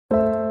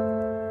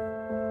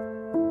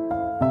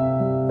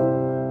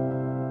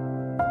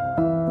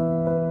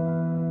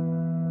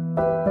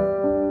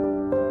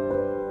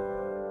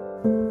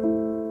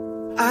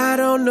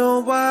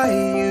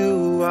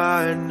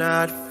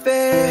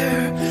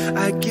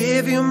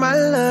give you my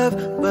love,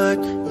 but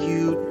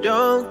you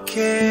don't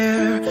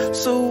care.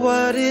 So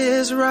what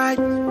is right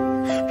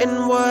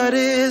and what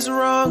is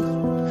wrong?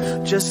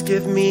 Just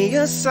give me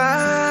a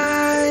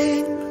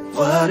sign.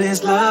 What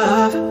is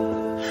love?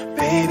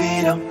 Baby,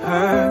 don't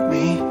hurt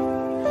me.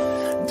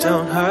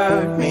 Don't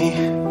hurt me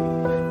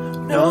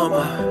no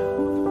more.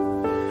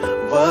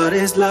 What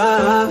is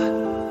love?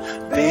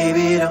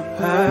 Baby, don't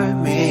hurt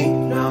me,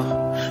 no.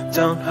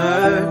 Don't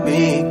hurt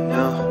me,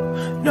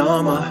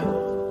 no more.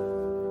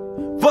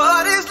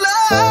 What is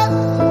love?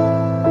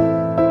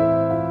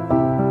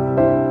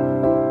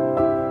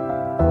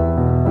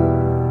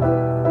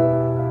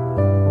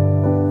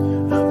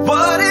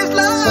 What is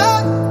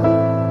love?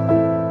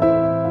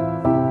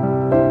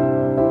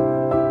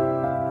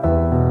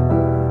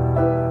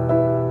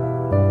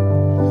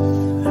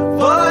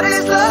 What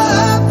is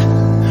love?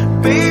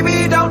 Baby,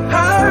 don't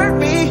hurt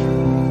me.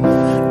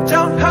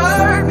 Don't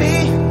hurt me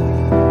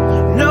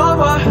no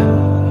more.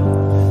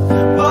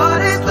 What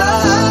is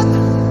love?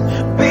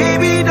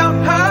 Baby,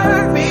 don't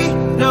hurt me.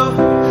 No,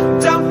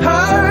 don't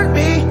hurt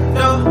me.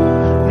 No,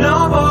 no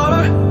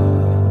more.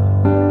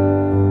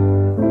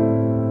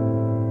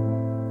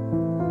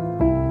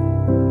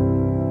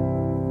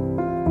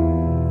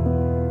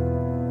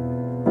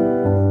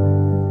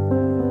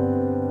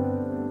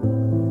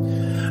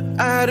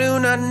 I do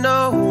not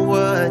know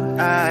what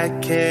I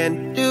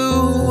can do.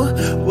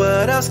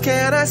 What else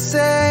can I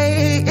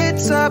say?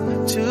 It's up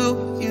to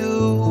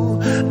you.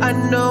 I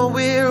know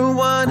we're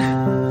one,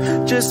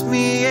 just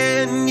me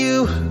and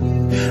you.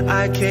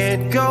 I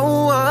can't go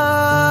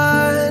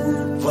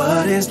on.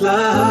 What is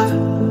love?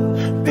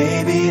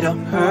 Baby,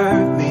 don't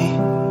hurt me.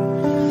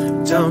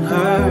 Don't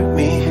hurt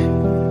me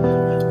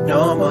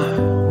no more.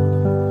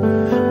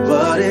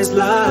 What is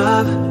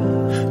love?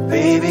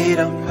 Baby,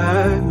 don't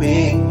hurt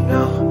me,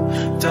 no.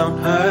 Don't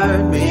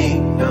hurt me,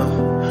 no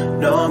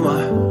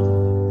more.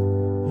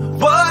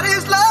 What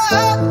is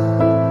love?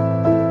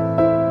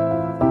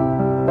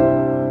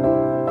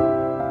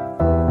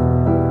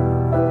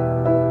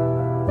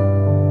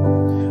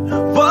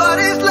 What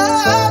is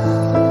love?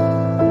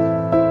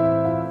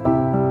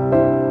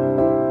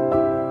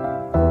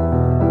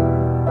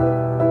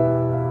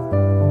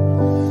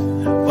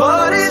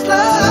 What is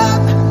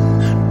love?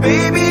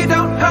 Baby,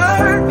 don't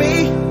hurt me.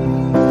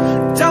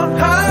 Don't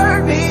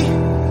hurt me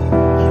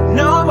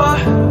no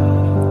more.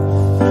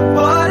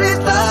 What is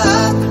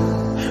love?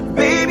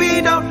 Baby,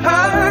 don't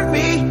hurt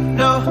me.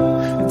 No,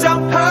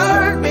 don't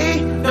hurt me.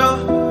 No,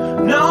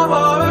 no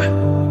more.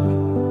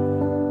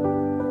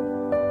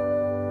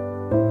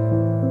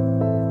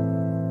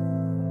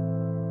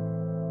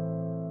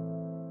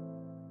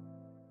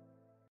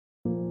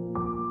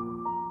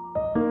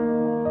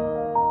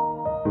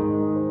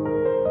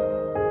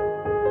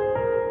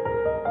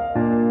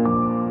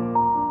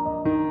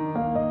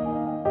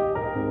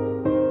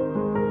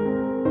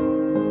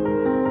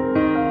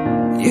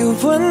 You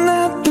would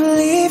not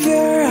believe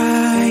your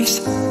eyes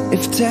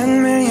if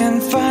 10 million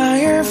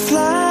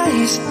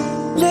fireflies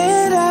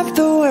lit up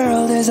the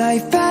world as I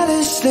fell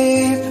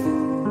asleep.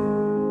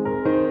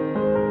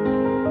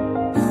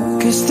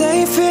 'Cause they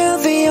fill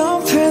the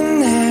open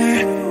air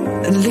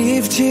and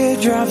leave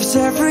teardrops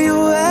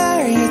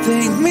everywhere. You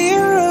think me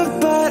rude,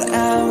 but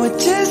I would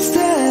just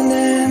stand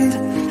and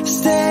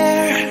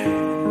stare.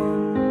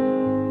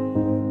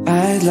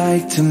 I'd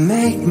like to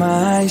make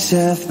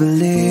myself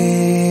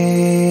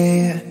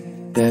believe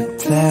that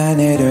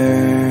planet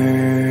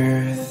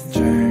Earth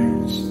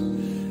turns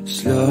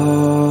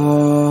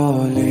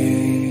slowly.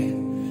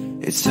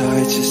 It's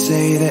hard to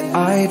say that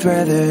I'd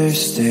rather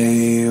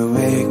stay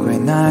awake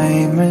when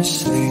I'm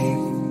asleep,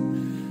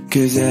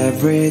 'cause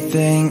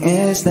everything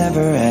is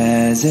never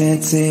as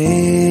it seems.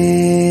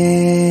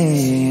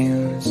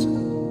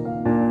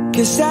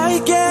 'Cause I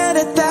get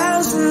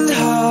 1,000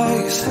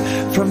 hugs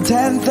from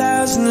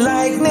 10,000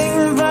 lightning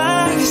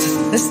bugs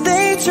as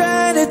they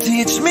try to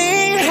teach me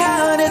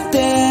how to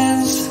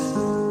dance.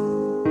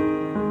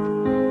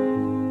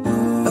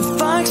 A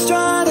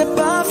foxtrot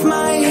above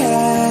my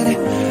head,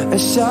 a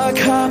sock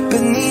hop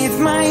beneath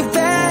my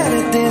bed,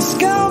 a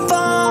disco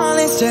ball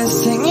is just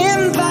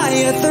hanging by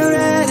a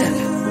thread.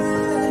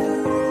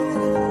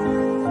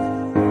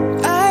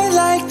 I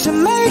like to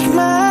make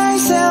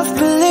myself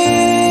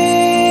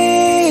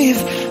believe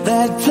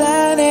that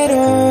planet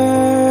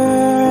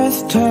Earth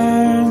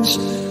turns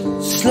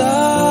slowly.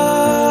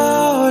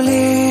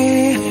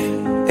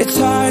 It's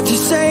hard to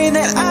say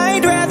that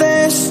I'd rather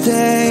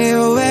stay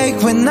awake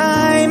when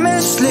I'm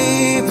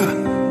asleep,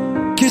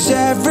 'cause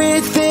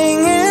everything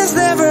is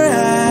never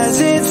as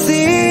it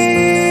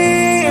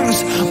seems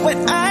when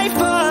I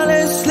fall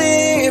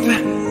asleep.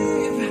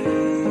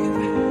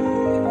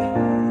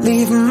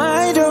 Leave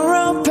my door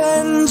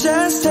open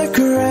just a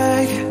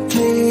crack.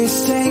 Please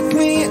take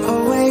me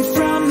away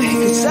from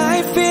here, 'cause I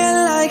feel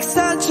like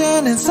such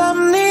an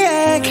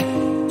insomniac.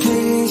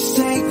 Please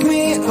take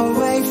me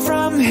away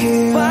from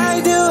here. Why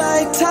do I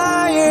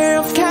tire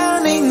of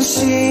counting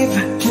sheep?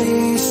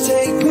 Please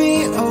take me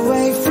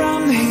away from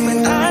here,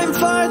 but I'm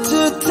far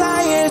too tired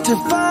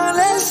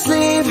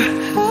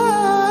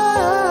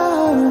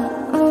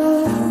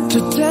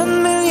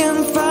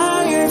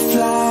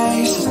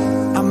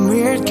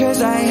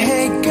 'cause I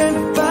hate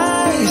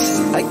goodbyes.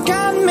 I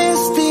got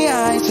misty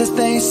eyes as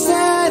they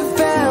said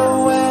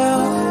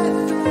farewell,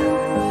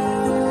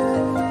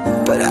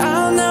 but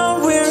I'll know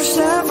where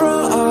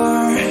several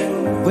are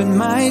when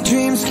my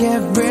dreams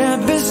get real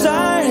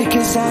bizarre,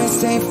 'cause I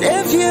saved a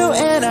few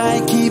and I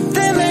keep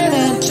them in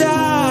a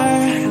jar.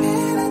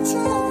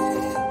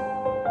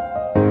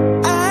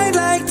 I'd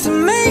like to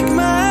make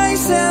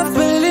myself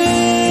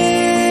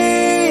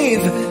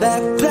believe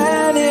that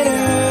planet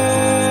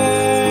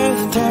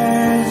Earth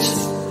turns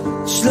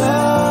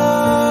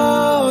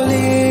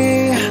slowly.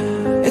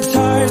 It's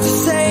hard to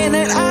say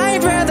that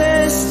I'd rather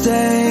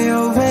stay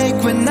awake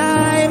when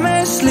I'm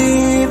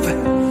asleep,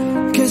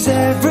 'cause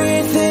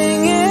everything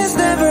is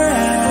never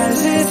as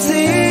it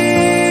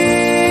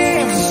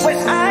seems when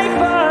I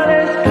fall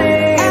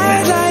asleep.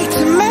 I'd like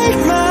to make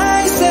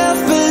myself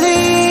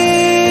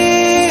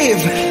believe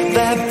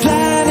that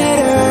planet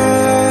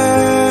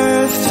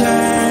Earth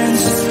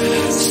turns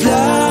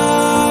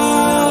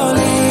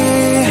slowly.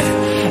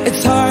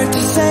 It's hard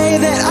to say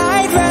that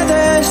I'd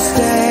rather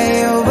stay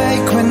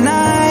awake when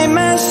I'm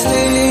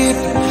asleep,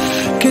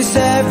 'cause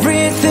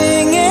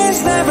everything is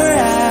never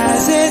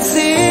as it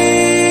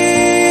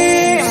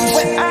seems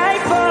when I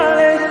fall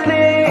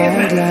asleep.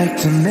 I'd like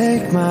to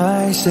make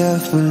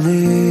myself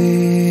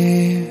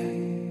believe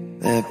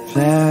that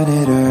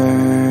planet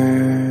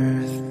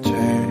Earth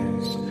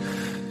turns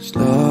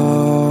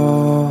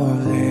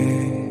slowly.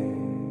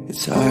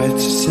 It's hard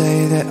to say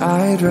that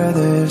I'd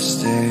rather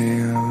stay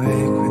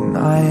awake when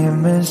I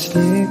am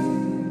asleep,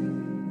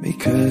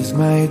 because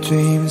my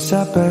dreams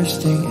are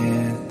bursting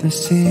at the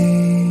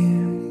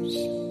seams.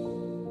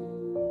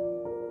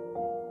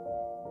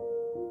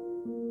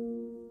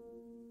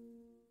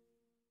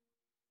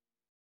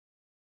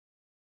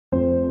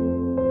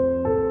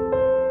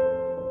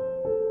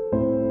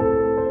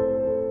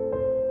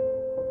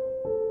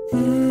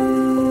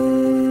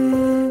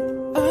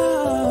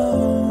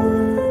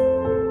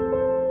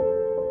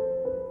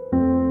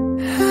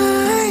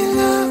 I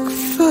look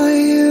for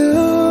you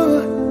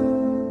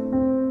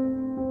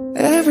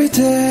every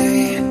day,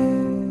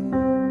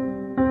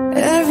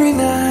 every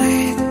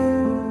night.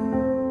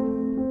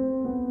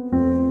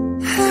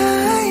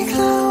 I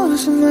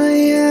close my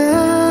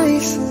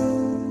eyes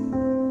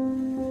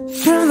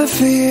from the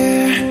fear,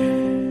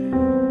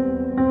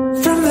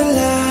 from the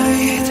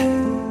light,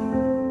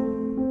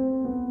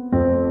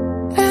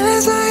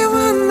 as I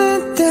wander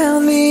down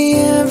the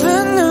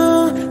avenue,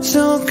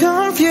 so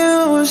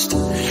confused.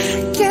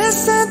 Guess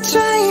that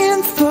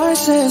giant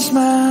force is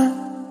mine.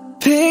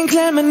 Pink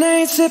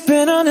lemonade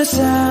sipping on a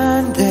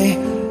Sunday,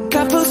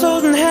 couples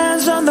holding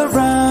hands on the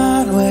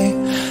runway.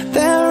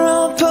 They're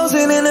all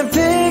posing in a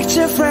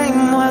picture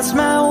frame whilst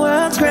my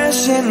world's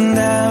crashing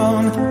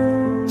down.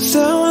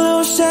 Solo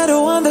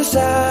shadow on the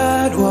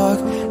sidewalk,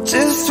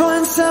 just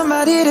want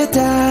somebody to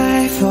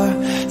die for.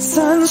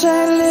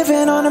 Sunshine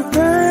living on a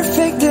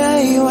perfect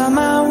day while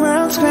my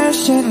world's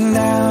crashing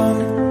down.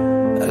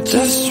 I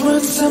just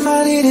want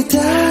somebody to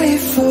die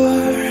for.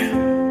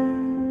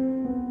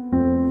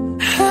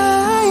 I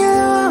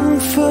long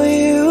for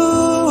you,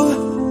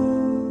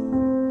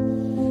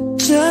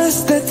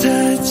 just the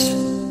touch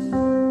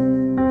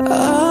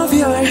of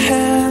your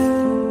hand.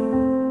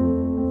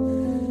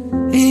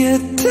 You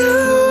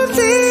don't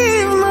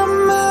leave my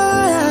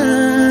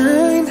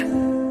mind.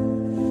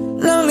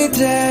 Lonely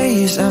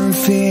days I'm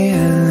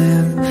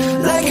feeling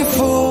like a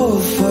fool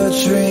for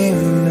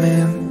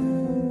dreaming.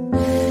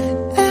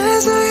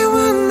 As I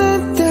wander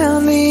down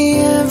the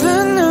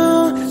avenue,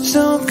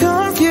 so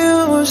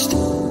confused.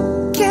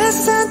 Guess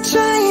that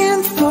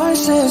giant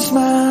force is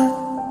mine.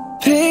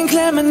 Pink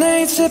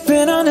lemonade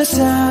sipping on a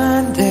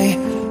Sunday,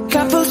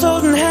 couples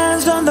holding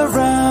hands on the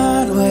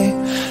runway.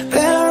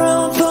 They're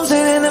all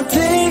posing in a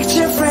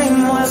picture frame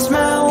whilst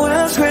my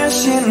world's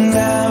crashing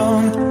down.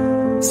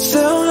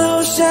 Solo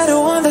shadow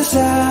on the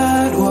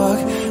sidewalk,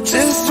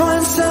 just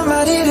want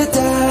somebody to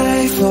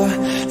die for.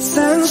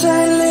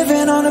 Sunshine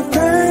living on a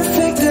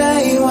perfect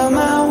day while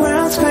my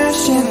world's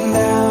crashing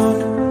down.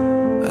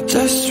 I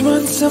just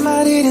want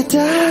somebody to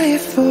die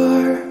for.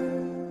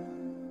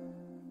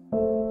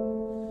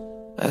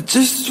 I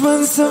just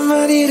want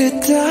somebody to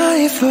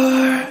die for.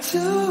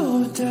 To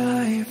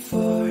die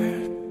for.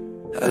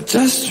 I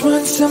just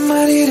want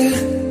somebody to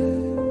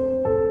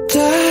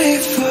die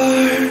for.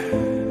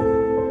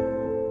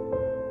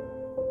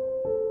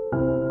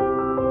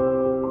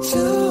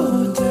 To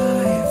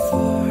die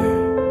for.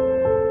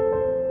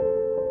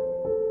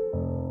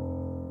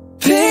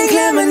 Pink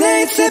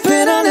lemonade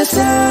sipping on a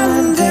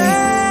Sunday,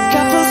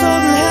 couples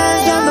holding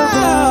hands on the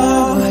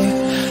roadway.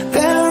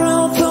 They're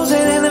all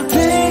posing in a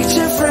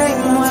picture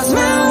frame whilst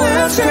my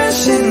world's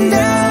crashing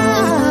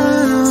down.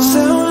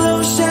 Solo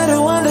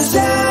shadow on the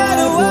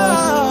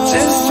sidewalk,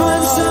 just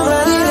want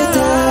somebody to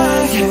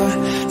die for.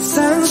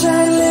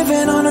 Sunshine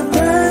living on a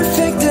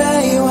perfect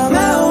day while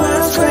my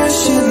world's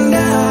crashing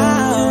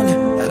down.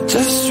 I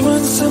just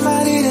want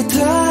somebody to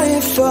die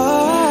for.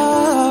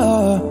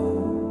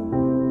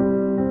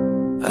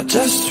 I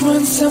just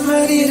want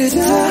somebody to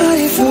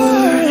die for.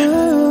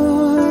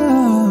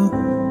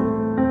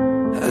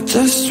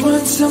 Just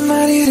want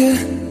somebody to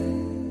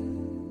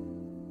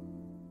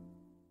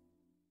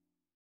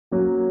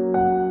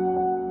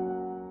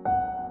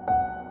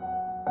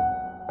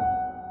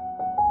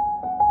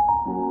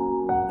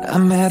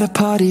I'm at a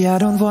party I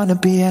don't wanna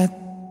be at,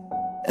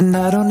 and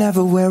I don't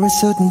ever wear a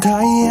suit and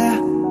tie,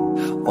 yeah.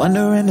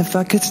 Wondering if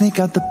I could sneak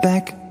out the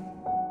back.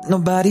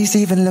 Nobody's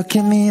even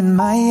looking me in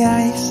my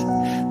eyes.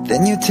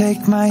 Then you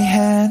take my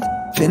hand,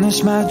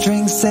 finish my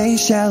drink, say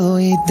shall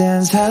we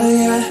dance? Hell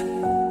yeah.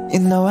 You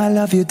know I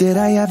love you, did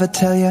I ever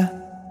tell ya?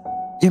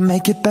 You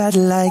make it better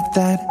like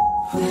that.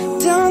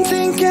 Don't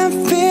think I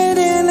fit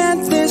in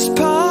at this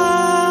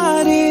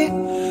party.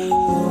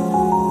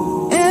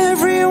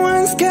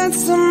 Everyone's got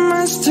so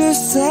much to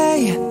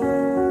say.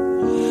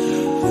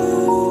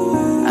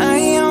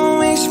 I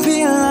always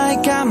feel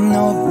like I'm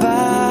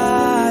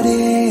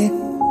nobody.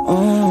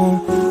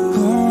 Oh,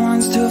 who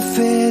wants to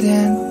fit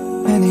in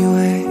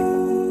anyway?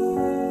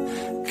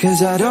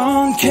 'Cause I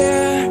don't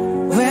care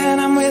when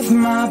I'm with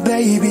my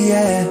baby,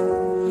 yeah.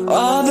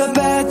 All the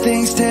bad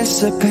things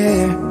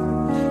disappear,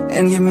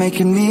 and you're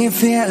making me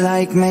feel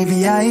like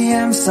maybe I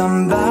am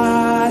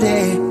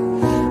somebody.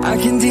 I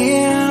can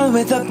deal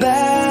with the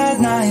bad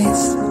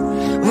nights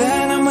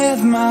when I'm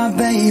with my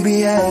baby,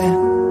 yeah.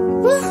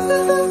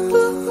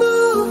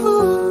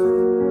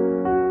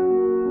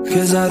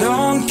 'Cause I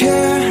don't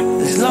care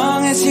as long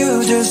as you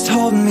just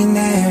hold me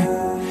near.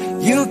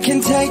 You can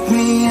take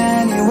me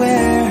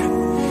anywhere,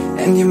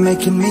 and you're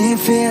making me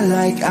feel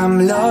like I'm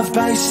loved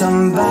by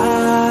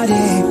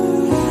somebody.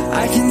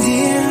 I can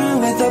deal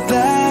with the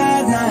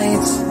bad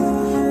nights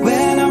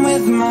when I'm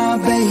with my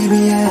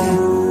baby, yeah.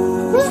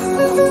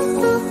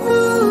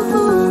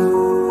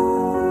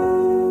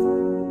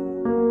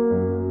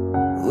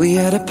 We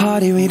at a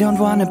party we don't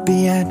wanna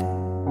be at,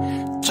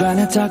 trying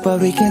to talk but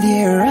we can't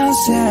hear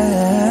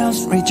ourselves.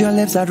 Read your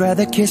lips, I'd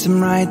rather kiss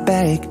them right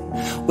back.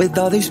 With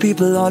all these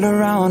people all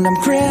around, I'm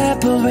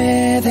crippled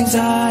with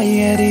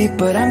anxiety,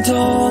 but I'm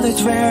told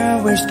it's where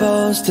we're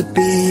supposed to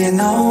be. You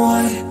know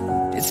what?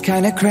 It's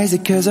kinda crazy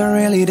 'cause I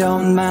really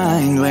don't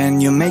mind when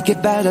you make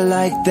it better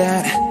like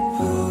that.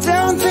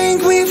 Don't think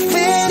we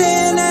fit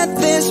in at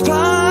this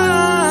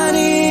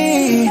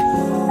party.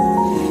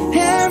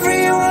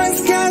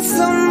 Everyone's got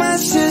so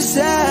much to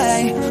say.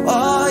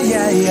 Oh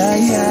yeah, yeah,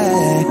 yeah.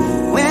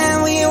 When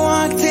we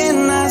walked in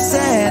I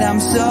said I'm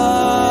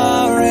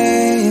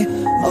sorry.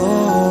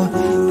 Oh,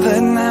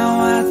 but now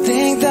I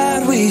think that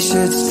we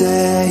should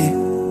stay.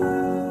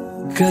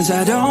 'Cause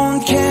I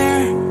don't care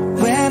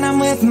when I'm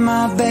with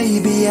my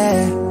baby,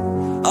 yeah.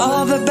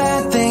 All the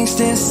bad things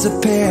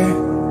disappear,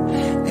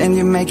 and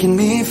you're making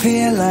me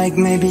feel like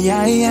maybe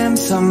I am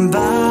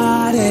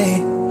somebody.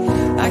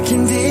 I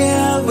can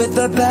deal with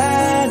the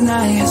bad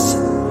nights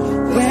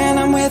when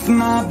I'm with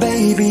my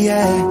baby,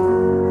 yeah.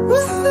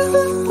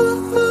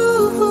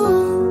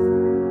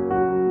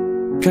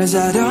 'Cause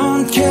I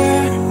don't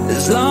care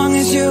as long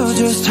as you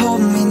just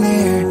hold me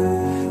near.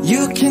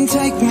 You can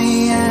take me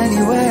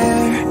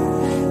anywhere.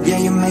 Yeah,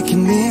 you're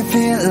making me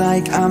feel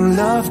like I'm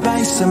loved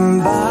by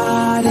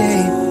somebody.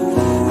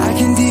 I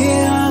can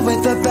deal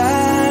with the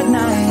bad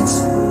nights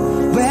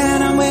when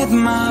I'm with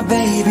my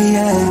baby,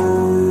 yeah.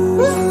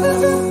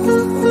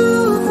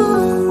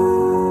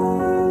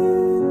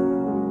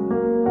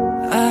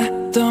 I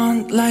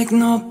don't like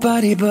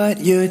nobody but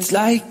you. It's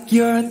like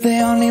you're the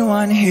only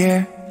one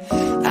here.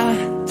 I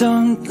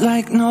don't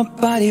like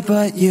nobody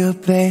but you,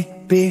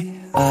 baby.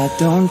 I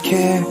don't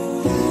care.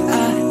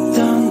 I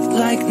don't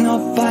like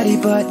nobody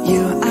but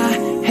you. I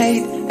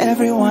hate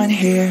everyone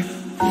here.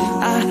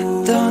 I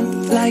don't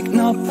like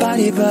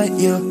nobody but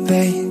you,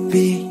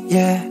 baby,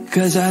 yeah.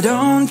 'Cause I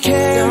don't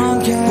care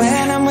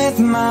when I'm with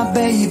my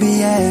baby,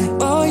 yeah.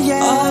 Oh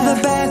yeah. All the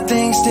bad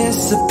things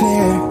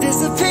disappear.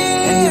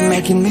 And you're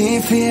making me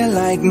feel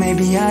like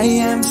maybe I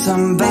am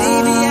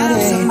somebody.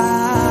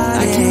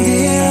 I can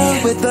deal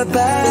with the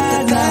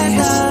bad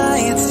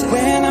nights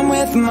when I'm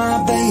with my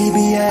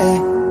baby, yeah.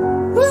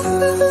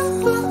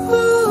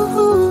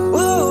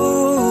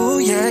 Ooh,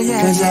 yeah,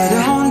 yeah. 'Cause I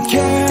don't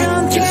care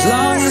as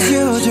long as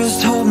you just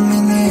hold me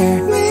near.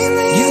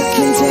 You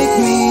can take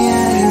me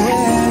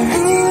anywhere.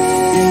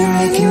 You're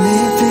making me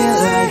feel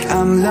like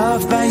I'm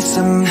loved by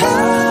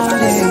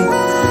somebody.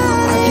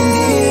 I can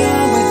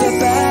deal with the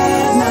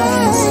bad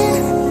nights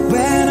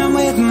when I'm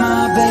with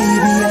my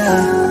baby, yeah.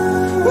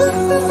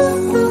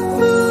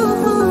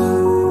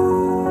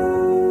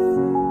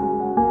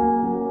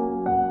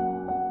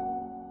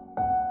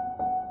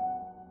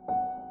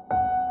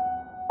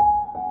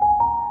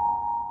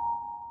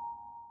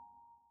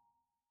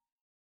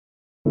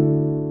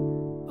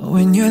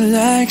 When your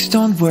legs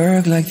don't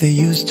work like they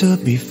used to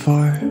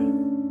before,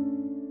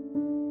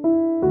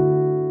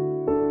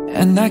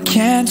 and I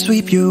can't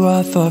sweep you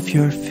off of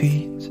your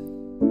feet,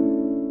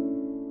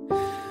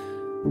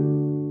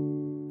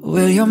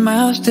 will your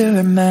mouth still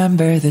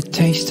remember the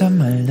taste of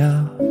my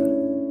love?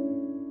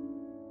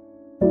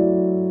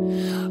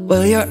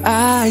 Will your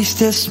eyes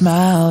still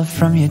smile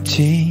from your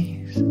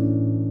cheeks?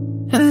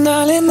 And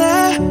darling,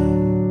 I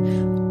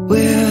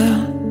will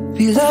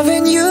be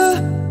loving you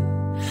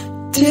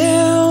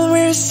till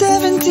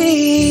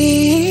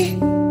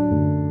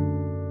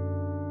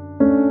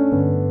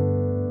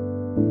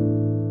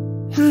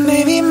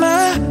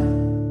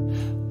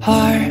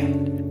heart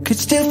could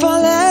still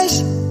fall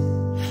as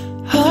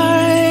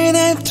hard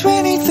at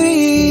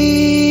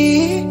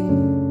 23.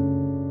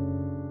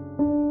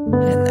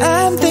 And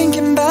I'm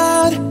thinking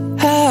about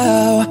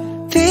how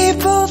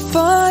people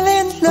fall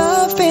in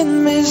love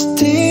in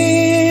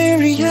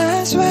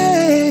mysterious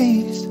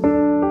ways.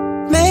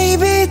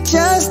 Maybe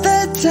just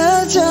the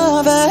touch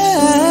of a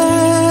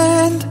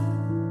hand.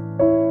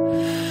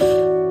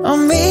 Or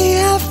me,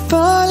 I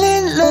fall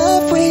in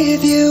love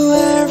with you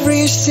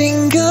every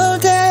single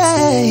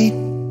day.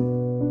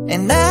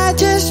 And I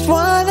just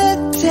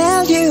wanna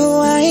tell you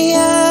I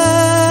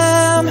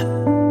am.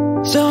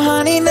 So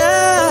honey,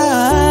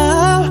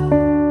 now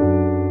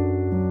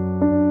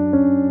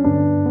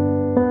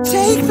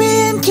take me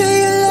into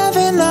your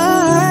loving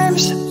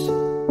arms.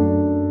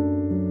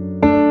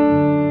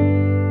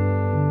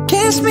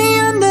 Kiss me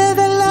under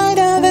the light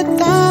of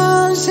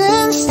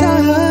 1,000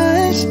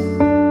 stars.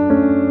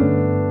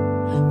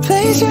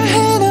 Place your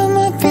hand on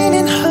my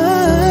beating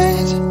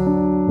heart.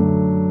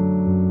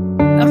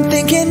 I'm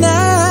thinking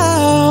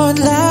out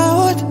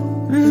loud.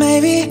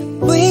 Maybe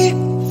we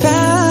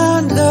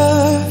found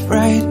love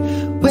right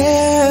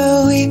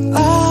where we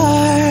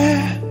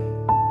are.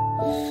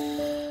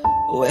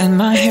 When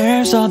my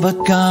hair's all but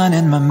gone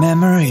and my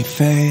memory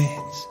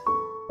fades,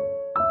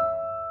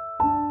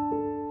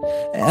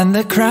 and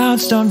the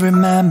crowds don't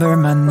remember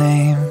my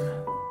name.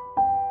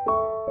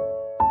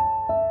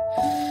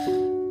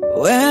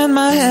 When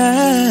my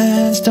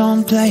hands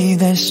don't play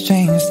their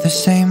strings the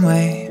same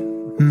way,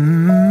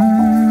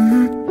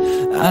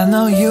 I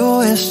know you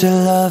will still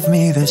love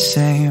me the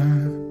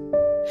same.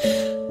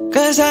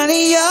 'Cause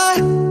honey, your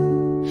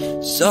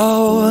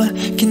soul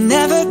can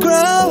never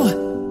grow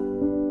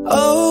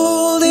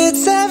old,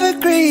 it's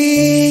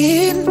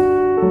evergreen.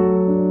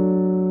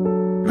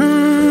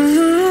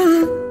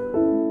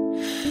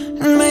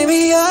 And maybe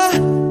your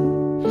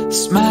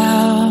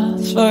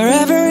smile's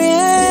forever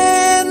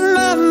in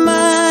my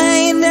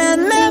mind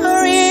and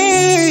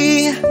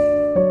memory.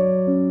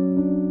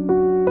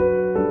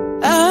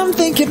 I'm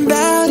thinking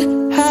about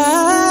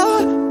how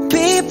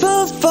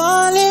people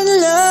fall in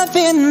love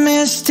in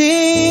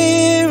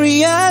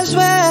mysterious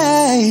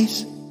ways.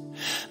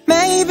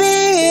 Maybe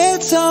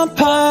it's all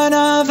part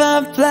of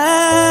a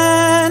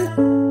plan.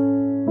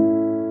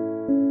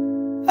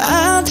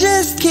 I'll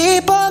just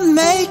keep on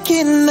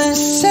making the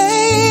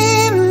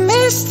same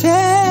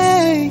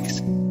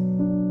mistakes,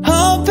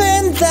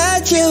 hoping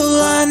that you'll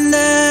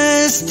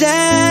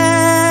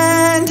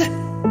understand.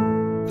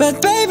 But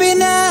baby,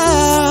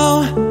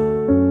 now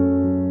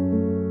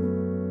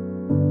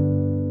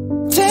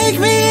take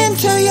me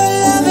into your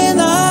loving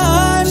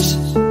arms.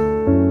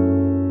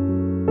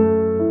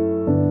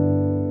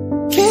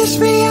 Kiss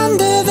me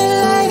under the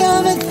light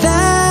of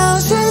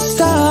 1,000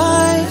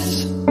 stars.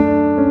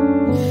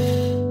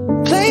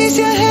 Place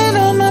your hand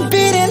on my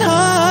beating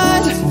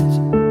heart.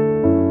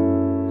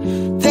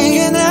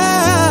 Thinking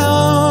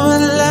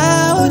out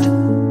loud.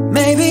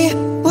 Maybe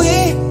we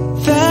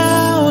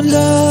found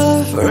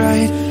love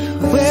right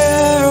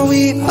where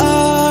we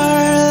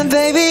are.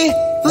 Baby,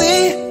 we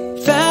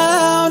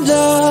found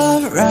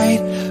love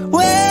right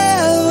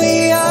where we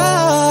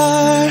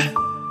are.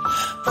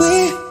 We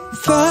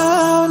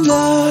found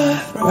love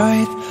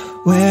right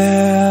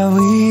where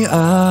we are.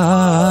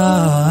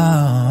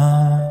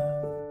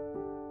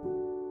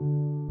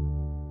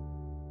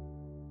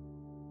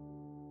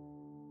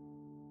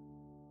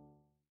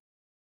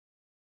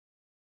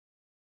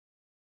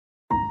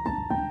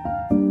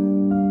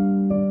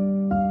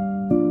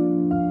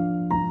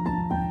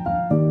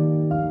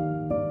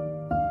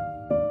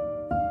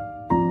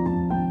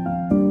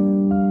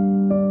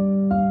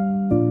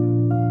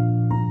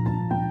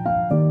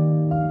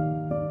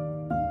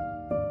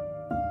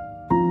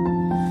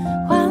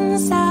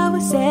 Once I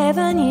was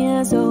 7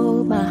 years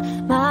old, my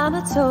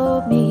mama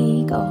told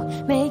me, go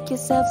make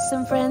yourself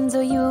some friends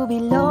or you'll be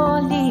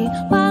lonely.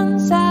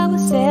 Once I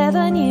was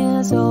 7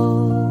 years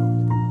old.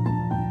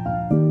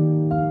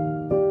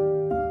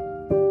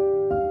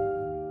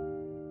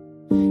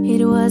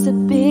 It was a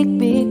big,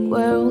 big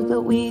world,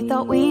 but we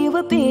thought we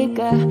were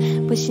bigger,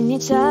 pushing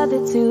each other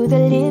to the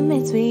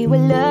limits. We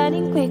were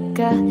learning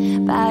quicker.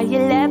 By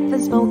 11,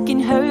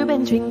 smoking herb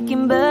and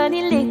drinking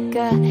burning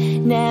liquor.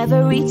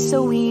 Never reached,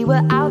 so we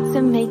were out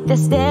to make the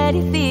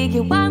steady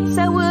figure. Once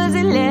I was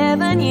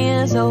 11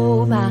 years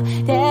old, my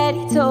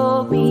daddy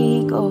told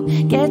me, go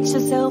get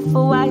yourself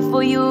a wife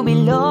or you'll be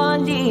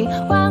lonely.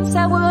 Once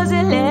I was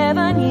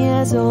 11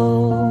 years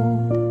old.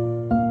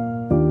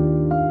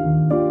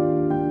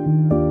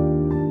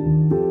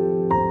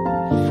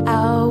 I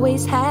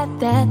always had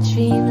that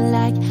dream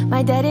like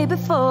my daddy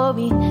before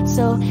me.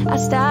 So I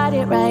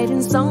started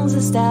writing songs, I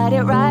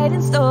started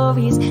writing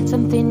stories.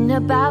 Something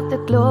about the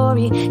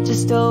glory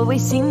just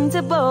always seemed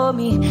to bore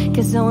me,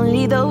 'cause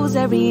only those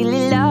I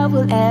really love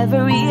will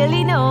ever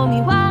really know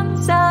me.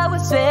 Once I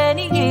was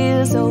 20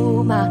 years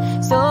old, my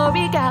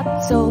story got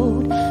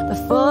told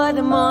before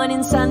the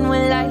morning sun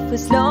when life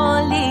was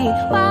lonely.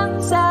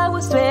 Once I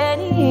was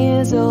 20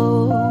 years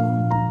old.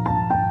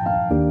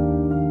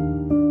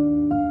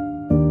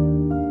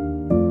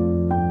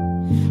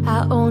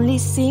 I only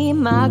see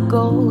my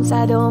goals,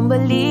 I don't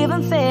believe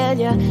in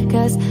failure,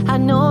 cause I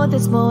know the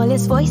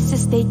smallest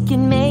voices, they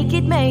can make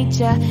it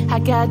major. I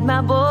got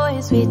my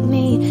boys with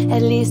me,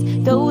 at least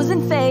those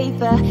in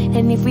favor.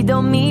 And if we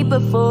don't meet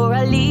before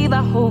I leave,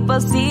 I hope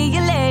I'll see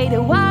you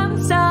later.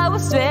 Once I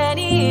was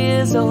 20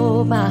 years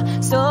old, my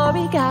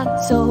story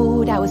got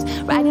told. I was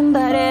writing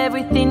about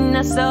everything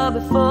I saw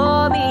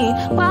before me.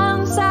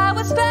 Once I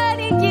was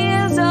 20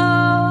 years old.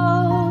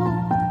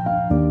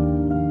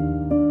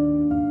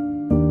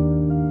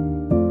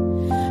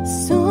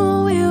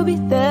 Soon we'll be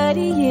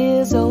 30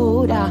 years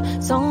old.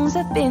 Our songs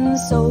have been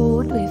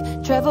sold.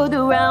 We've traveled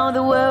around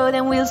the world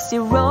and we'll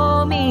still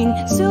roaming.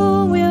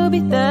 Soon we'll be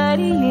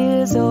 30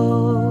 years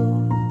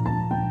old.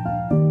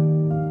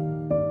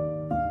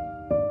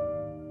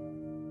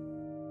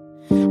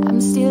 I'm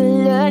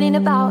still learning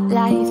about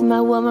life.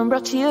 My woman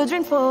brought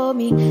children for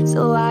me,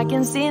 so I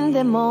can sing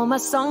them all my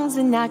songs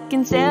and I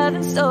can tell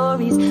them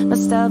stories.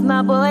 Most of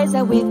my boys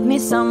are with me,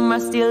 some are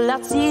still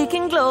out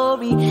seeking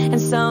glory, and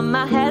some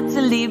I had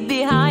to leave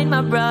behind.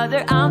 My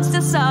brother, I'm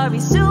still sorry.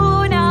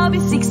 Soon I'll be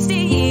 60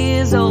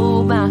 years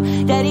old. My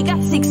daddy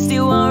got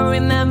 61.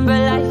 Remember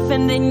life,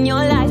 and then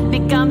your life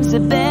becomes a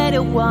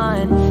better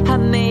one. I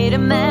made a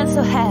man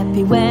so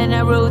happy when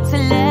I wrote a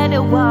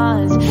letter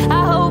once.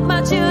 I hope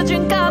my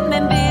children come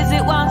and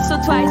visit once or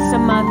twice a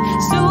month.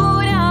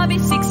 Soon I'll be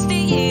 60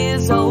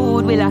 years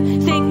old. Will I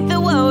think the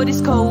world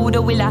is cold,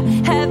 or will I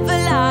have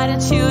a lot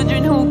of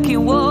children who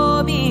can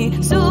warm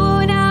me?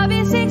 Soon I'll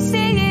be 60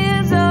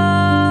 years old.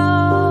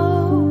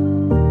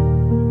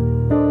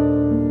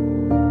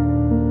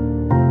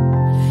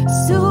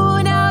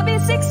 Soon I'll be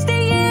 60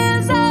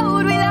 years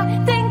old. Will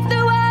I think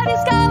the world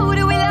is cold,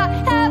 or will I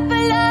have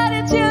a lot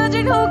of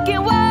children who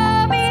can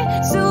warm me?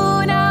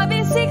 Soon I'll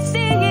be 60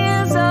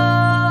 years old.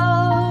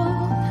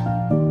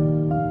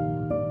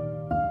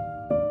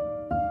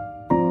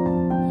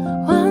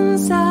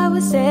 Once I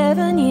was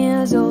 7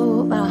 years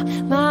old, my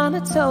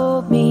mama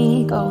told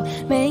me, go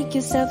make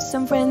yourself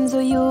some friends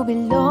or you'll be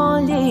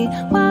lonely.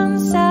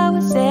 Once I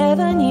was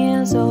 7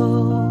 years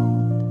old.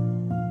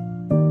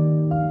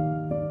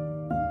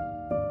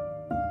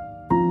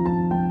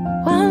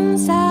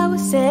 Once I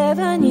was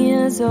 7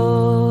 years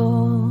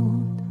old.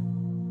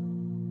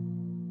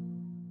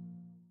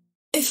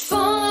 If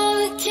all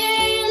the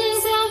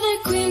kings have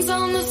their queens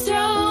on the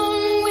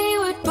throne, we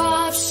would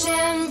pop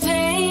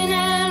champagne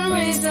and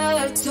raise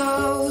a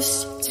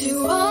toast to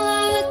all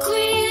of the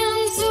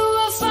queens who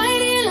are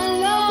fighting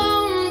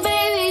alone.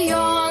 Baby,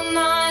 you're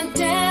not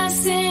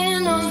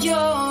dancing on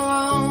your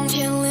own.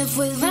 Can't live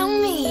without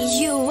me,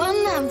 you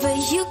wanna, but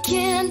you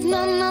can't,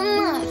 no, no,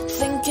 no.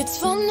 Think it's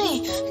funny,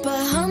 but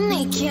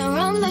honey, can't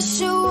run the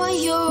show on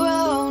your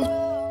own.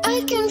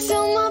 I can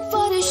feel my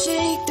body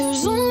shake,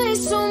 there's only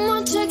so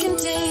much I can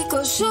take.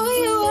 I'll show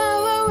you how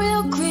a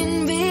real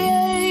queen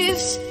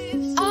behaves.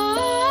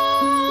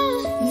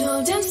 No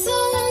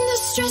damsel in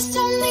distress,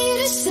 don't need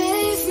to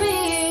save me.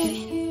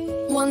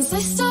 Once I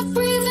stop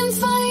breathing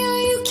fire,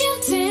 you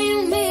can't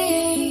tame me.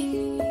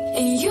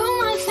 And you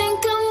might think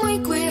I'm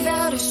weak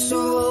without a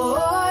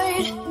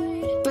sword,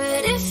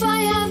 but if I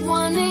had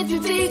one, it'd be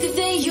bigger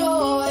than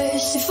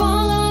yours. If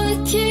all of the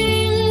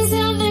kings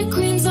have their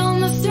queens on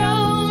the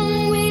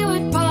throne, we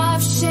would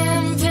pop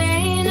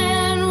champagne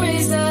and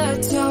raise a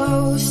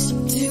toast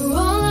to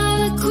all of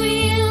the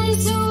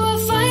queens who are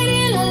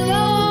fighting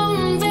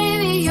alone.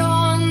 Baby,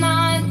 you're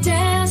not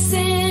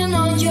dancing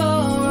on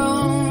your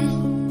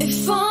own.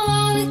 If all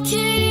of the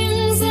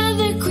kings have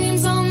their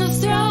queens on the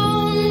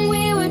throne,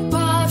 we would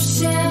pop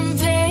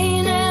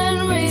champagne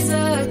and raise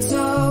a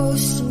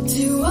toast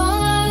to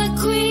all of the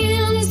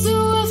queens who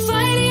are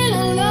fighting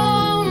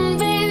alone.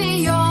 Baby,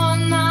 you're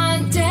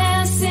not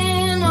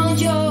dancing on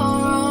your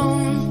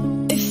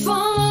own. If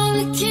all of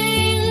the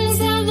kings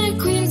have their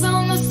queens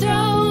on the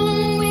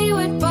throne, we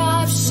would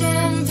pop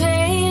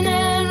champagne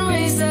and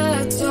raise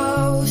a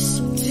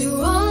toast to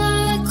all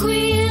of the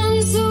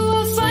queens who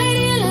are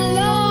fighting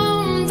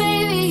alone.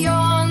 Baby,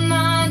 you're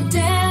not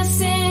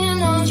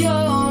dancing on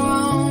your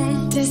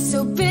own.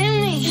 Disobey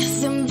me,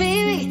 then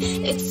baby,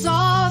 it's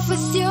off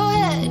with your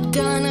head.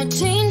 Gonna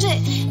change it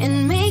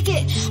and make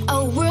it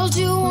a world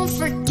you won't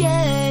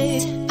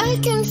forget. I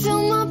can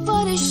feel my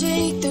body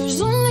shake,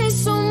 there's only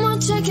so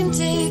much I can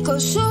take. I'll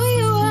show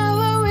you how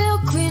a real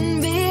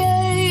queen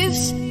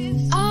behaves.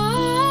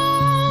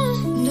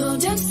 No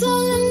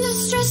damsel in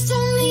distress,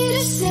 don't need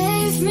to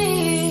save me.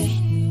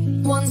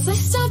 Once I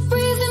stop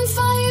breathing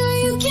fire,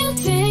 you can't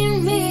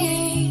tame me.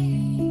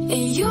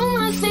 And you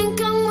might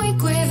think I'm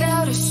weak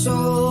without a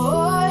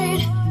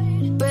sword,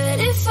 but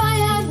if I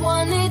had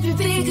one, it'd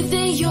be bigger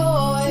than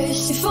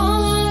yours. If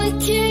all of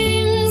the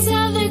kings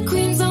have their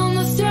queens on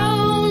the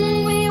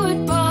throne, we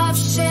would pop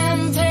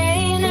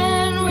champagne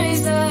and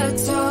raise a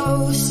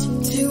toast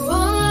to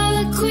all of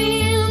the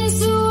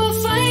queens who are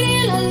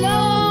fighting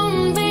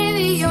alone.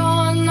 Baby,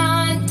 you're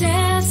not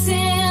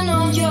dancing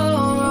on your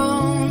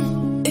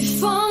own.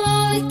 If all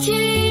of the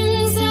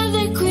kings have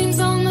their queens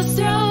on the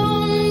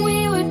throne, we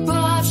would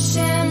pop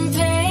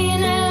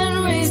champagne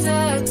and raise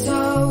a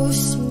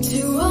toast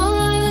to all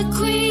of the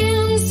queens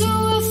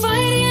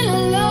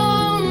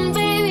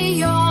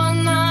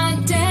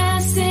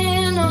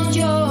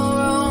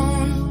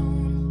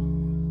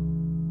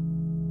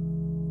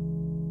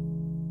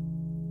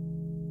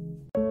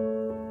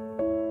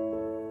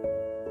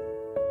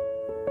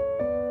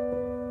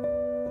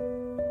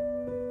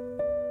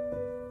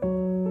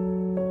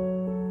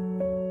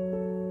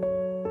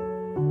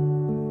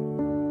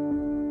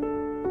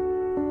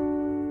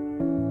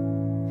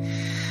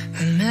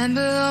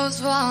Remember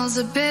those walls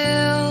I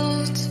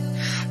built?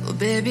 Well,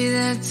 baby,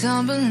 they're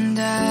tumbling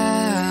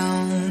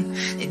down.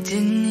 They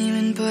didn't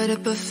even put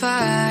up a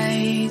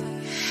fight.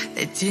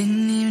 They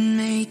didn't even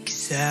make a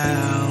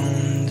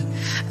sound.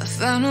 I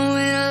found a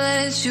way to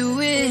let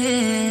you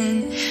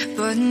in,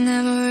 but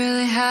never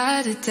really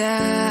had a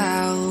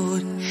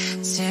doubt.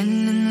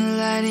 Standing in the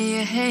light of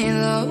your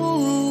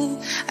halo,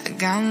 I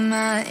got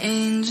my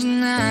angel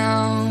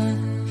now.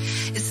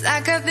 It's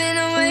like I've been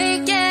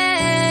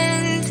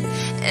awakened.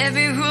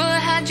 Every rule I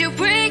had you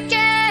break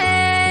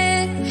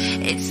it.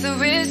 It's the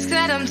risk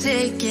that I'm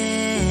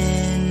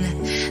taking.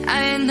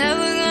 I ain't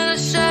never gonna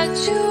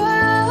shut you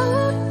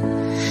out.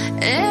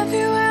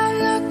 Everywhere I'm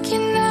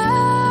looking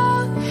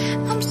now,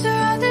 I'm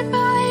surrounded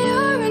by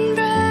your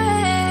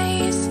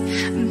embrace.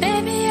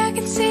 Baby, I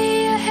can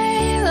see your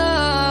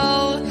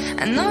halo.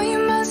 I know you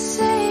must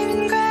save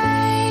in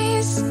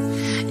grace.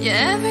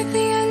 You're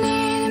everything I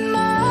need in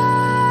my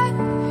heart.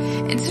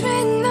 It's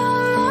written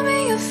all over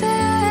your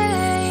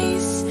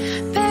face.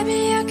 Baby,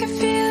 I can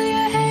feel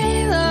your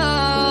halo.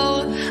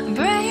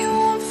 Pray you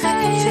won't fade. I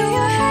can feel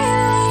your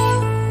halo.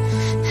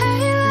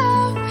 Halo,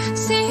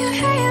 see your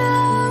halo.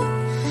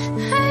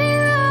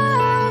 Halo,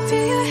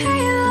 feel your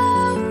halo.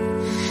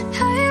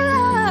 Halo,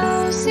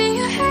 see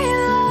your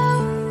halo.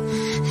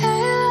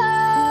 Halo,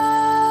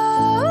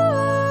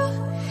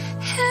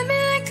 hit me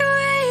like a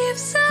wave of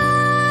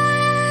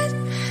sun,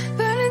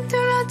 burning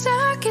through my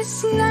darkest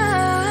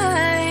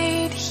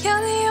night.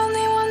 You're the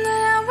only one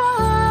that I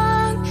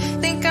want.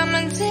 Think I'm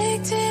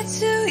addicted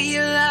to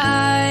your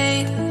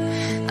light.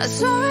 I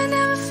swore I'd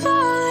never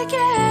fall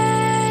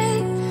again,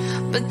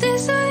 but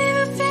this don't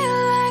even feel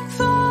like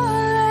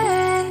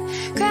falling.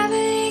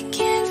 Gravity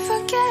can't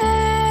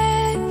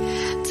forget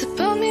to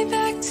pull me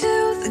back to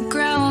the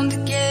ground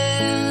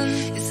again.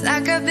 It's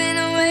like I've been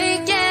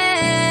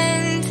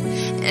awakened.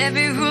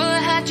 Every rule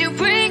I had you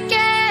break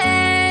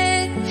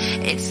it.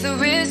 It's the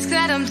risk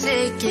that I'm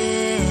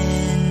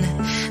taking.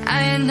 I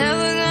ain't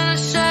never gonna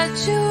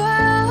shut you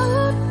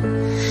out.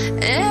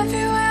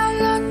 Everywhere I'm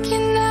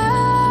looking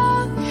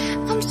now,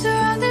 I'm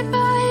surrounded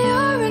by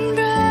your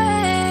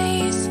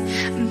embrace.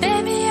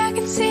 Baby, I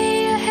can see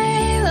your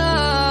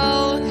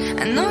halo.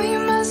 I know you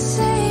must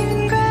save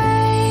in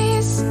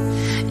grace.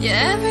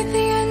 You're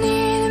everything I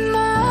need in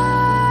my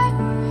heart.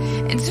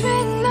 It's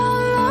written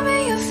all over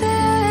your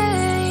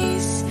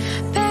face.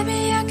 Baby,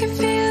 I can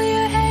feel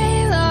your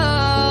halo.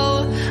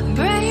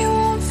 Pray you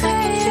won't fade. I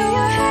can feel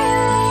your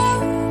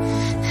halo.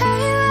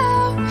 Halo,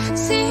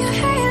 see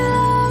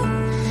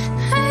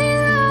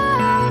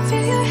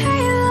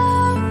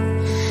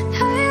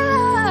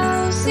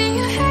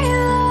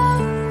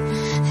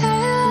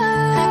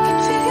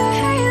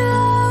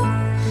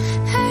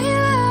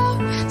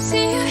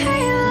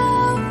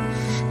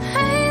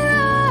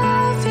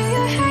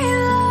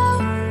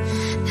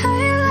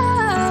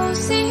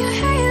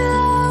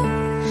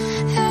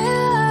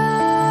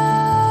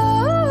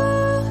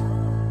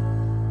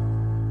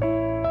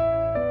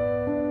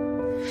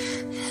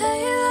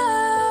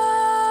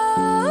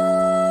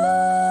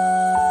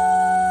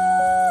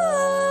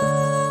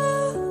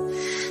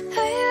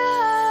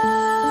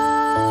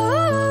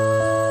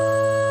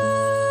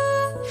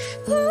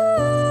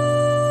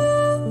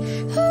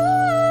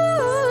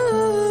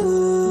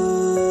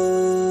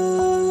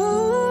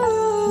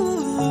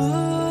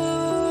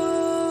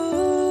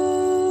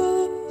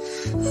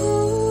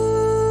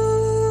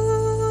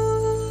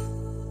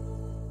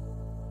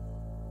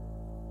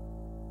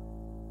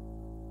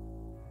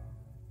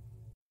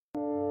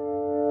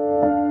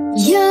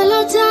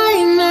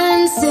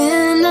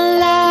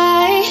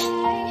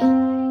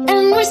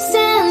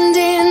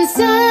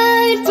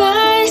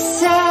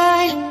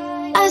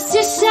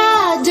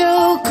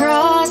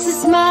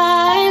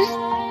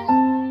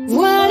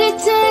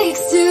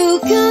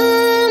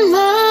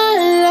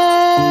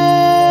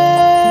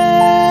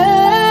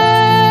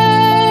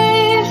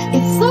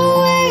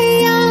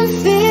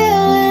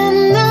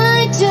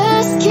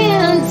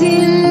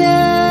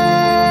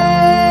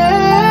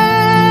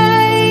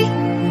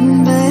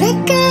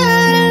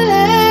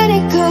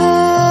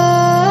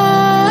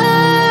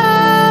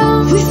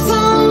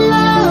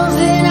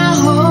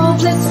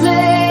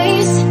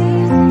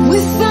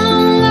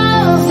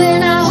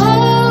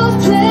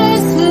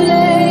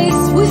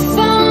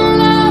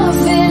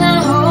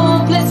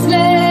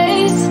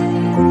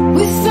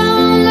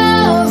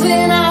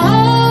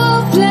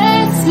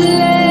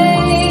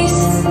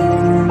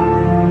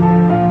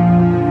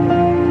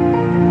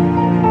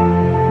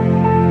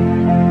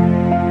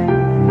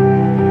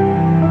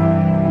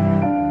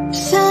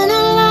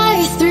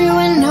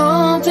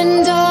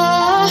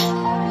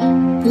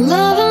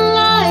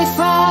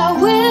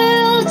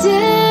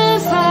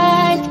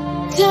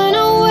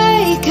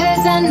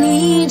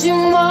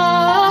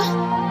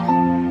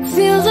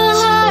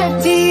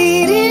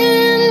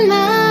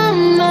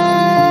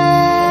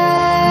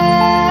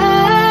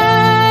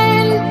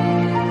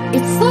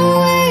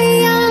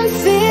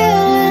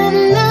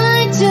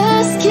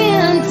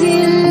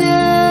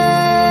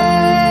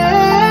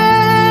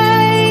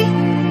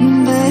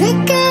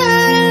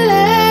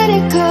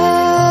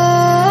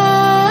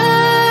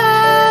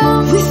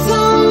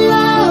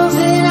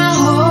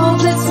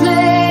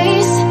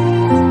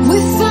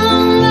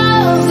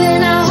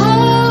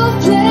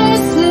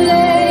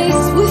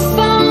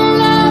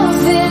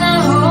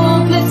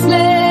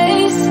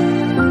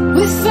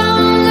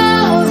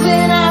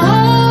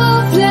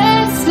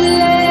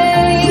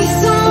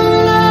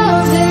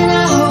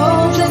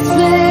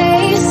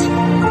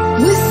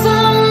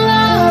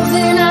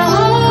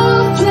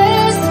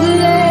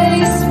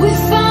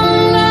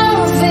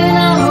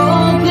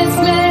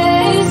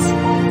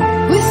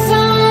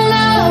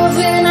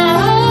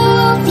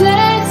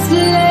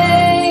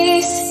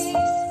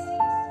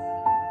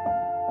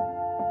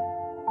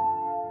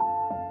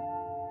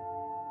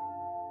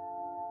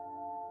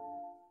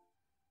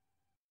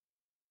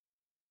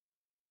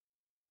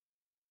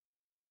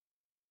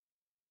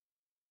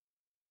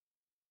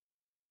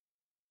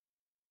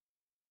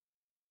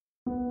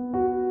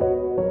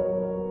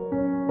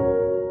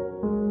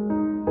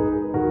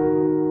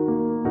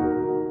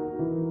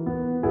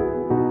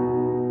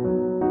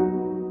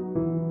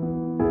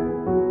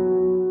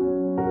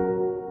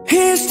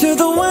Here's to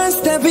the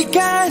ones that we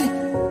got.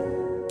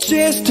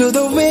 Cheers to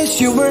the wish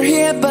you were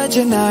here but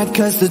you're not,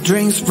 'cause the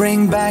drinks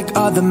bring back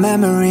all the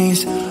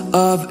memories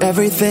of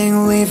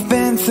everything we've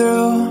been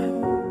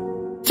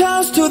through.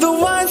 Toast to the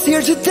ones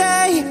here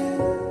today.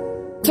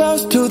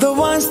 Toast to the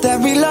ones that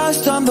we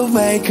lost on the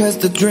way, 'cause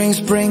the drinks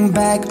bring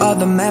back all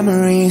the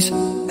memories.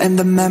 And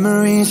the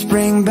memories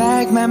bring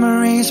back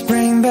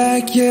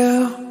you.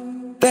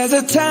 There's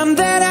a time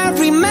that I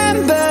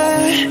remember,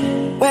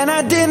 when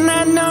I did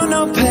not know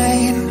no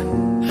pain,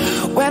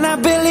 when I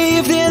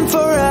believed in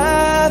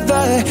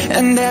forever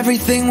and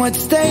everything would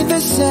stay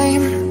the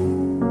same.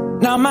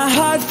 Now my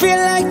heart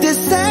feel like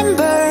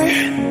December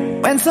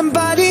when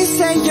somebody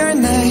say your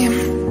name,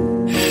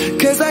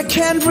 'cause I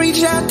can't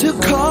reach out to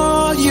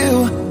call you,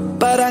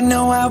 but I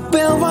know I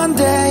will one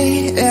day,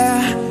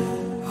 yeah.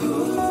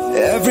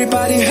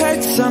 Everybody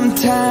hurts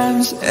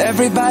sometimes,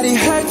 everybody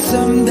hurts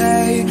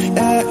someday,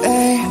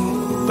 yeah.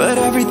 But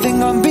everything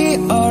gon' be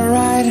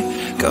alright.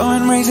 Go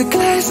and raise a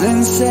glass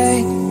and say,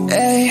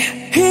 hey.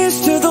 Here's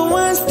to the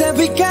ones that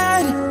we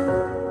got.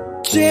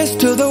 Cheers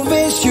to the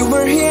wish you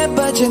were here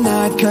but you're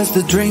not, 'cause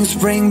the drinks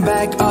bring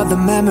back all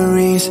the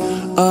memories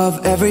of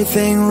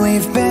everything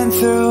we've been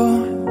through.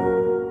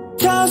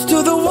 Toast to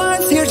the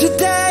ones here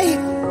today.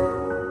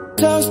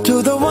 Toast to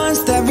the ones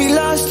that we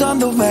lost on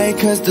the way,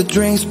 'cause the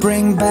drinks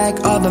bring back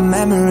all the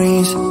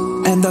memories.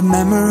 And the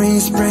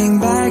memories bring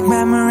back you.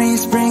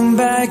 Memories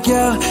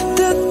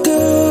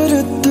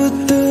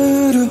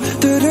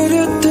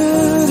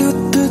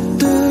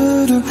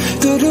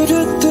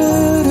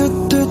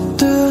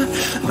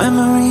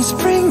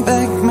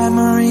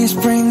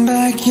bring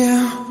back you.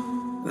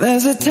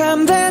 There's a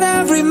time that I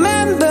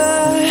remember,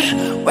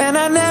 when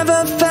I never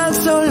felt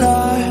so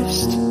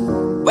lost,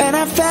 when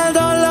I felt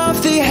all of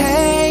the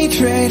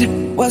hatred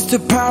was too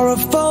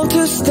powerful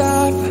to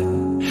stop.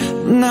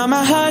 Now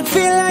my heart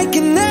feel like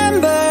an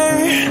ember,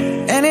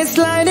 and it's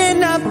lighting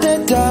up the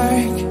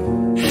dark.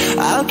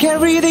 I'll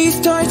carry these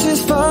torches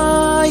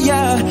for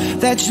ya,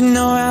 that you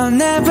know I'll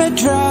never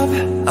drop.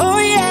 Oh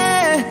yeah.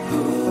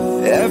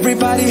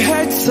 Everybody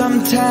hurts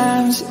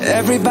sometimes,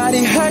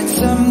 everybody hurts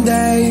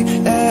someday,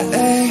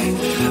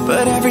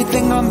 but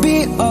everything gon' be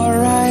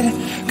alright.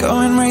 Go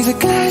and raise a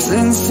glass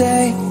and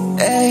say,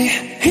 hey.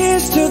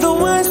 Here's to the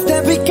ones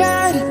that we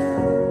got.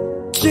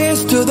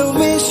 Cheers to the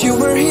wish you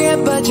were here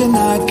but you're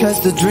not, 'cause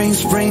the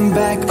drinks bring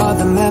back all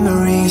the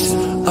memories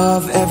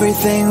of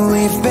everything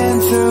we've been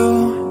through.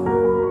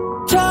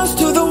 Toast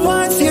to the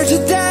ones here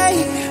today.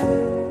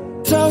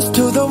 Toast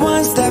to the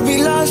ones that we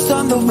lost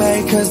on the way,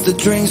 'cause the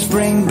drinks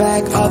bring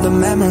back all the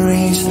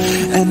memories.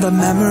 And the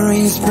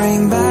memories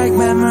bring back you.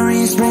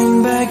 Memories bring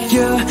back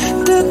you.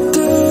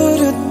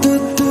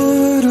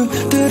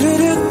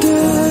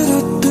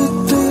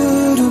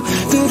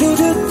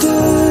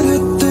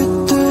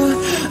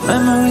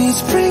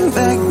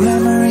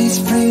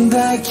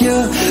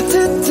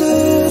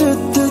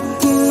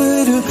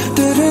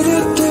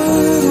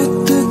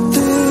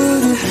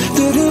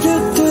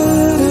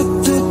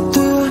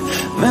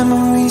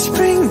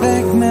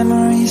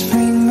 Memories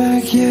bring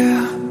back you.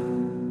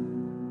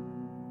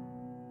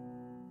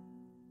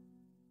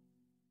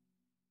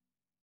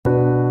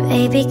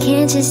 Baby,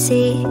 can't you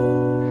see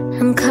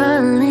I'm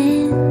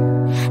calling?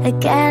 A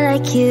guy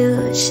like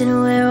you should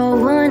wear a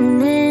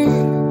warning.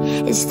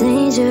 It's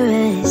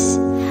dangerous,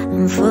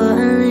 I'm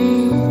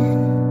falling.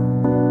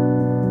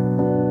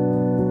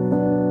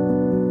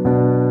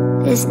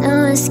 There's no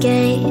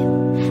escape,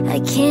 I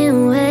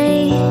can't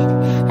wait.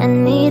 I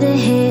need a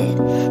hit,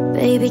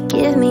 baby,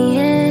 give me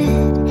it.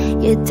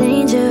 You're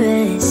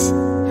dangerous,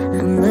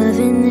 I'm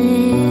loving it.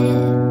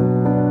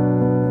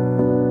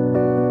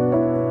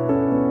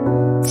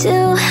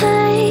 Too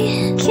high,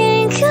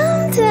 can't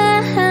come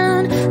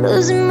down.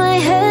 Losing my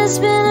head,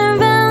 spinning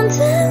round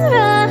and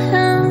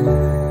round.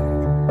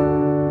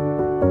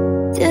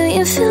 Do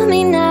you feel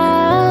me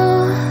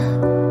now?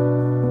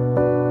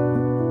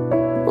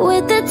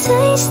 With the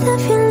taste of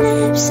your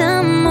lips,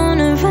 I'm on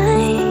a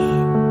ride.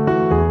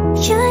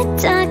 You're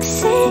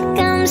toxic,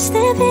 I'm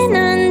slipping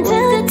under.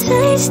 The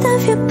taste of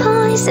your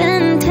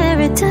poison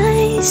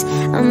paradise.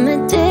 I'm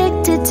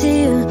addicted to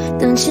you,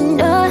 don't you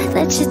know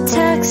that you're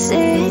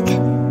toxic?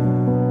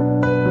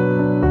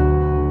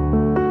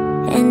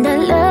 And I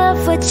love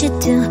what you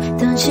do,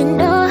 don't you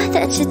know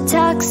that you're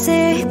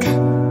toxic?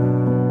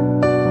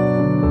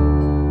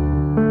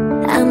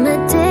 I'm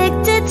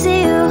addicted to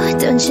you,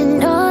 don't you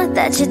know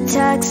that you're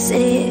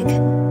toxic?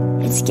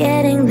 It's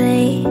getting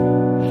late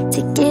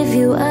to give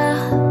you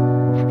up.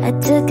 I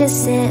took a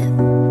sip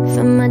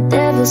from my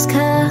devil's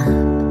cup.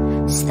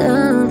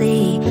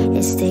 Slowly,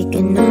 it's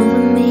taking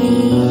over me.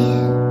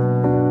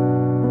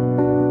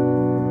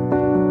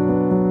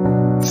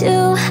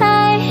 Too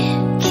high,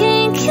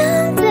 can't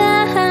come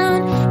down.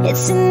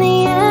 It's in the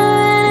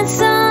air and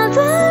it's all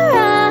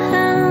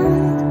around.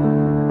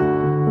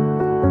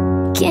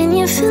 Can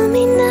you feel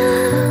me now?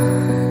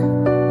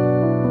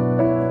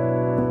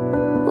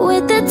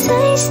 With the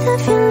taste of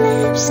your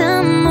lips,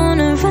 I'm on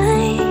a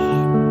ride.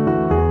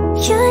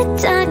 You're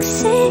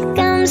toxic,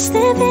 I'm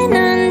slipping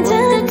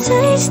under. The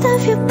taste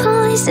of your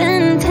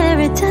poison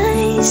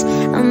paradise.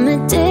 I'm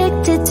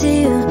addicted to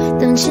you,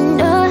 don't you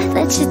know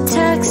that you're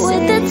toxic?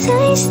 With the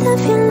taste of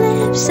your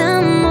lips,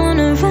 I'm on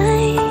a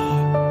ride.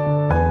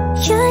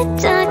 You're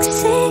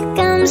toxic,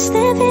 I'm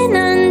slipping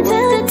under.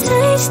 With the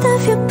taste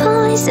of your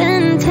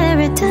poison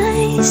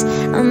paradise.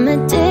 I'm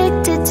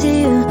addicted to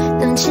you,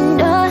 don't you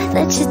know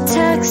that you're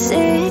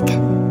toxic?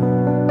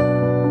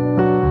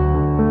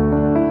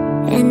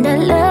 And I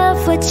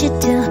love what you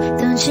do,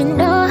 don't you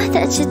know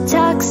that you're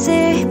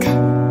toxic?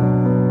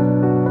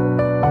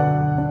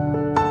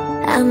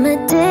 I'm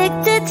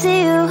addicted to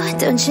you,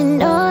 don't you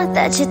know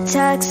that you're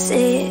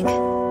toxic?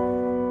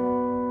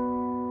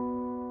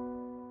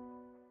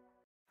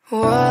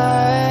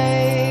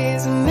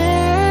 Wise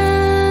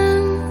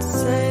men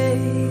say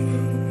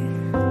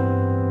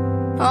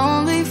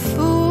only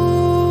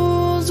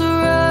fools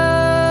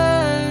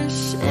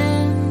rush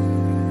in,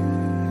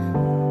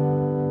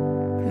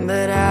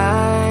 but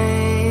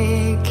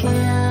I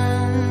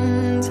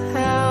can't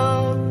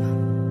help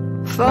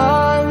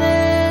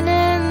falling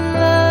in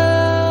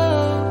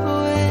love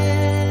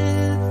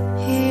with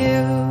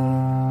you.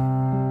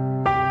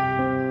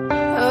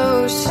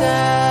 Oh,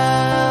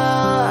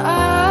 shall I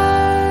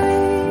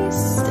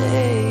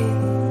stay?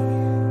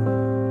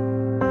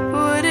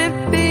 Would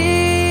it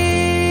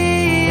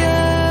be a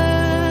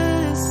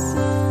sin?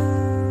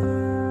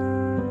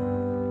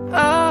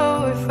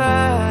 Oh, if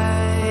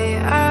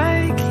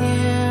I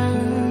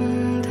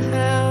can't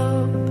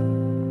help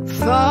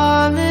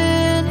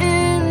falling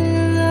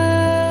in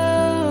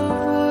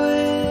love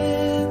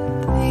with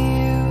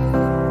you.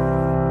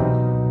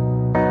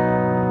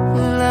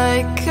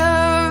 Like a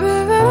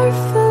river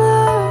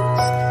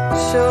flows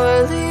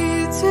surely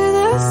to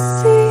the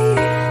sea,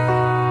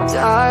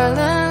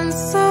 darling,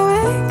 so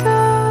it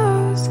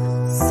goes.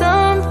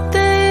 Some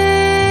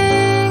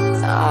things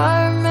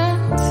are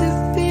meant to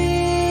be.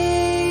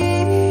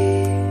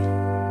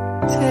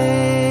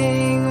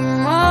 Take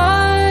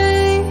my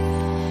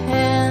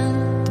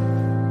hand,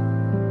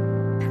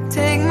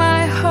 take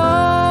my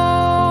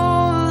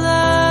whole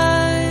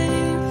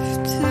life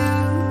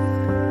too.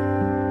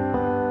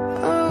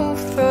 Oh,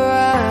 for I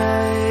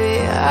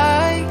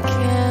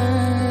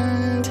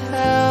can't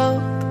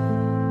help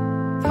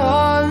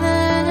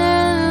falling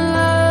in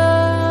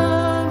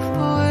love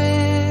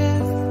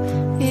with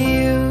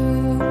you.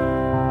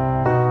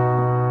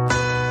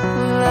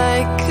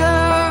 Like a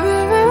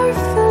river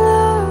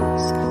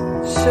flows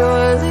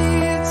surely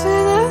to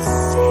the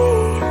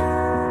sea,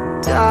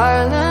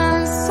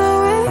 darling, so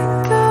it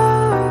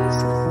goes.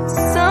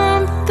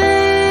 Some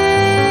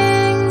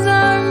things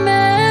are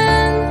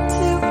meant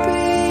to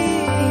be.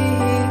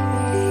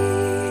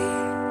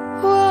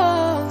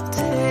 Whoa,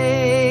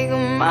 take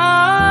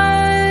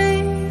my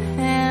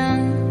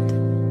hand,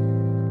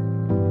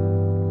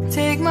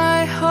 take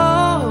my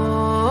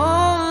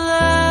whole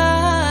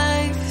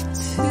life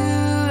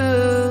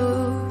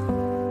too.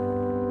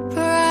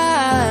 For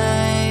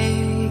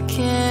I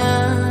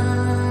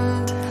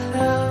can't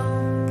help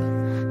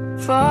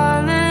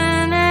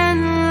falling in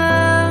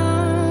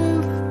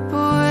love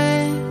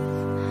with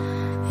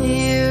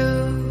you.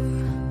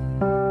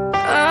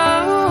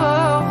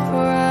 Oh,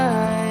 for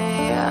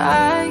I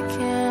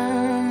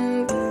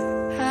can't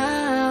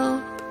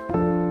help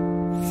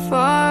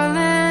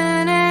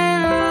falling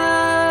in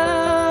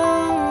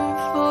love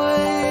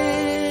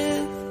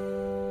with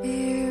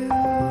you.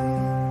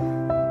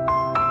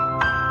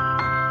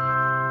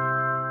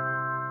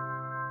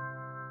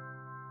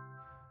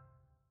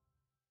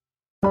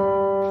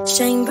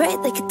 Shine bright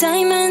like a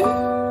diamond,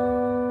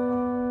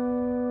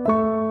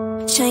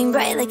 shine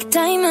bright like a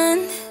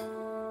diamond,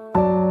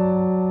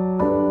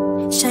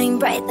 shine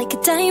bright like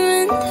a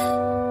diamond,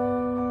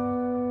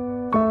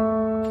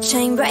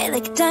 shine bright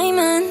like a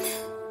diamond.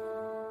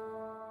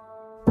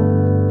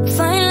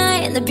 Fine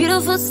light in the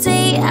beautiful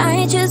sea,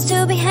 I choose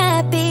to be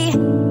happy.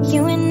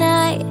 You and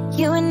I,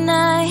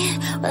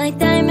 we're like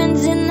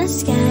diamonds in the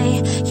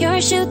sky. You're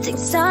a shooting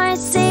star at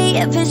sea,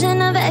 a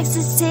vision of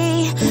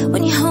ecstasy.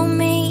 When you hold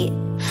me,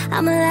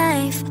 I'm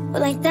alive,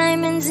 we're like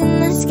diamonds in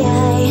the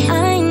sky.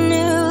 I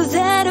knew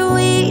that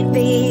we'd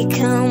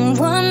become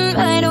one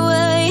right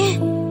away,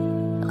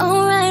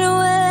 oh right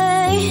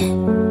away.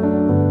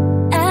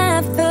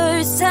 At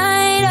first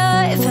sight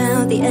I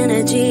felt the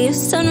energy of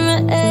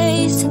sun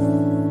rays.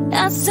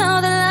 I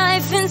saw the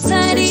life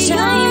inside of you.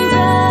 Shine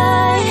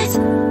bright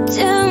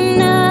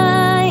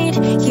tonight,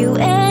 you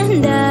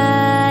and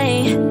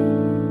I.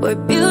 We're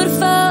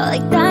beautiful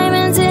like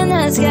diamonds in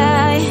the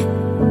sky.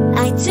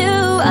 I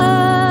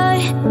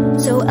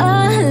so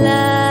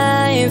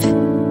alive.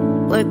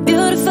 We're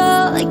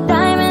beautiful like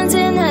diamonds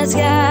in the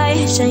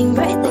sky. Shine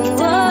bright like a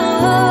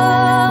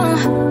diamond.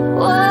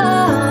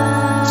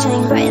 Whoa.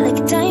 Shine bright like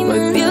a diamond.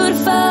 We're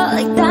beautiful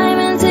like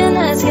diamonds in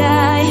the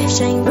sky.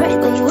 Shine bright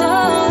like a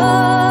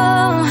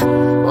diamond.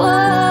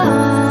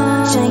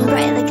 Whoa. Shine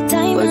bright like a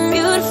diamond. We're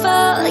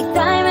beautiful like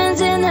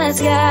diamonds in the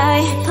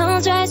sky.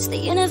 Palms rise to the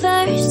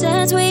universe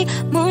as we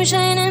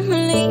moonshine and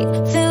believe.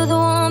 Feel the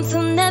warmth,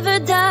 we'll never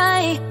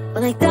die.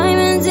 We're like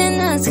diamonds in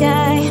the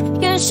sky.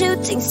 You're a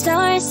shooting shooting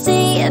stars,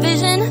 see a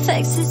vision of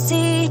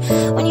ecstasy.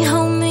 When you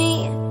hold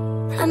me,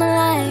 I'm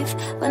alive.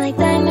 We're like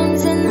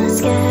diamonds in the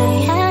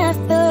sky. At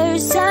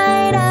first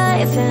sight,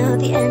 I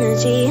felt the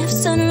energy of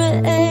sun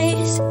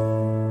rays.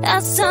 I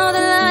saw the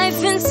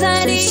life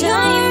inside of you.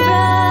 Shine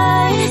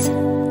bright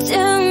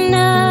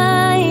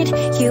tonight.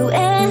 You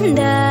and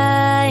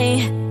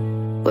I,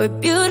 we're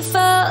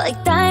beautiful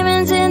like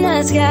diamonds in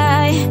the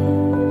sky.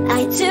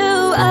 I do,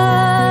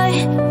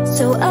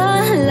 so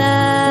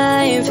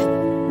alive.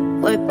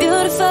 We're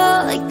beautiful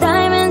like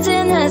diamonds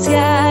in the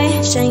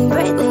sky. Shine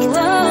bright like a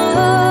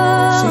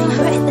diamond. Shine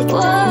bright like a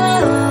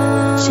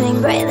diamond.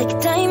 Shine bright like a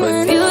diamond.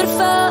 We're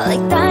beautiful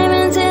like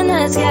diamonds in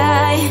the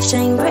sky.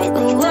 Shine bright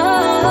like a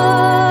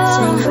diamond.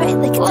 Shine bright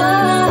like a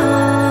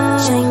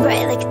diamond. Shine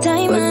bright like a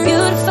diamond. We're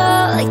beautiful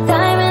like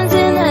diamonds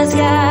in the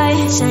sky.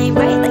 Shine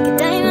bright like a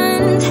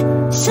diamond.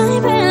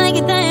 Shine bright like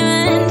a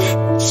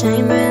diamond.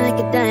 Shine bright like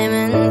a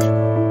diamond.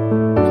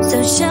 So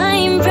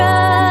shine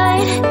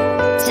bright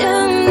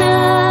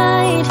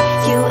tonight.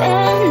 You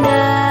and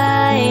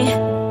I,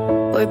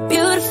 we're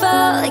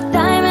beautiful like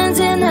diamonds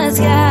in the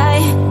sky.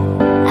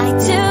 I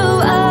do,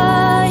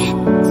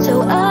 so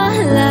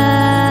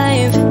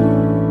alive.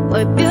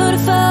 We're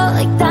beautiful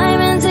like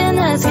diamonds in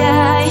the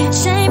sky.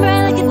 Shine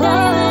bright like a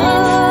diamond.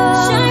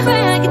 Shine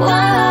bright like a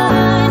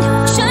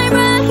diamond. Shine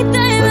bright like a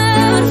diamond. We're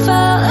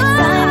beautiful like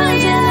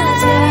diamonds in the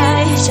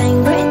sky. Shine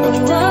bright like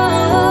a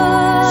diamond.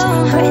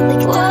 Shine bright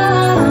like a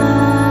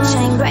diamond.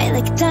 Shine bright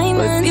like a diamond.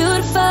 We're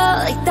beautiful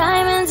like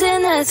diamonds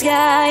in the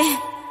sky.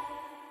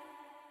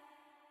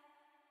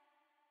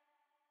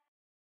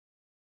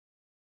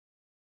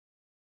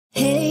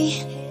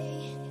 Hey,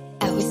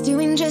 I was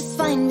doing just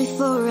fine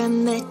before I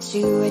met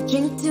you. I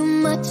drink too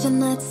much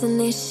and that's an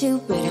issue,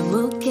 but I'm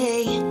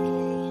okay.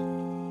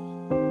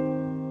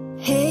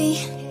 Hey,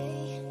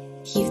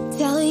 you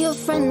tell your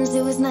friends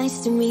it was nice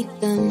to meet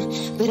them,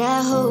 but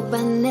I hope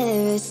I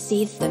never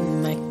see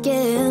them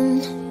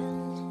again.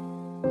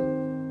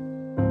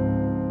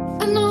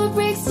 I know it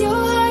breaks your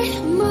heart.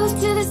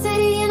 Moved to the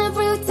city in a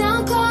broke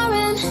down car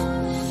and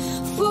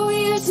 4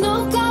 years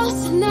no calls.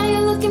 So now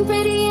you're looking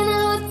pretty in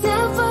a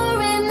hotel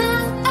for an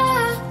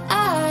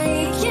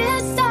I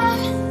can't stop.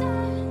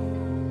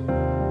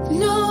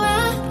 No,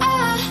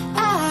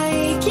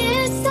 I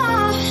can't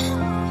stop.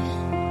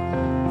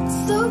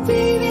 So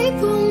baby,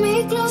 pull me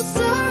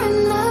closer in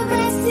the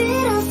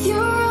backseat of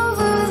your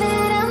Rover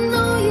that I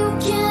know you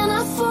can't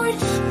afford.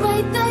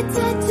 Write that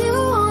tattoo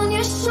on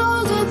your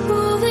shoulder.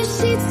 Pull the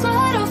sheets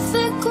right off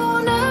the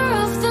corner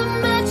of the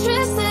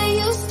mattress that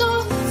you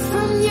stole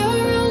from your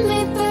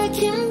roommate back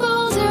in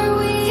Boulder.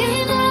 We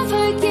ain't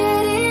ever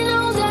getting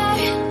older.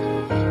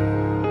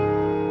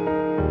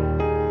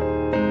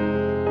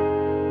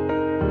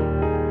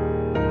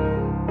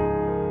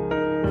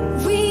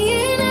 We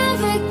ain't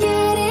ever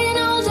getting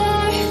older.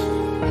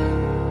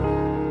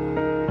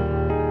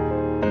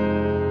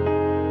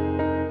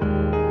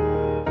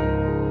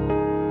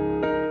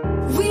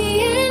 We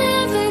ain't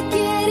ever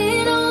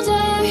getting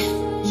older.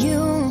 You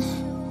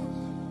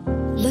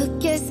look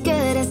as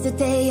good as the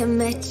day I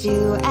met you.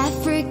 I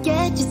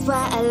forget just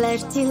why I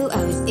left you.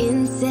 I was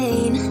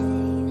insane.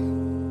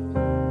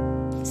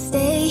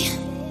 Stay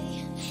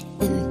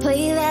and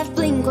play that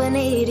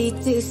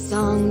Blink-182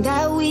 song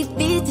that we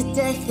beat to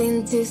death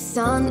in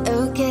Tucson.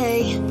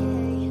 Okay.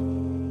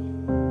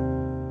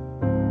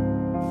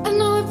 I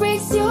know it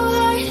breaks your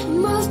heart.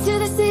 Moved to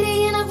the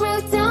city in a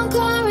broke down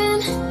car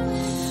and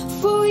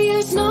 4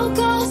 years no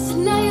calls. So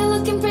now you're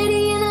looking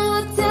pretty in a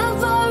hotel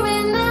for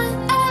an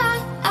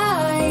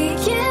I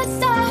can't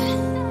stop.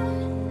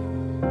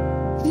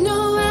 No,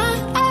 I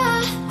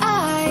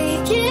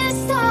can't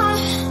stop.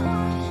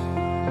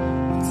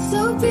 So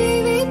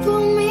baby,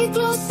 pull me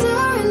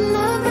closer in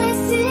the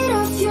backseat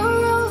of your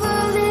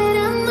Rover that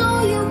I know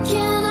you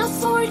can't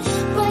afford.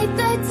 Write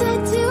that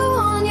tattoo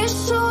on your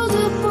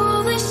shoulder. Pull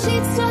the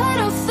sheets right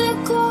off the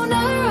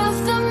corner of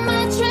the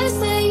mattress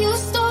that you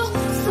stole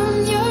from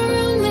your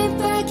roommate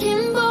back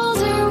in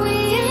Boulder. We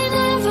ain't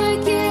ever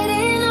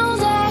getting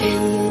older. We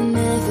ain't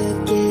never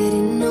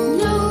getting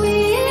older. No, we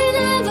ain't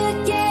ever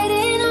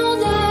getting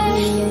older.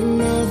 We ain't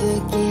never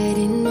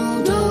getting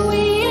older. No,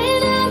 we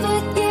ain't ever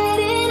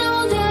getting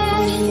older.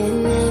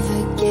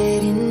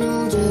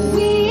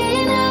 We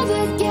ain't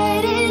never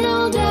getting older. We ain't ever getting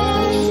older.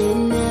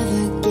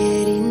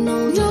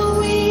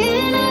 We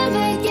ain't never getting older. No, we ain't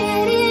ever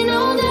getting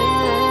older.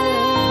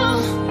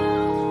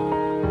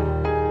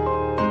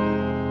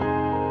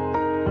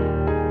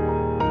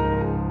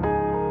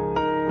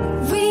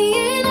 We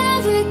ain't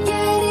ever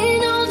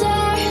getting older.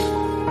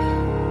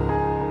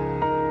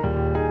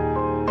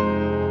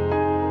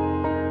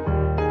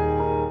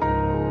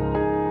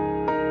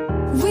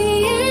 We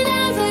ain't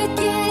ever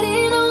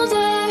getting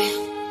older.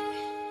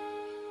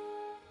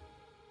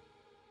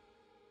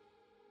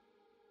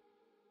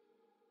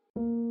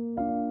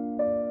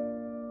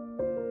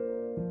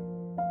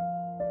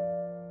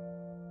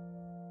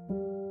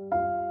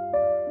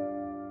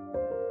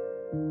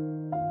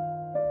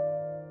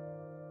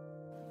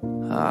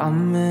 I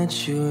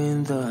met you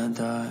in the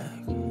dark,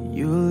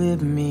 you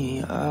lit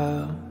me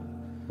up.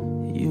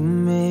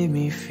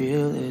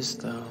 feel as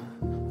though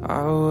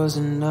I was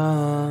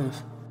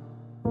enough.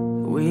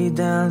 We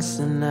danced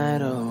the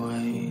night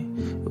away,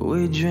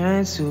 we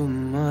drank too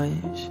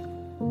much.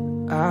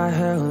 I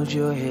held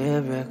your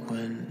hair back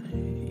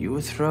when you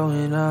were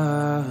throwing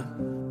up.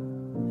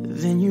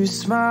 Then you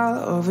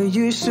smiled over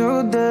your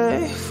shoulder.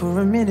 For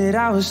a minute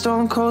I was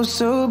stone cold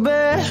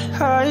sober.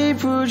 I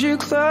pulled you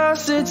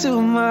closer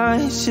to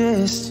my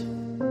chest,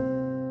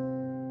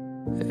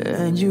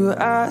 and you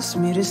asked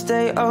me to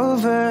stay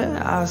over.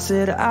 I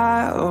said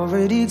I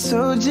already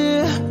told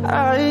you.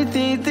 I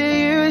think that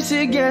you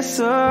should get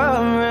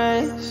some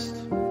rest.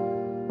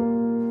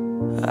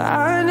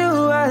 I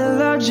knew I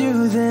loved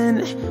you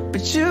then,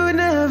 but you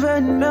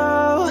never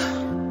know.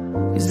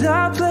 'Cause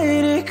I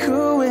played it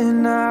cool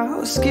and I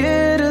was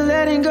scared of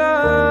letting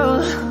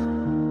go.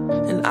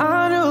 And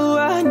I knew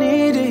I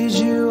needed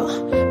you,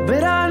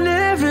 but I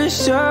never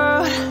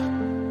showed.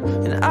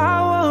 And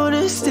I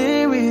wanna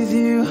stay with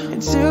you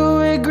until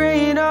we're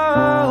green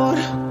old.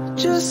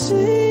 Just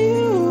say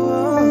you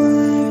won't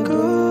let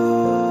go.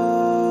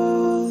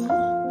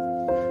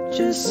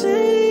 Just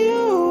say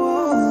you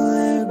won't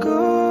let go.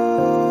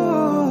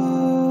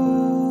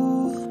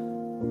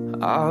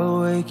 I'll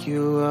wake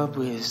you up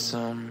with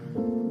some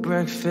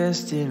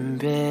breakfast in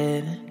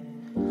bed.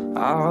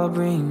 I'll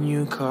bring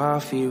you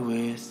coffee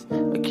with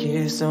a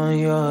kiss on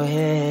your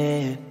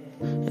head.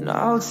 And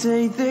I'll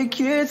take the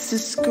kids to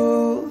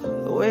school,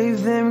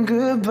 wave them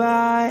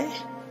goodbye.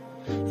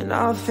 And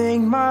I'll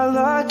thank my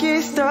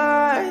lucky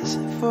stars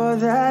for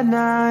that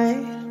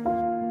night.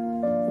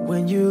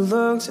 When you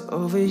looked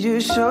over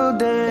your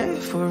shoulder,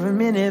 for a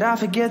minute I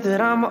forget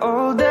that I'm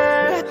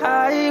older.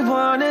 I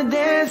wanna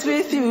dance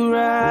with you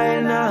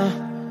right now.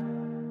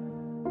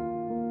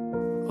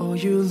 Oh,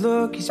 you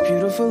look as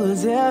beautiful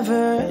as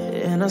ever,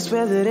 and I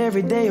swear that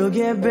every day you'll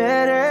get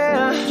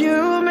better.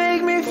 You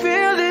make me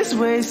feel this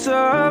way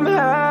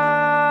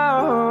somehow.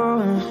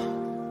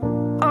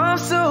 I'm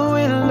so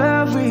in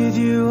love with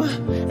you,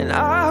 and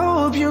I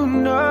hope you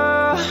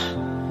know,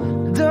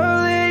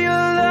 darling,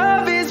 your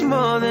love is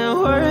more than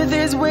worth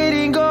its weight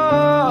in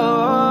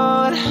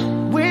gold.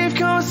 We've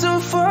come so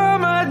far,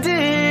 my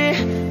dear,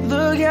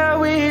 look how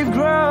we've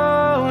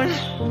grown.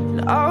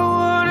 And I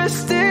wanna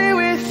stay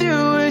with you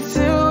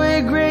until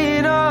we're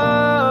green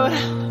old.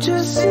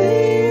 Just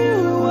say you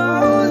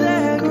won't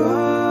let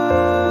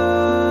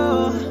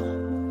go.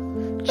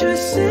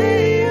 Just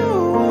say you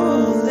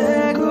won't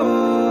let go.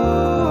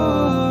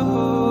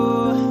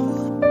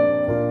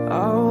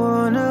 I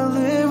wanna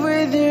live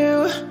with you,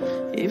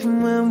 even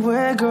when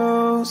we're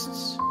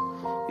ghosts.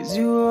 'Cause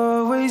you were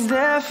always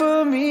there for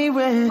me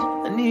when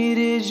I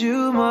needed you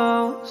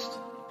most.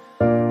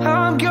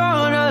 I'm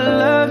gonna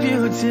love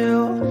you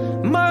till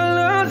my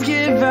lungs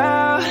give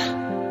out.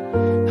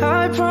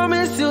 I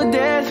promise till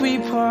death we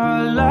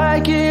part,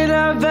 like in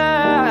our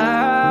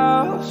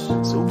vows.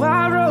 So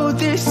I wrote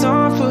this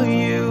song for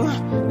you.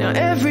 Now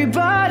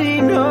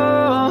everybody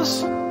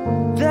knows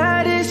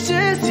that it's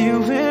just you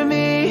and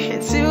me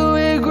until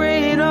we're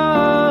green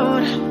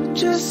old.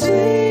 Just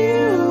say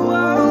you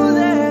won't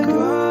let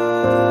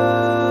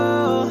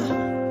go.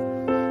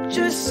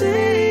 Just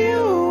say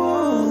you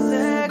won't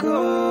let go.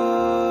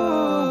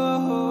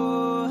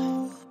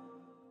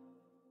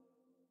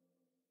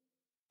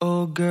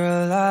 Oh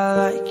girl, I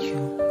like you,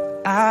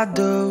 I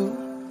do.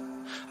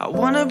 I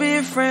wanna be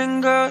a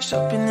friend, girl,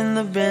 shopping in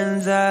the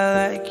Benz. I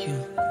like you,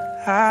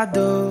 I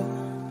do.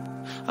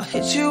 I'll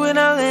hit you when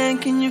I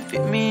land, can you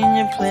fit me in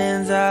your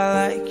plans? I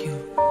like you,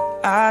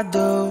 I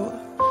do.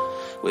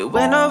 We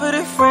went over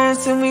to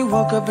France and we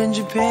woke up in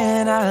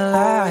Japan. I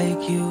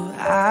like you,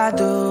 I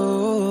do.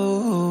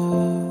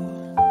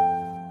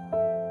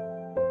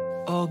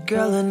 Oh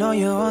girl, I know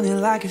you only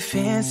like it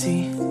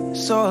fancy,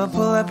 so I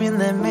pull up in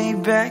that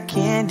Maybach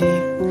candy.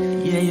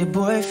 Yeah, your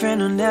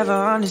boyfriend will never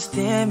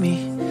understand me,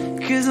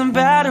 'cause I'm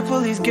bad at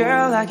police,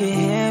 girl, I can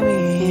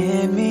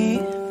hear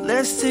me.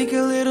 Let's take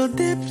a little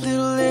dip,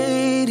 little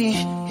lady.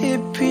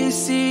 Hit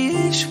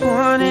PCH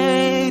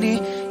 180.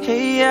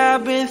 Hey,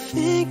 I've been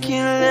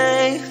thinking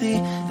lately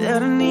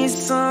that I need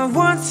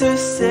someone to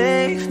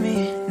save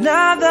me.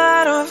 Now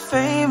that I'm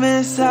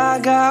famous, I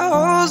got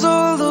hoes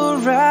all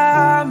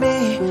around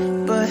me,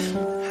 but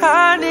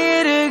I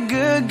need a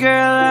good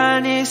girl, I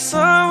need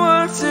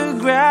someone to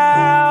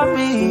ground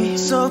me.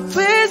 So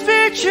please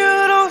be true,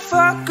 don't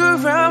fuck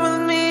around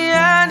with me.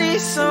 I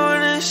need someone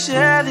to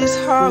share this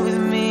heart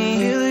with me.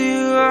 Fill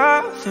you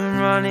up and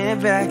run it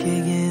back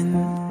again.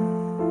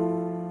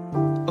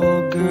 Oh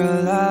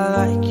girl, I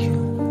like you,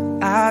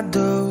 I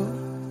do.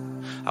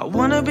 I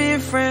wanna be a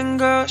friend,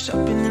 girl,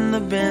 shopping in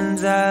the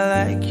Benz. I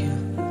like you,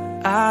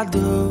 I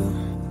do.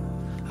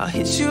 I'll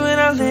hit you when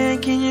I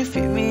land, can you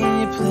fit me in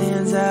your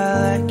plans? I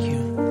like you,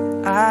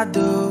 I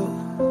do.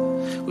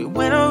 We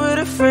went over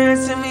to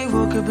France and we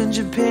woke up in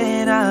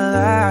Japan. I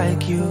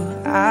like you,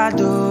 I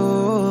do,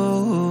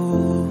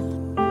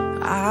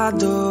 I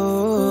do.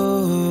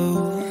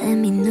 Let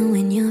me know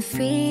when you're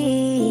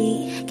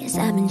free, 'cause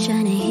I've been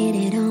trying to hit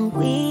it all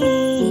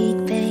week,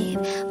 babe.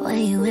 Why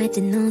you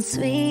acting all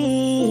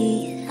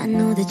sweet? I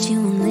know that you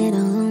want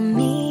little of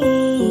me.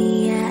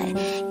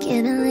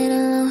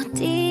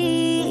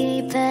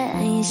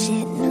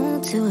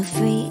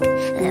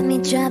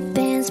 drop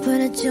bands, put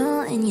a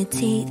jewel in your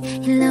teeth.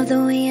 You love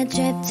the way I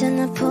dripped in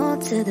the pool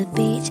to the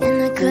beach.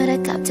 And I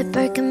could've copped a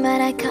Birkin, but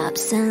I copped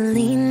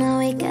Celine. Now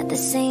we got the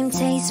same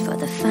taste for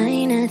the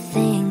finer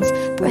things.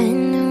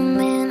 Brand new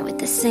man with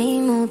the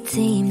same old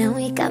team. Now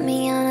he got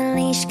me on a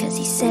leash cause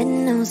he said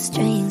no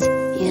strings.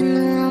 You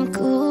know I'm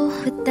cool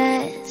with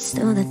that.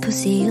 Stole that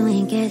pussy, you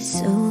ain't get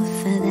sued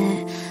for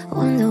that.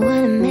 Wonder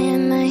what a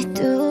man might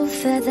do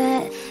for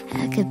that.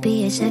 I could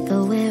be a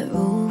jackal where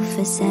roof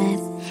is at.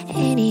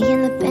 80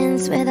 in the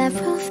Benz where that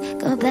roof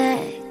go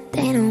back.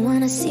 They don't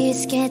wanna see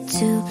us get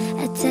too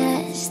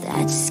attached.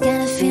 I just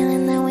got a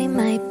feeling that we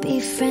might be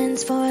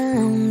friends for a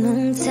long,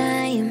 long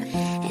time.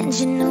 And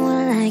you know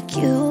I like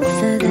you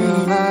for that.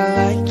 Girl,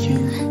 I like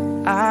you,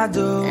 I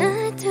do.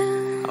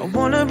 I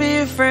wanna be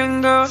a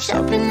friend, girl.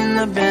 Shopping in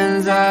the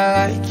Benz,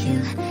 I like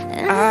you,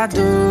 I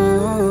do.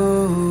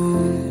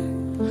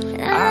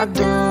 I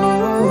do.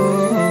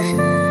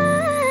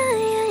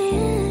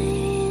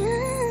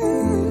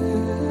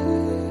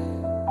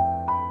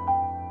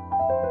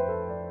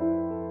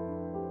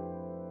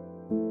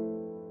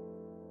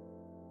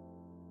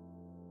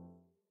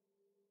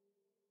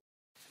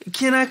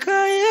 Can I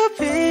call you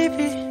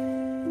baby?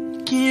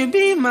 Can you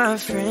be my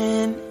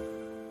friend?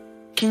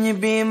 Can you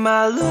be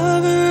my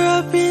lover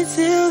up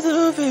until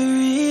the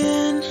very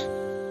end?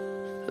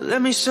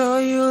 Let me show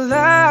you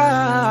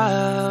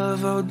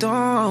love, oh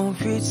don't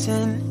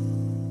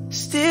pretend.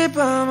 Stay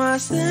by my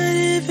side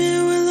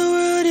even when the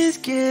world is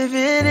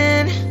giving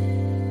in.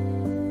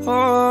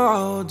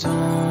 Oh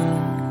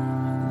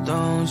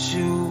don't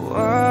you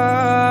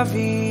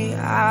worry,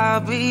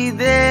 I'll be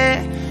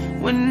there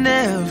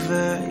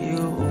whenever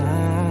you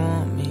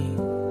want me.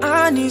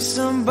 I need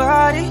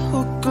somebody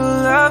who could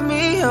love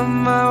me at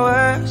my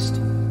worst.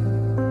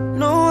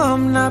 No,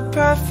 I'm not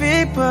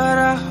perfect, but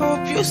I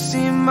hope you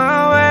see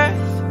my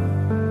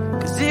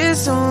worth. Cause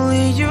it's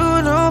only you,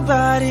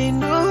 nobody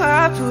knew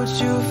I put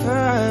you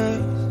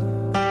first.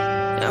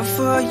 And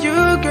for you,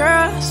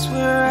 girl, I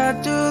swear I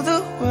do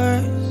the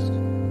worst.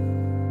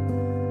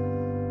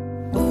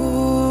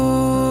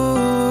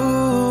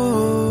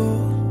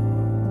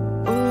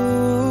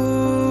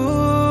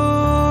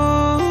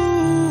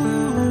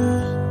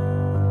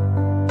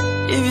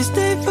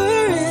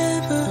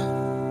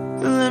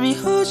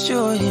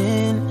 Your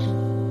hand,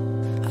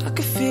 I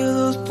can feel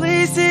those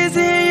places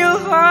in your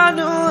heart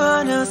no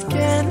one else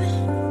can.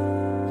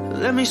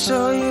 Let me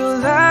show you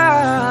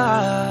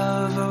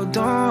love, oh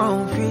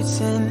don't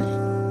pretend.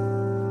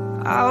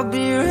 I'll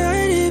be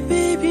right here,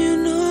 baby, you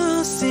know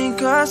I'll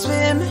sink or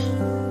swim.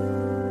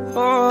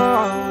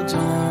 Oh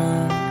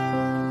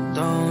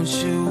don't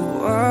you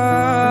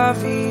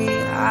worry,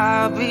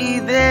 I'll be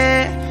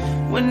there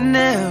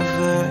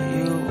whenever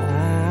you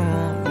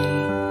want me.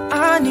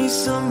 I need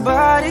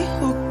somebody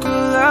who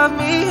love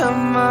me at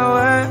my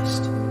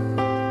worst.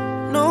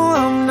 No,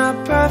 I'm not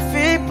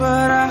perfect,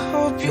 but I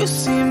hope you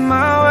see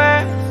my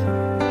worth.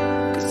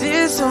 Cause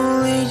it's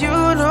only you,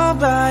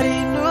 nobody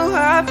knew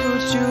I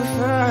put you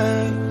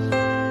first.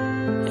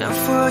 And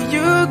for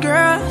you,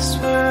 girl, I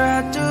swear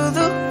I do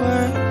the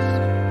worst.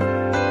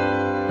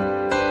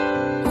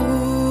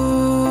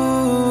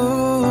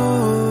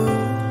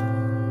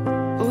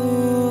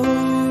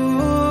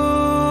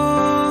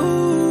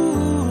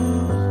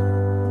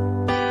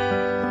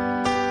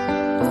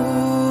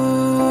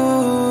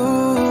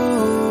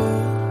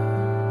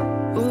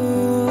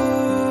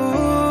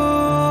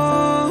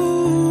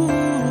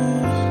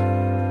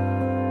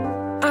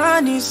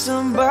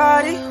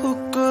 Somebody who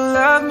could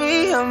love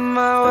me at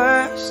my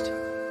worst.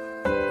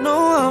 No,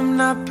 I'm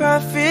not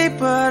perfect,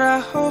 but I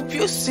hope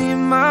you see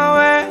my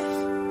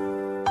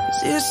worth.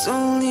 Cause it's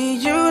only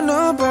you,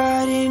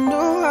 nobody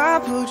knew I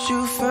put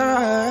you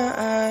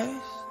first.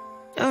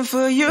 And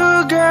for you,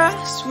 girl,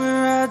 I swear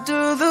I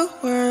do the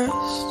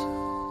worst.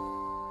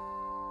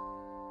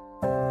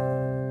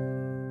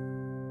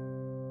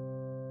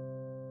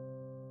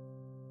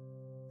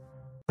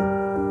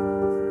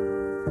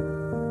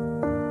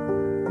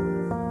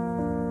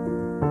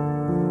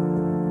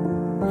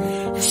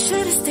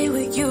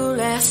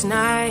 Last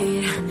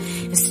night,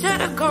 instead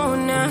of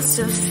going out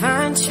to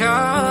find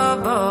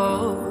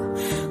trouble,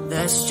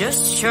 that's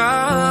just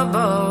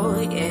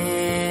trouble,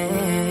 yeah.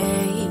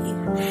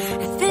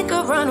 I think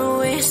I run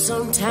away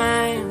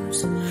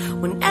sometimes,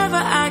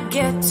 whenever I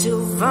get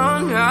too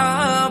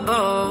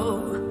vulnerable.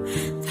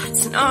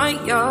 That's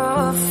not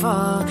your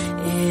fault,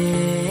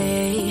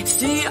 yeah.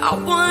 See, I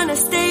wanna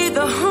stay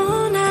the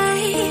whole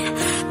night,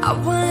 I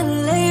wanna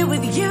lay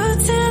with you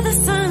till the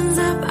sun's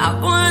up, I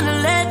wanna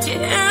let you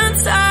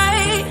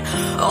inside.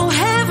 Oh,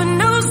 heaven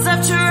knows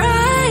I've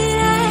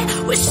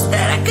tried. Wish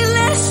that I could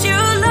let you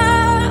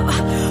love.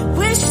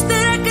 Wish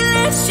that I could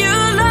let you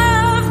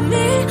love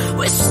me.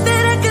 Wish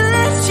that I could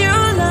let you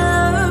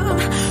love.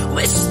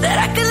 Wish that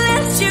I could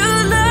let you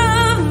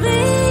love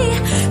me.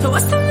 So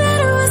what's the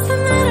matter? What's the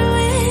matter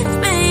with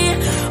me?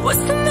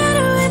 What's the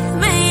matter with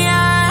me?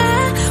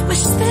 I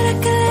wish that I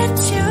could let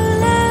you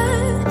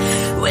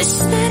love. Wish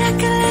that I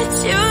could let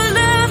you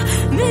love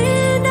me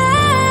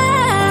now.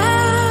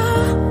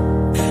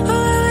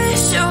 Oh,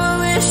 I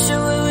wish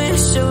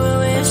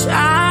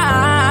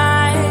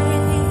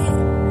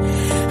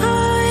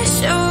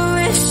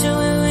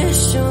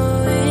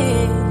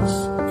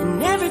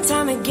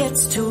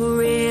gets too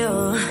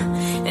real,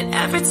 and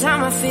every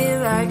time I feel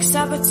like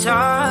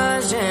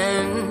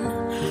sabotaging,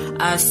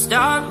 I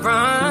start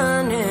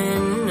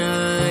running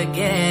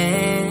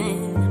again.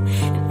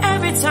 And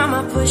every time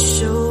I push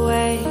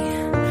away,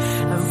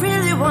 I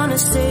really wanna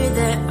say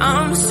that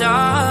I'm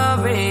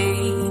sorry,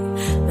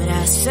 but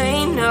I say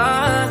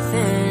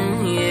nothing,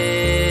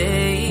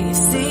 yeah.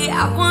 See,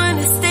 I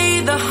wanna stay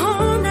the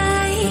whole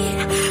night,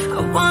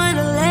 I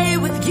wanna lay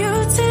with you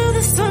till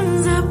the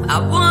sun's up, I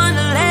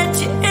wanna let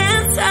you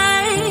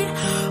inside.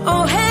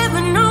 Oh,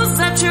 heaven knows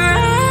I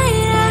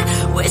tried.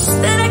 I wish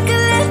that I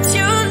could let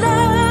you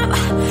love,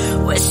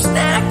 wish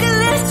that I could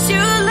let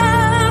you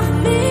love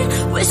me,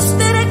 wish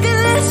that I could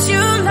let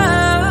you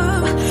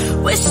love,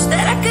 wish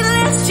that I could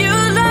let you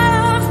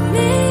love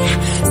me.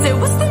 Say,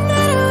 what's the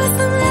matter with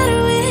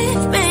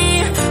me?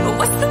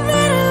 What's the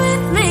matter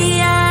with me?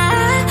 I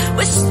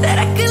wish that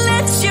I could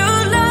let you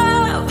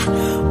love,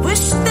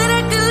 wish that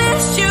I could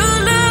let you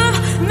love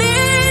me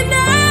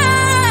now.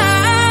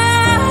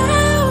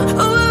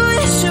 Oh, I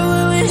wish, oh,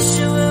 I wish,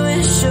 oh, I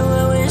wish, oh,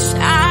 I wish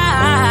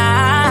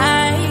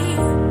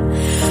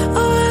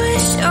oh, I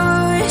wish, oh,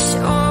 I wish,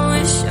 oh, I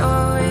wish, oh,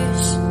 I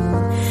wish.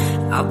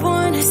 I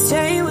wanna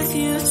stay with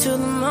you till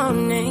the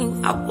morning,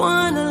 I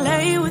wanna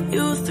lay with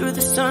you through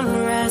the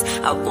sunrise,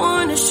 I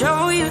wanna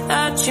show you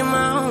that you're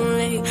my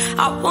only,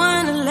 I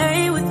wanna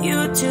lay with you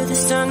till the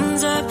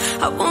sun's up,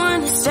 I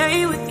wanna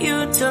stay with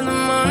you till the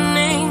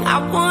morning, I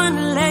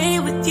wanna lay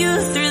with you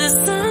through the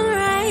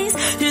sunrise,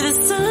 through the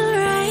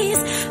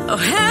sunrise. Oh,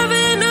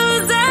 heaven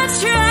knows I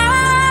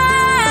tried.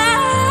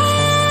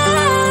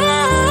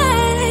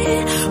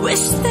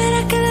 Wish that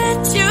I could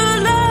let you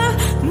love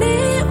me,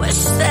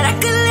 wish that I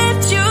could let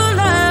you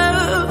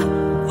love,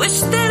 wish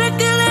that I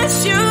could let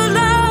you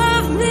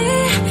love me.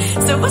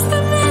 So what's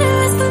the matter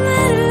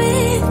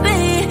with me?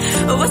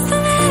 What's the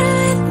matter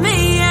with me?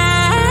 I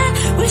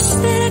wish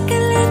that I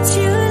could let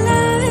you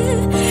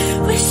love,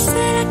 wish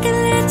that I could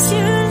let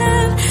you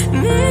love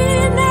me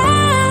now,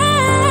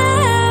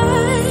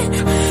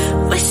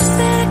 wish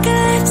that I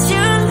could let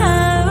you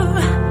love.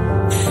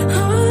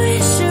 Oh, I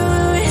wish, oh,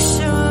 I wish,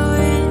 oh,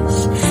 I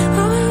wish,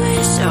 oh, I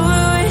wish, oh,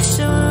 I wish,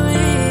 oh, I wish, oh,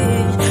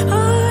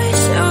 I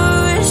wish, oh,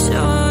 I wish,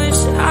 oh, I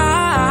wish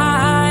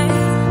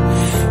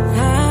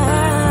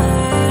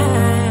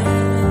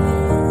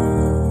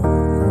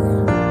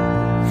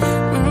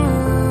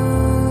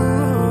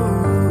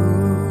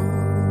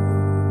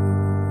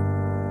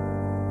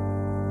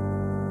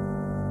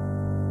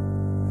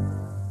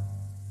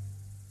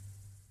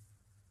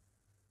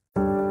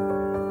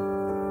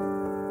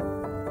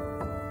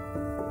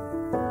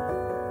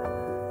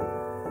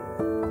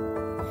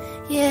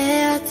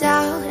Yeah, I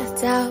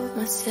doubt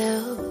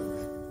myself,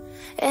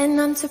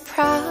 and I'm too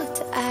proud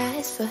to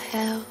ask for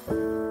help.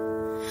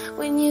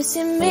 When you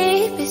see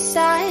me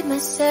beside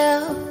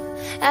myself,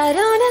 I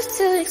don't have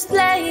to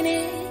explain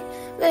it,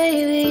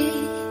 baby.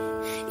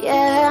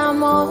 Yeah,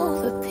 I'm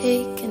over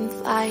picking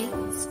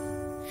fights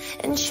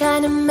and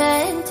trying to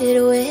mend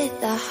it with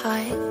the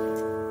heart.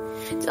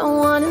 Don't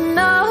wanna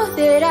know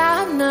that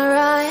I'm not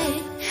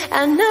right,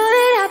 I know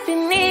that I've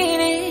been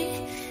needing.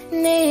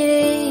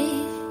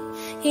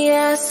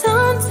 Yeah,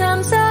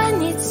 sometimes I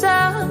need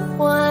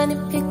someone to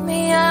pick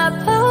me up,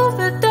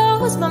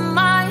 overdose my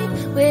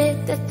mind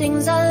with the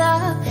things I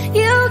love.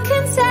 You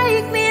can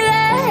take me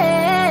there.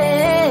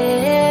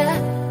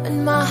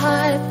 When my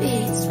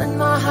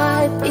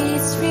heart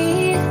beats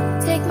free,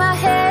 take my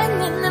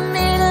hand in the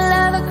middle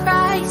of a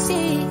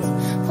crisis,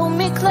 pull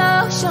me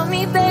close, show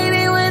me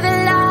baby where the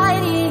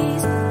light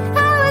is.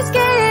 I was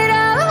scared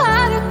of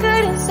heart of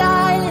good in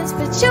silence,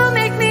 but you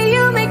make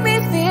me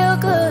feel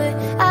good.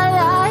 I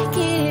like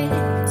it.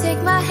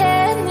 Take my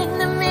hand in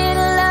the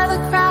middle of a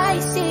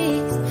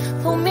crisis,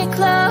 pull me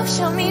close,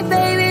 show me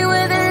baby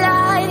where the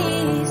light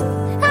is.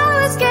 I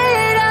was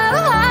scared of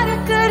heart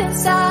of good in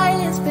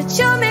silence, but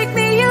you make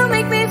me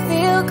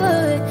feel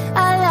good.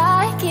 I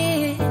like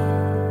it.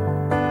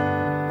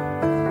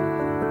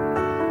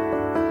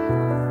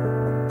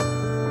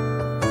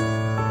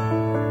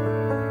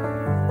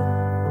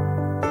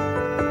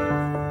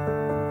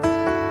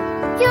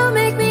 You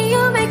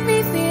make me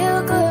feel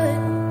good.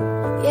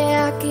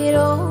 Yeah, I get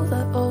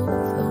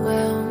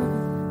overwhelmed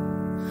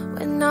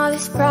when all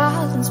these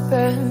problems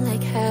burn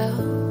like hell.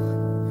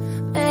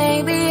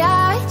 Maybe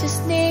I just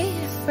need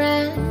a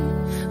friend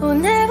who'll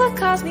never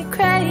cause me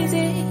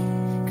crazy.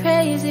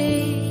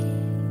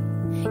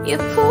 You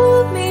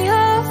pulled me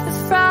off the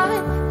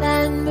front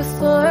line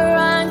before I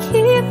run,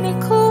 keep me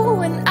cool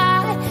when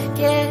I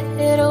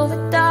get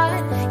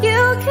overdone.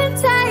 You can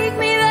take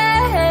me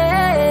there.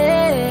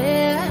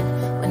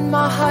 When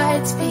my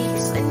heart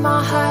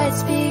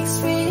speaks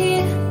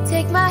free,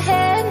 take my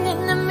hand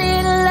in the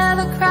middle of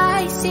a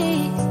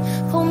crisis,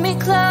 pull me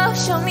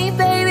close, show me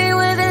baby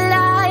where the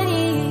light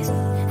is.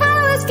 I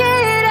was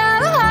scared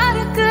of heart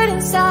of good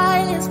in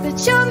silence, but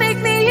you make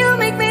me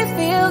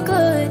feel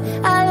good.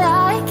 I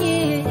like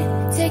it.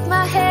 Take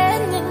my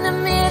hand in the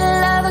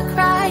middle of a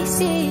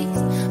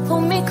crisis,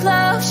 pull me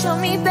close, show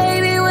me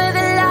baby where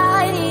the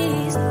light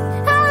is.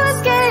 I was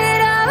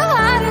scared of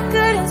heart of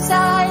good in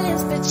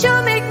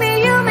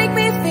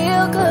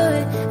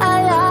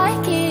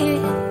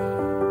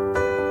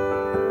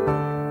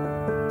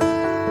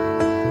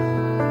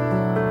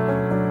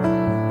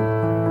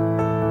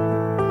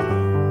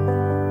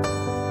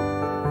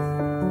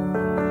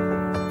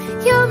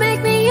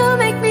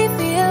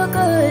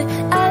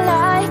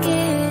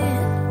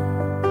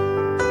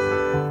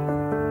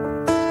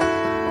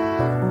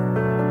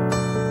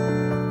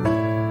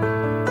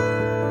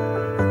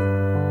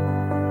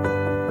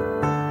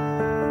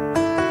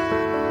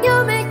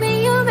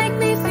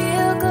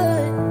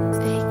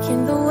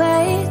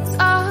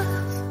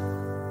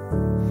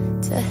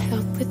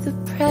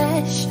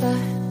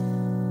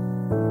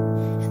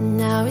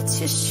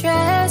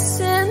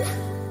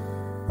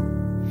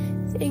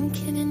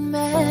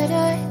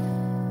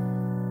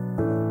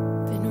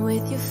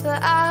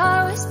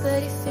hours,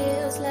 but it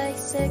feels like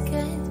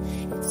seconds.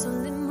 It's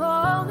only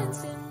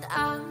moments and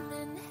I'm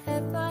in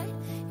heaven.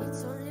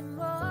 It's only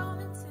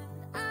moments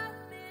and I'm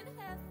in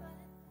heaven.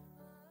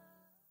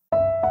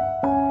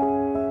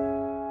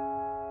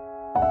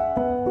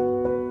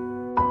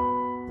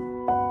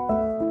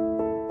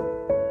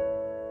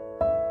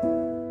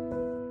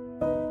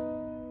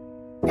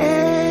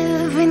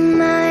 Every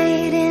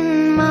night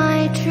in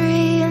my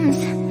dreams,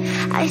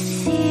 I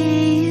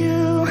see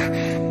you,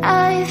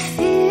 I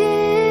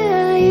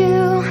feel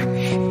you.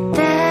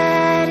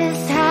 That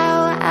is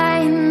how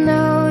I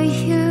know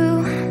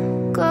you.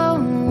 Go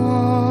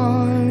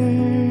on.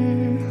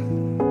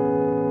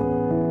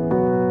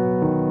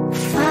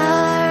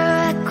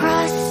 Far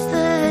across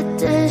the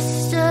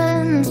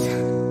distance,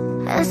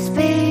 a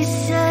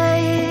space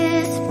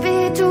is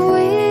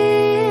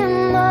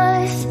between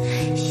us.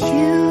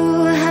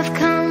 You have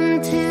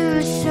come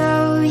to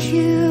show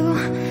you.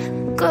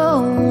 Go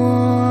on.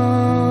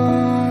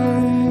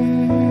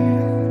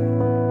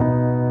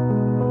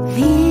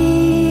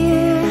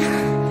 Near,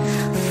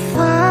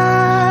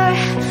 far,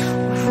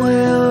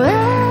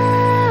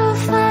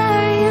 wherever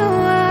you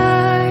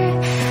are,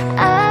 I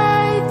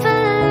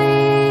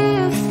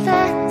believe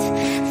that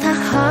the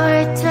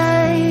heart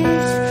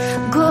does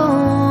go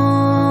on.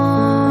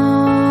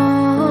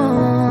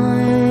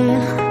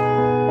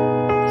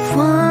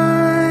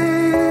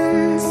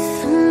 Once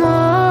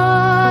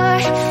more,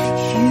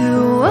 you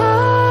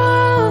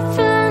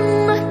open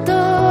the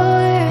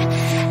door,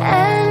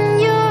 and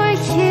you're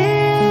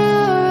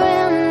here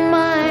in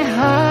my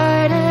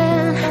heart,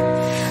 and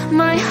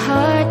my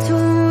heart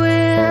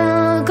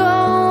will go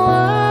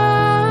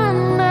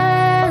on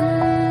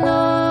and on.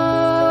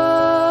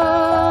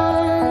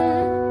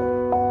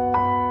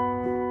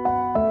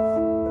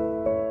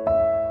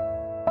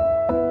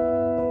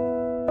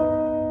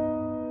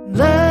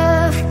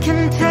 Love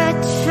can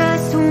touch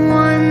us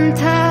one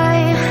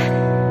time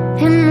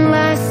and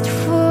last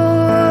for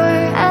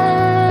a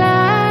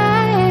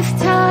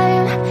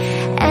lifetime,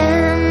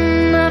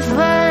 and never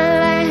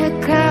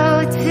let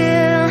go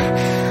till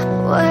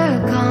we're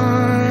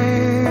gone.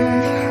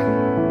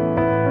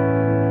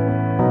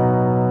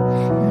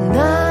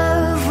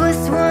 Love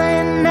was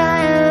when I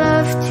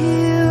loved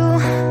you,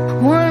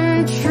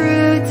 one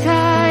true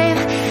time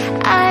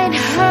I'd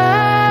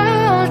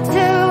hold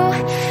to.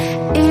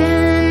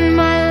 In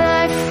my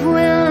life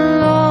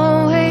will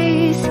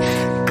always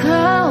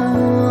go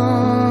on.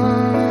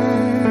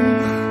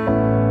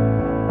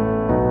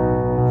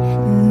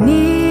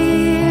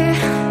 Near,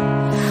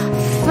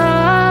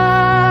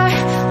 far,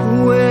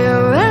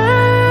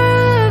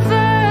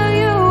 wherever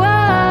you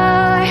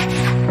are,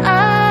 I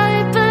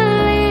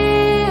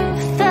believe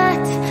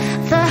that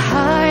the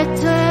heart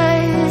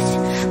does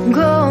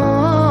go on.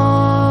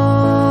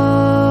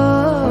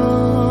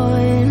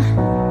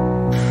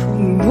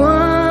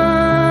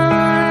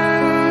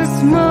 Once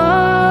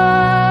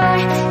more,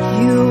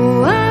 you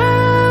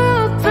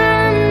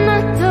open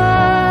the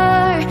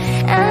door,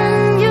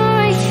 and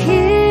you're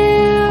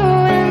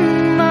here in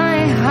my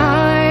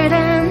heart,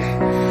 and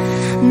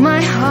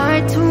my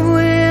heart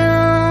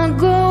will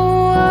go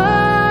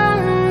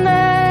on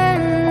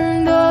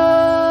and on.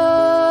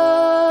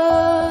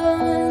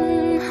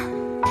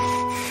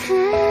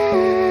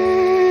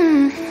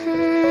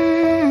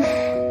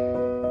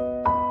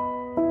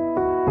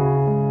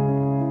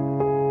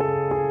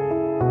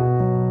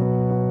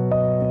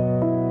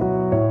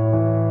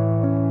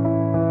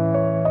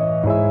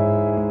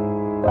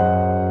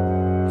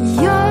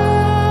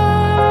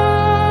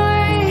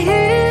 You're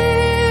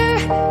here,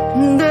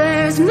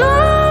 there's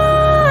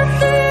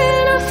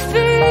nothing to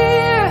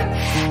fear,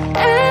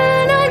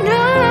 and I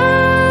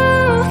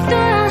know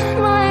that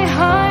my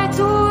heart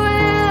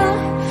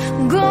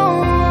will go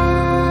on.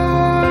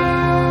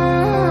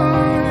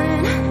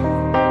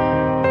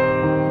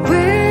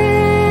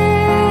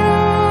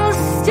 We'll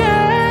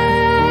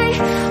stay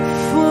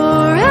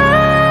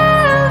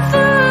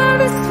forever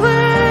this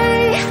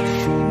way.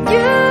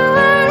 You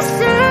are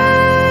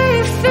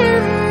safe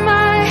in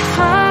my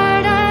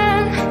heart,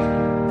 and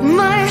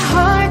my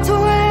heart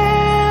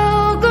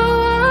will go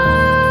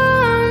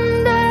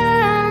on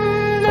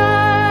and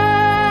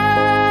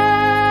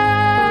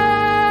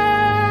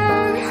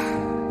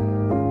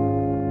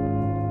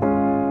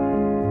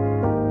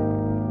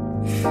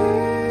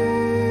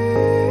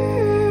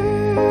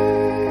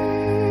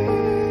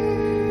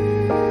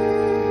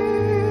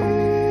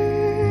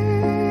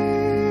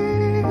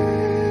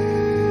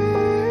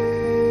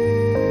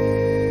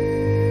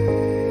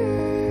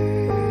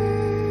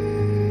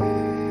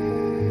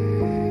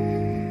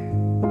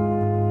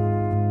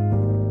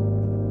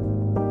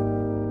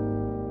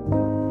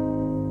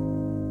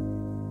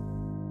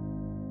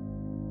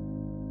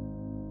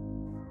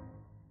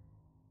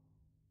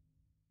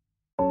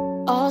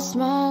all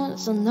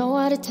smiles, I know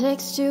what it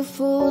takes to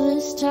fool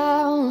this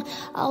town.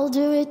 I'll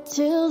do it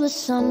till the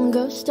sun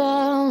goes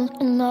down,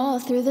 and all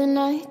through the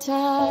night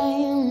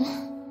time.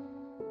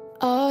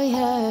 Oh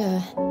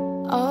yeah,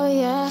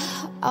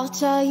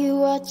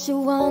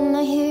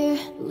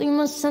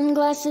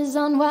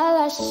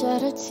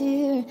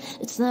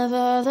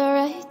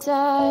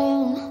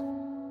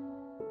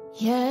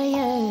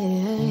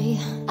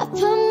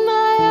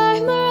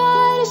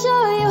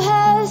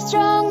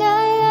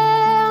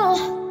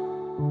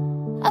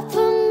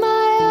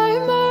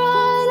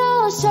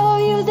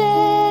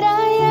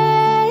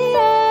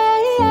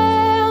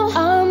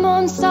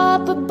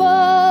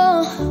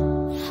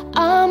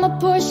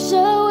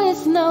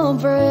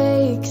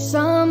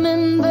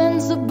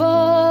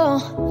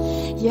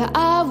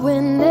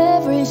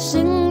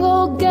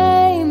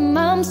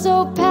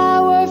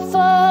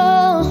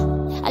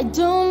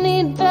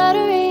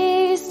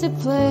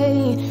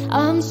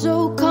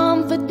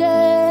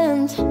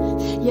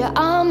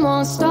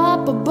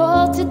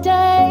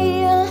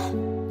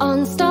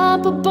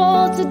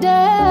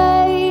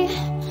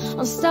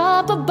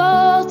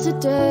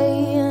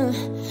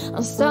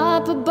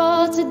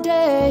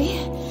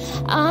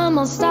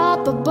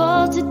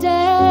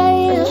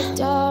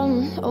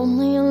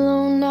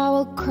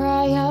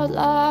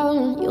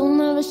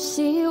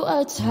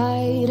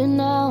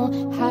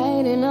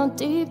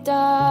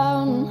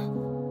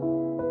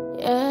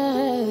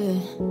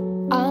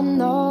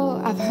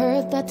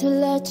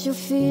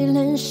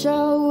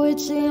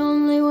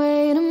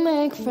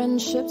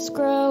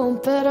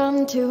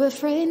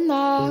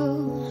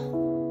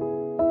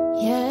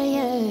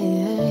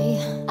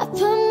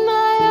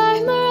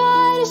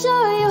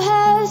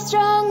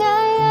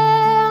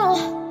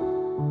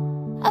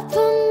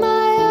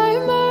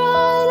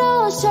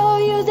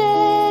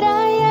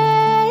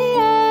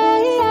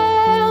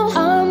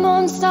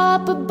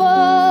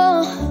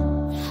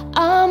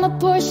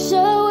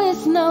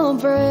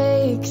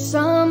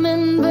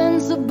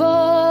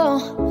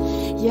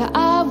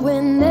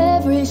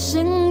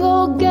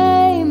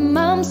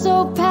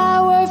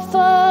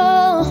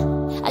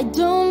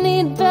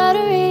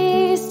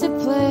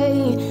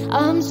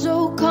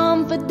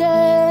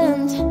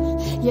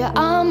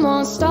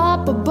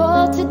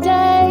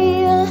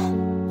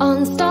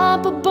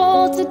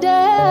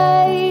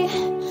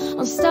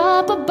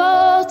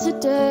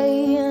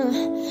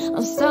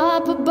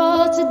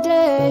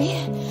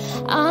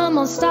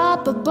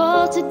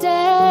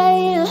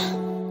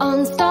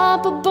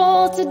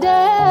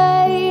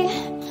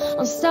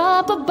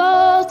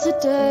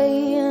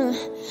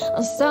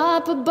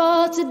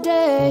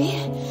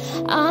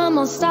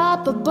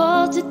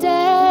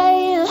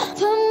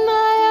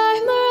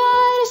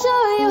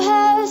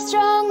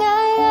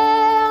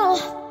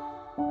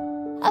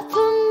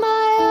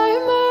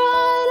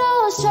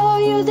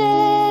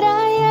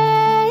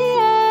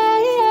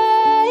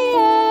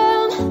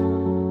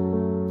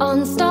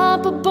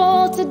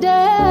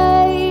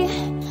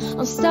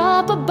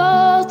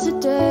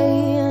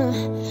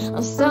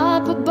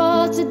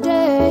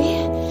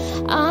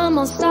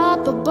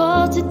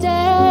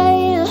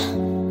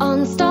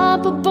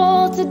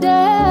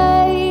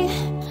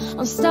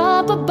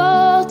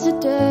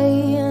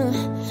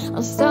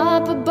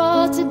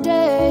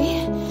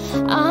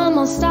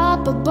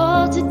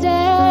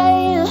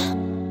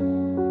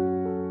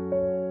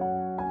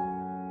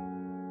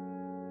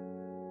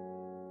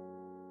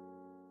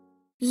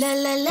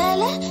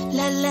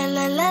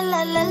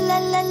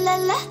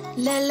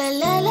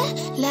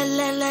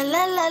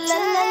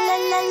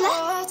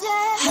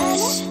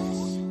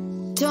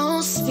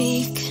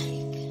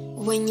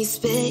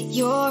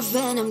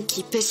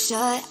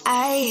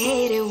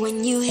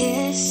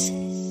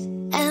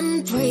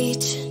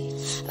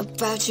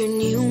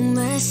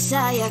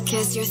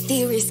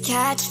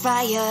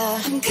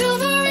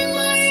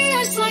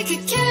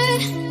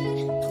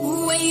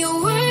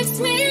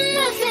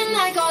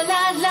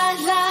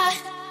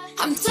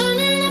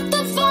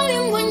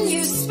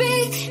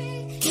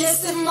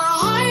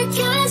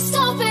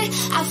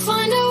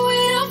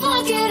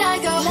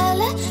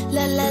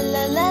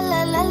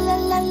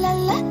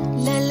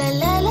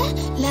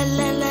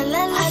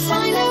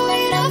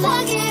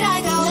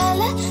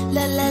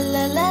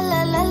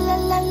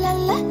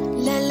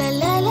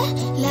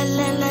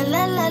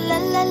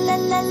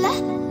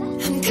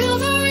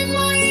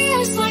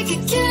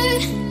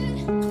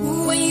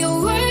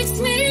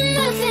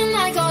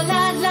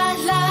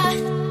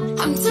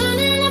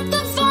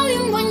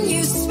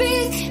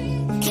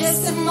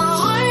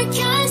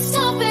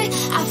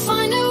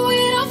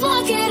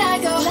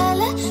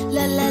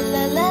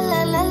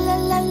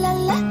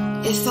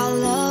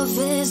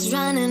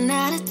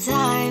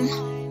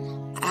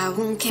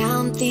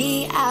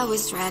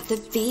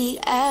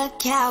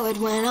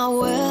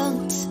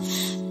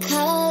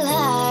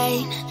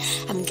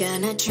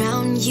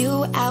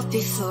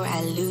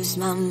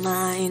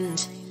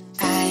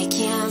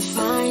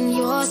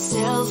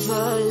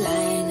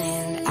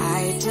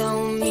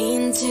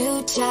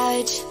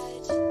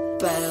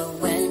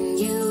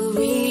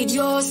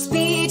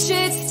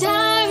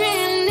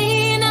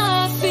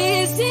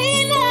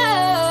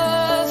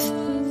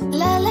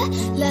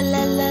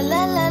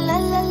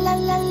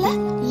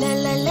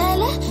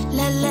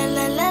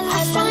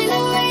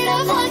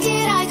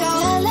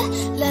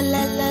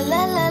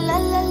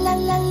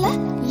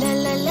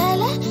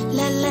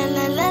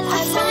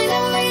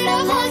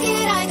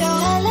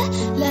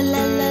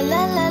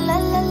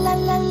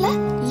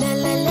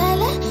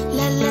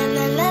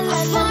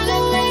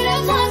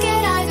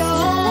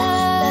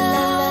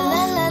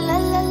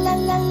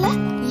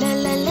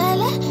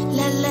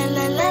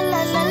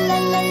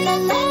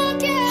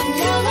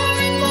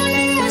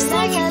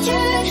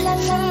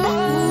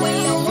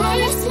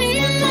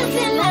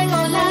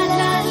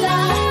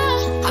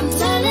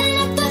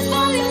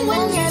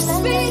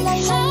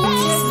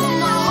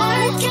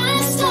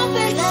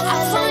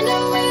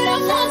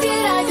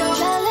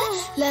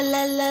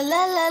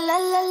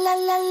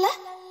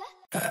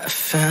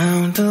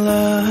 found a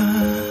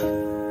love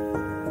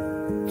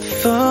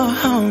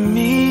for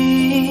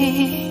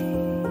me.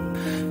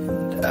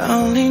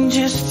 Darling,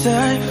 just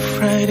dive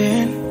right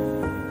in,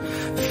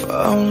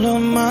 follow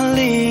my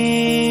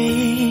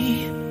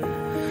lead.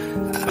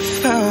 I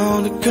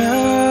found a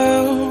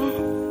girl,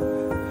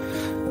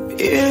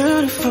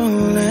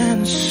 beautiful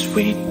and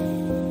sweet.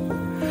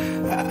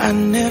 I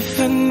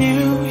never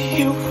knew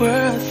you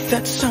were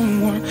that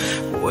someone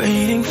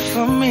waiting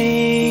for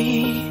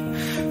me.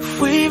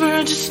 We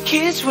were just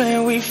kids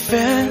when we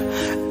fell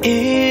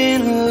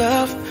in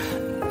love,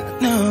 not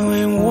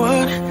knowing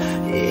what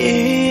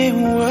it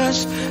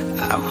was.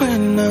 I will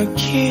not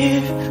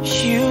give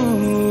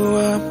you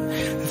up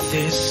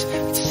this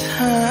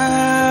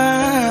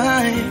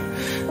time.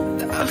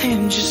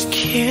 Darling, just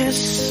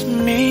kiss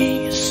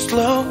me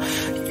slow.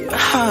 Your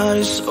heart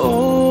is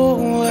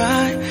all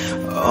I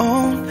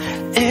own,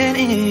 and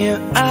in your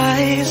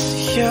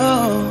eyes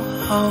you're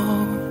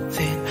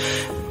holding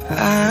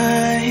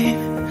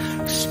mine.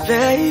 'Cause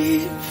baby,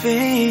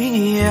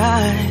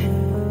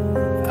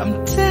 I'm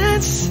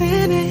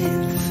dancing in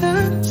the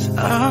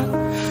dark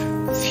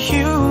with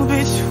you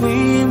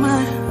between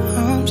my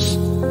arms,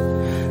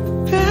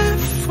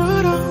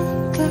 barefoot on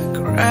the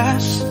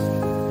grass,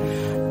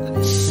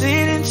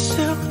 listening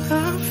to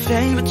our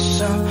favorite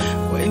song.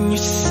 When you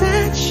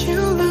said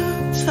you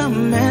looked a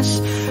mess,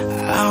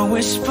 I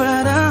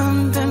whispered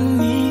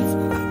underneath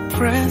my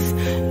breath,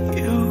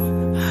 you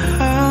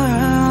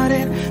heard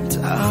it,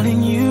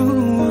 darling, you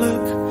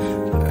look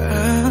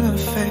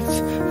perfect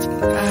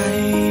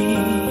tonight.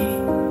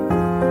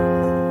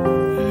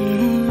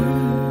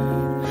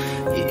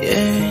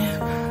 Yeah,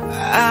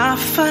 I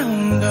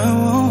found a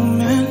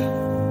woman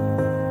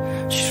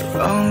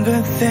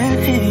stronger than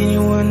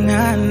anyone I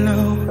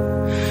know.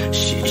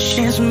 She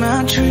shares my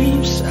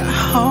dreams. I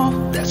hope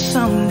that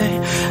someday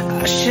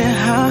I share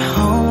her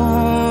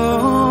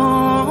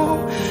home.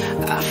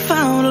 I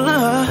found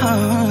love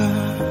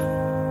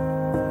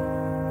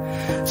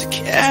to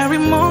carry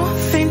more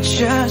than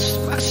just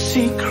my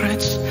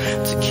secrets,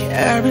 to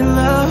carry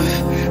love,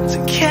 to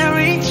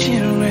carry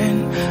children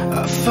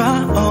of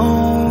our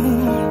own.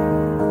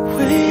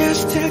 We are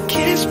still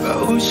kids, but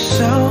we're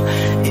so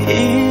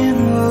in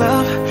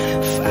love,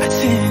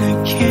 fighting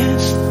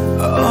against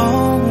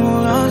all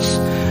odds.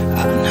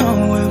 I know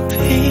we'll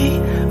be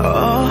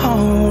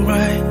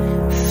alright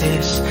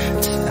this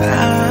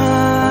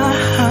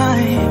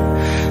time.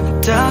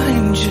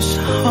 Darling, just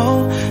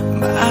hold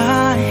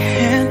my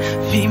hand,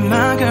 be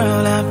my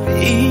girl, I'll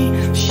be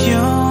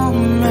your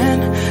man.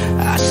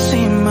 I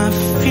see my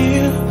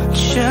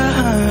future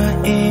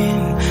in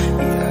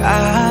your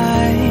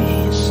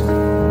eyes.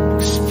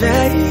 'Cause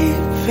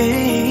baby,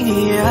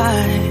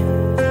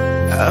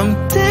 I'm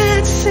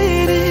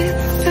dancing in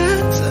the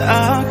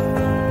dark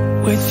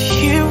with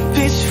you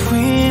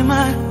between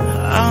my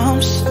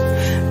arms,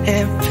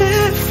 and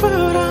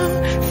barefoot on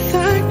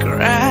the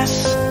grass,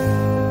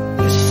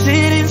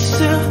 listening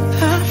to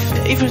the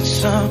favorite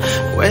song.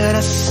 When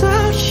I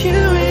saw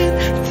you in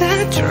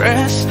that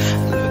dress,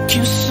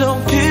 looking so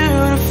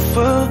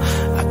beautiful,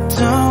 I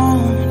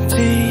don't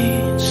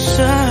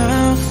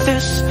deserve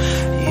this.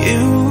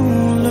 You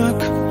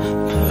look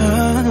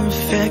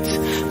perfect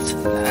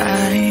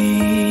tonight.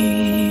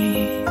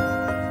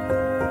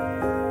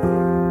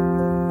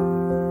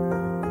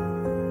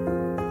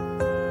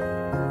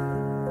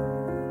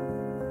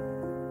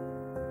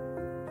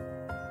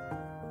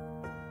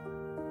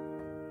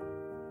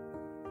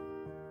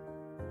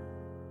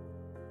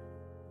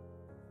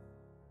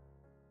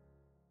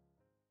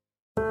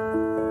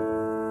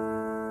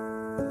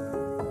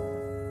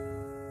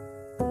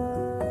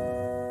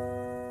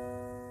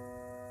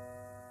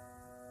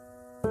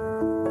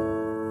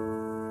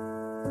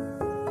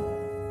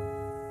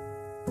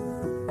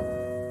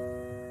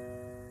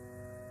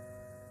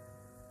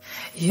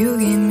 You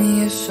gave me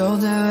a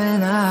shoulder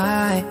when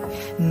I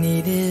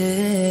needed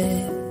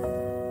it.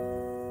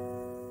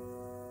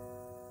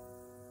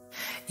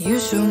 You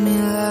showed me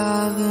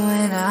love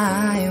when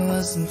I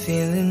wasn't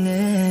feeling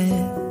it.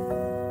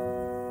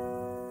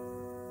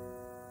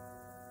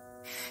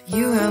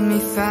 You helped me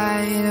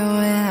fight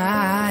when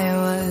I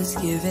was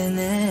giving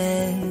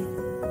in.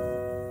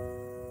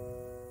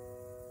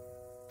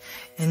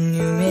 And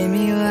you made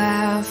me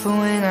laugh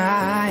when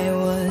I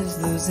was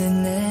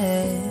losing it.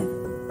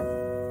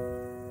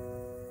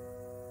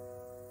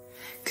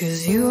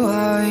 'Cause you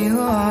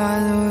are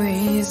the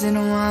reason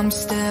why I'm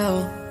still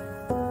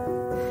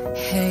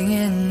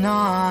hanging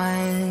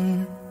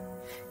on.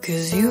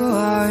 'Cause you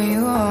are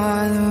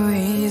the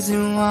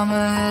reason why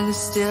my head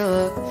is still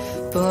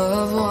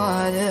above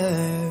water.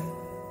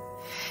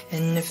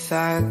 And if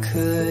I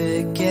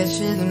could get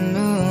you the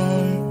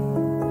moon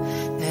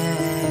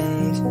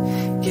and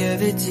give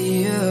it to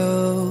you,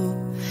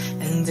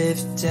 and if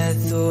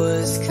death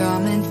was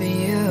coming for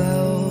you,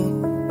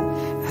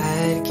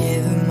 I'd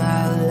give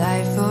my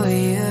life for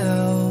you.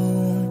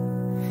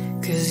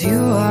 'Cause you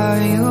are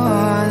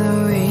the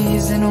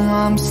reason why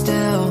I'm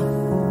still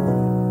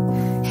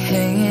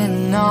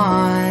hanging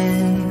on.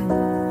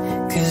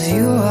 'Cause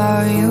you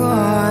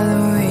are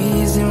the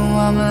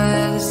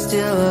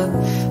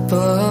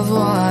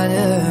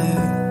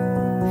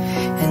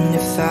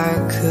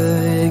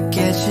could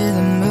get you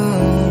the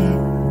moon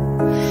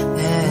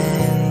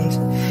and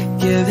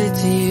give it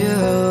to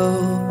you,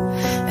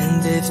 and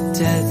if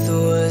death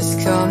was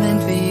coming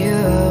for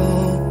you,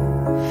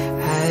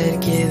 I'd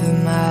give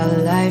my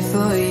life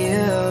for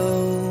you.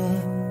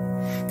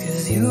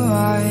 'Cause you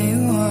are,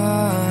 you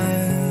are.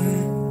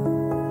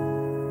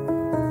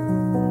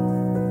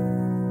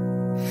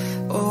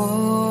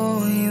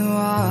 Oh, you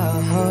are.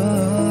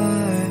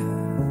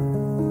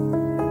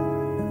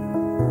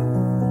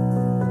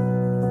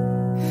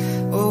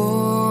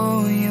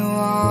 Oh, you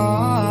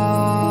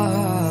are.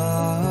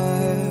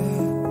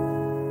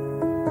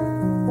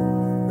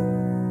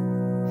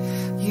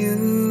 You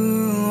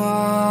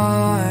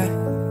are.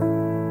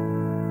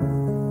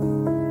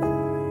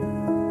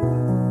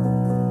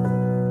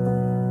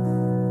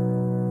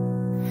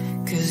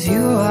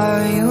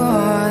 You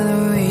are the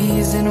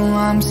reason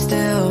why I'm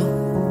still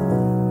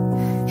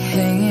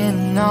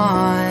hanging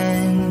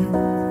on.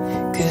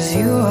 'Cause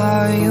you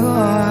are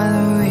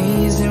the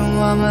reason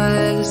why my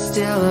head is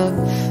still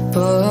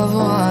above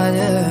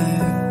water.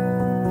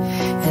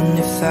 And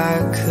if I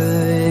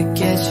could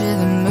get you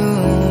the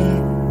moon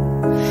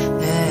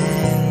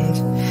and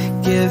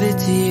give it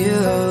to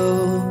you,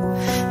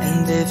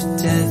 and if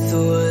death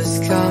was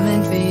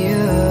coming for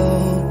you,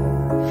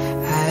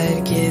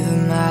 I'd give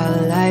my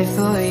life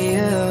for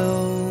you.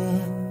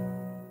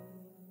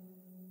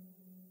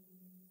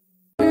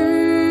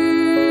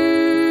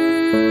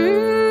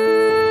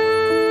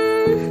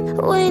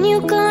 When you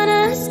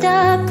gonna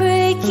stop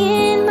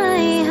breaking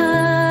my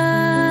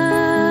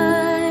heart?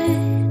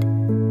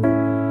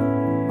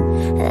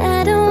 I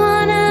don't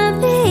wanna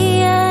be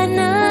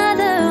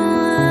another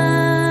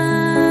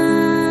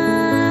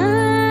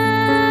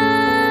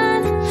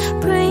one,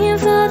 praying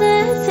for the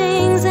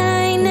things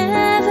I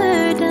never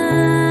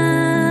done.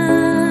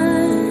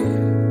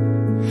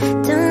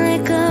 Don't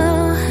let go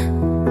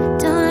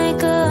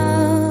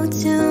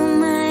to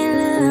my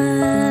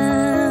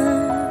love.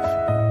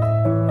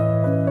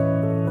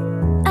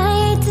 I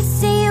hate to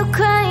see you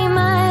cry,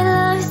 my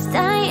love's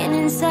dying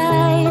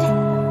inside.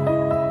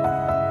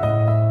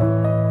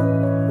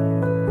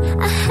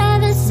 I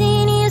haven't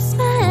seen you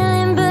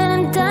smiling, but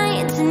I'm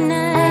dying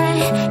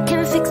tonight.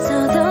 Can fix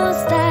all those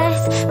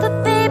lies, but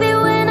baby,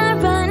 when I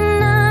run,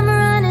 I'm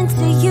running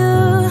to you.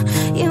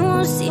 You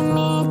won't see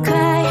me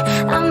cry,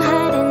 I'm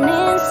hiding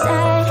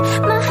inside.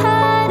 My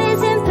heart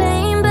is in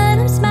pain, but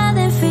I'm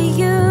smiling for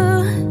you.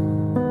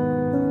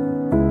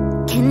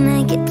 Can I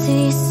get to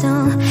your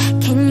soul?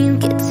 Can you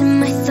get to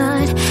my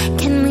thought?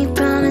 Can we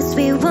promise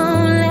we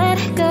won't let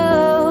go?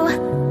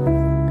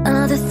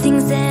 All the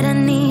things that I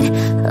need,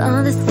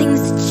 all the things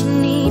that you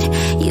need,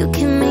 you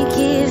can make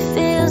it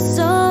feel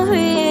so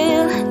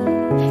real.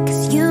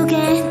 'Cause you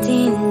can't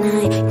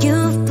deny,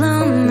 you've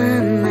blown my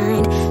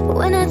mind.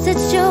 When I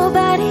touch your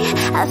body,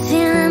 I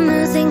feel I'm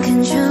losing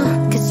control.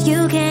 'Cause you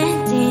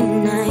can't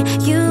deny,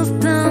 you've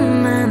blown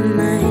my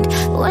mind.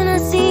 When I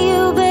see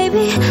you,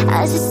 baby,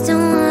 I just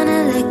don't wanna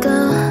let go.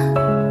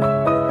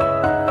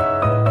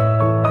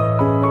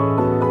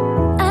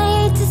 I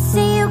hate to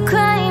see you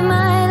cry,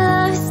 my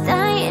love's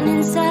dying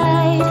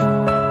inside.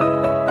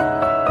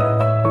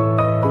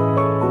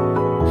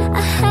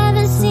 I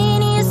haven't seen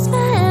you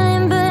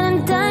smiling, but I'm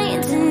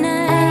dying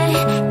tonight.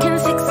 Can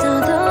fix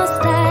all those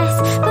lies,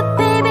 but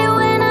baby,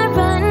 when I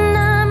run,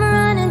 I'm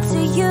running to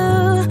you.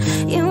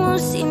 You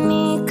won't see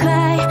me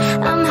cry,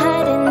 I'm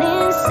hiding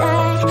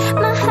inside.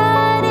 My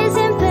heart is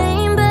in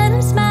pain, but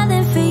I'm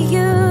smiling for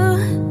you.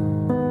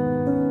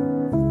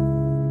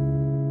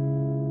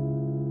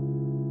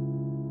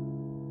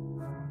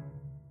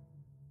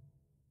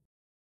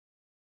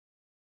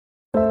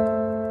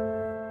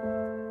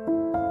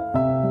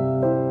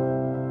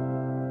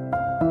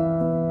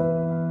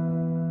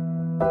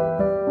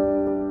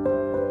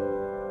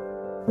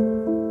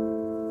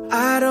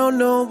 I don't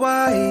know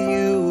why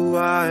you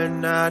are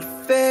not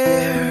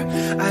fair.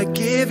 I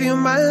give you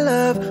my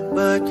love,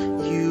 but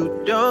you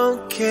don't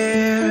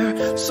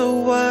care. So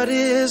what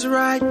is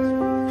right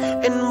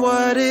and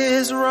what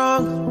is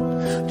wrong?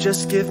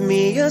 Just give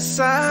me a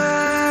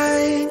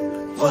sign.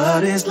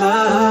 What is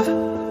love?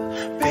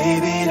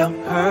 Baby, don't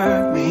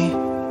hurt me.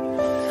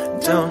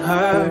 Don't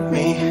hurt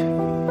me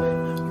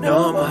no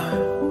more.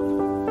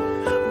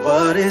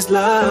 What is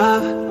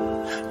love?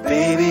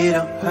 Baby,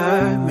 don't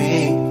hurt me,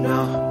 no.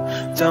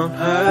 Don't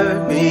hurt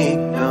me,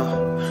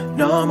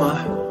 no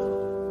more.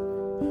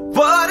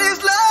 What is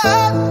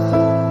love?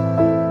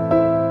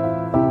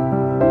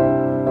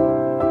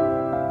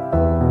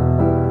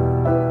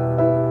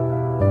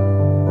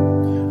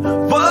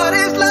 What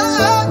is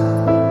love?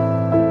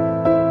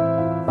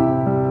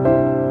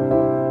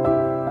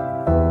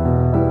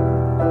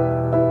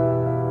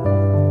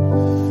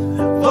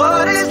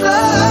 What is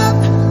love?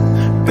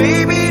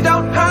 Baby,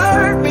 don't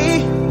hurt me.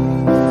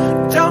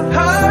 Don't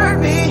hurt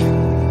me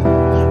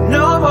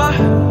no more.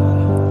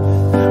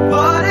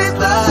 What is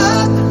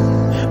love?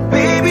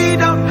 Baby,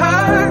 don't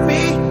hurt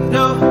me no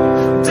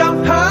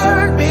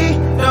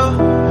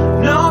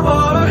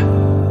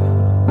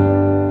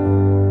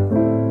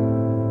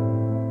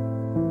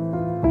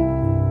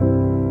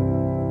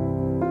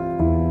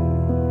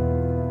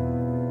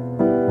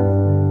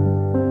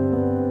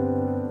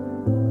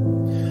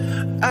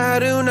I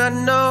do not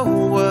know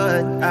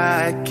what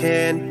I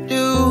can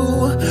do.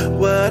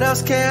 What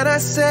else can I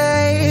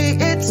say?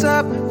 It's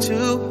up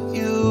to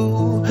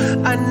you.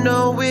 I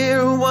know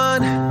we're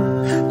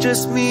one,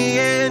 just me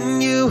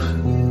and you.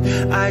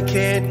 I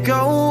can't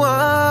go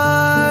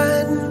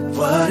on.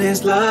 What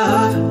is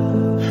love?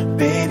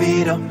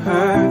 Baby, don't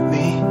hurt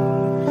me.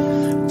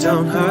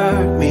 Don't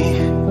hurt me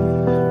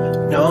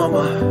no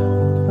more.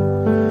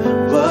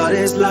 What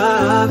is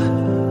love?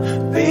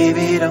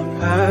 Baby, don't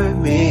hurt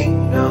me,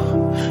 no.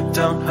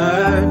 Don't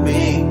hurt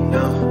me,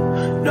 no,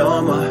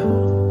 no more.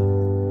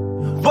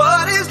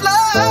 What is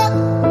love?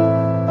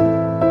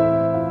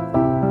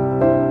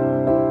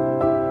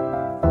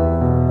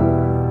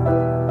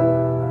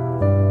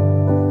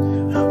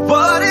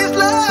 What is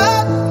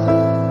love?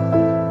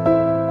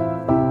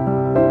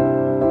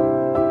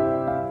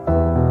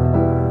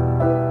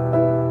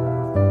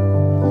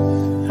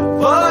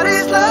 What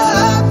is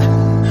love?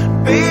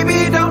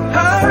 Baby, don't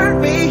hurt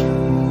me.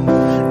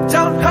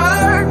 Don't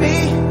hurt me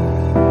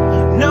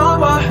no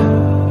more.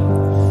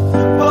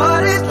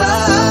 What is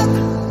love?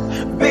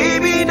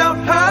 Baby,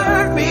 don't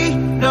hurt me,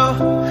 no.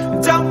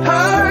 Don't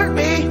hurt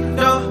me,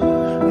 no,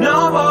 no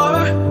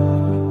more.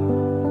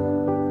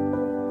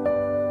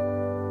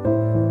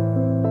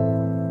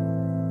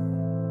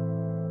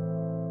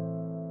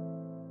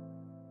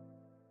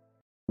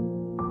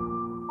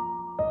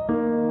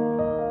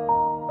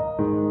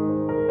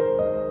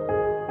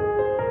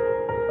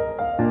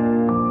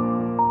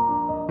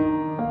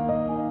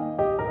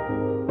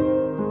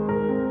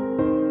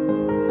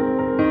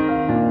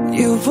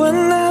 You would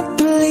not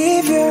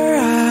believe your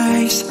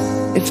eyes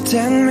if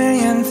 10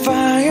 million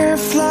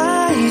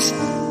fireflies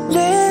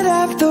lit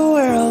up the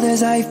world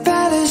as I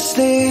fell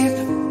asleep.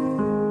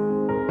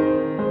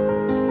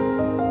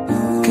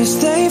 'Cause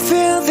they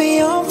fill the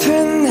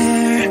open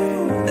air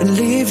and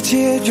leave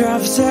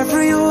teardrops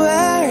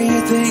everywhere. You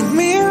think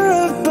me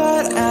rude,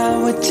 but I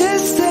would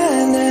just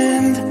stand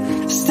and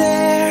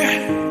stare.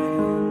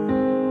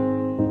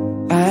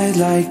 I'd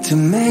like to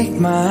make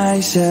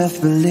myself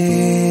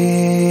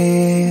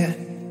believe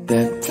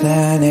that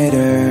planet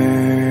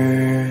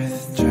Earth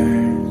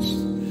turns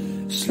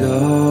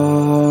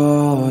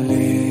slowly.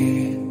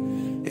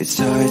 It's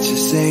hard to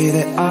say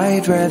that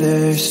I'd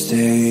rather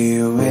stay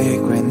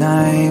awake when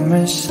I'm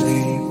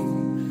asleep,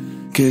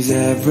 'cause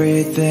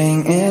everything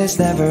is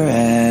never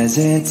as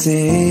it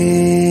seems.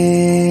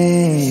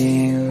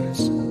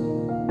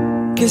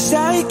 'Cause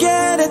I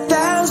get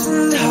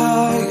 1,000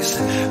 hugs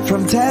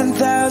from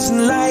 10,000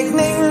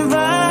 lightning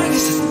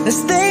bugs as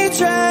they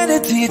try to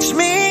teach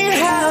me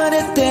how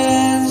to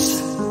dance.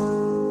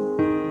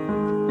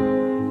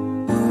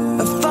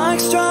 A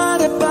foxtrot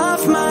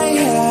above my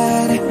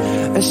head,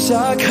 a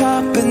sock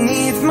hop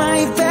beneath my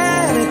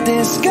bed, a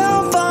disco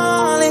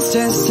ball is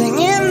just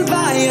hanging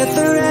by a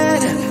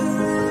thread.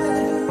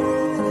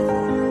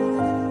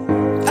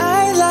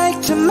 I like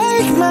to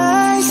make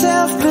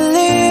myself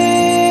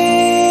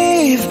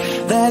believe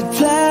that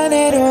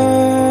planet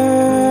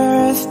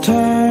Earth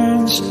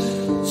turns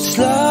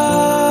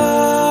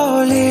slowly.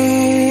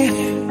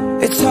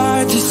 It's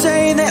hard to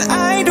say that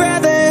I'd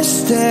rather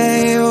stay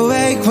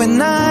awake when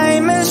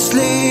I'm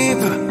asleep,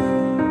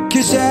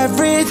 'cause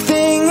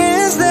everything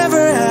is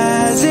never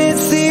as it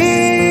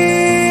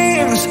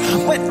seems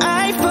when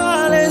I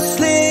fall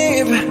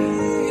asleep.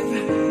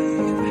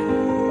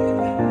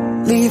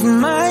 Leave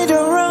my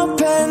door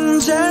open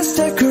just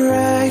a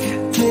crack.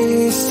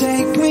 Please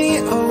take me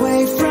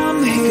away from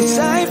here, 'cause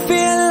I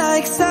feel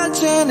like such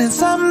an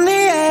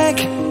insomniac.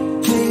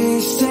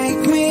 Please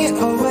take me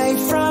away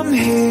from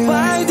here.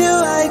 Why do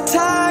I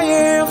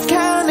tire of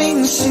counting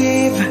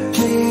sheep?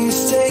 Please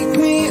take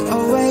me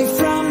away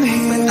from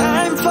here. But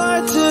I'm far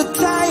too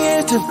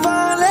tired to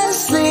fall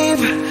asleep.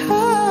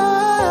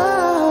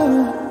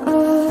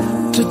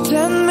 To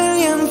 10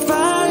 million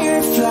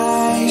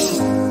fireflies,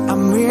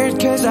 I'm weird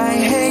 'cause I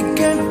hate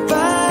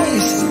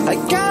goodbyes. I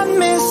got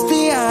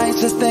misty eyes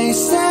as they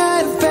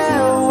said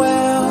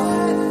farewell,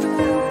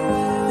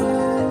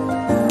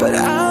 but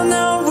I'll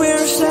know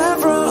where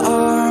several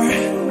are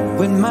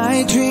when my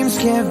dreams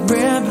get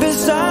real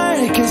bizarre,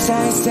 'cause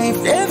I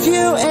saved a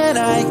few and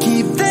I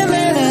keep them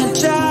in a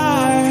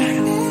jar.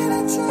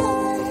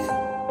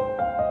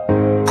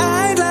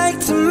 I'd like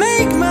to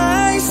make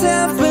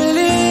myself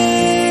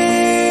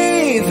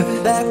believe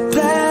that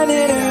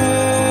planet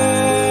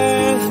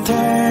Earth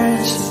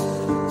turns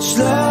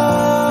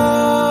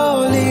slowly.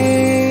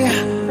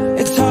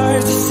 It's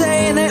hard to say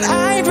that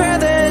I'd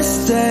rather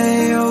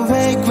stay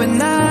awake when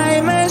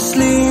I'm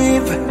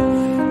asleep,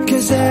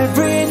 'cause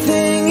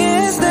everything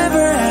is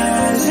never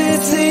as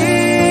it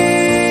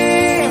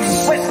seems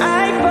when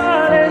I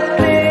fall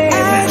asleep.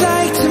 I'd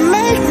like to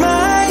make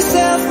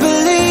myself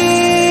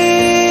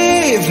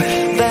believe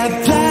that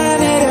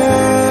planet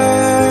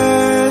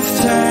Earth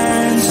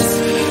turns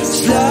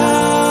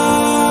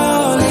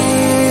slowly.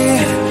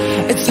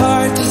 It's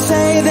hard to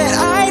say that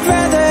I'd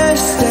rather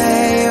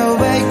stay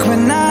awake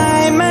when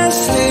I'm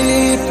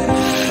asleep,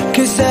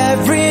 'cause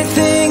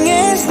everything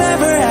is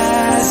never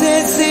as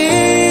it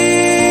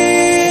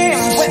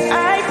seems when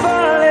I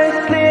fall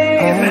asleep.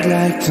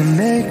 like to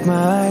make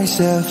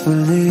myself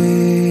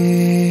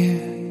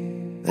believe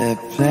that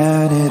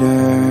planet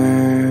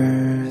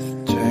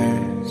Earth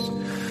turns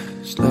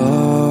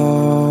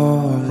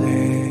slowly.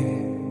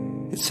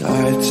 It's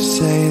hard to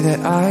say that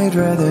I'd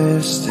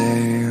rather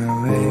stay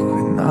awake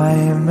when I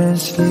am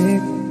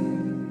asleep,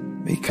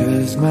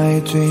 because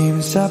my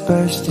dreams are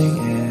bursting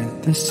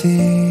at the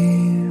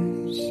seams.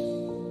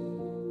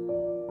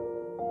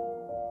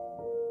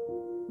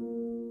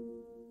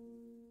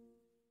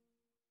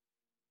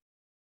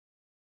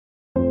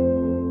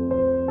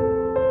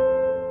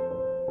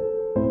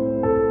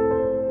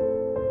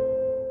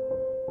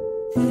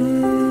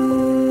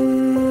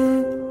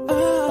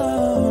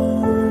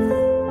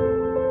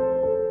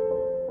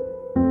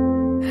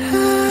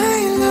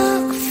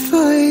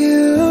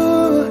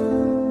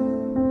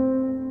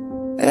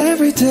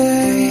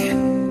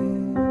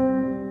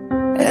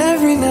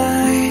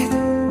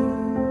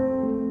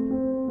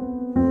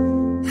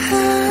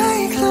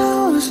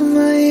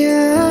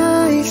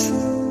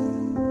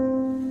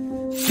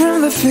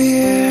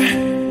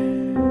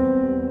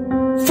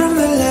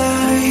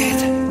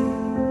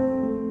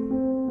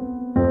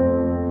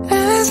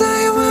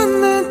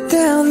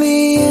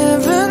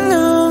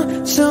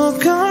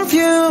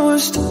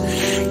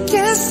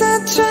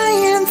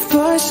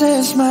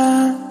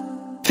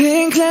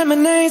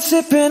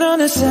 Sipping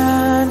on a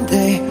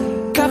Sunday,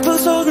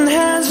 couples holding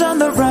hands on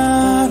the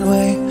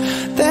runway.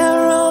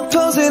 They're all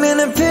posing in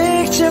a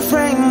picture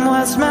frame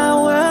whilst my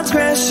world's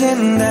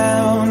crashing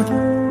down.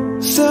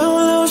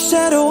 Solo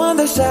shadow on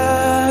the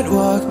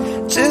sidewalk,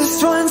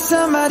 just want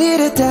somebody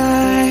to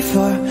die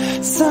for.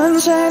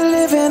 Sunshine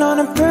living on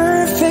a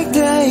perfect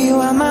day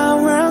while my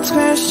world's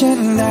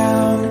crashing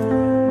down.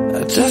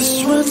 I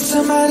just want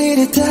somebody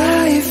to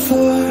die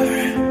for.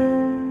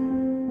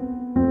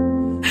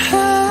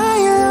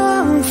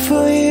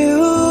 For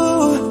you,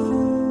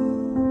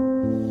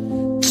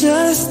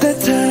 just the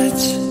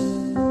touch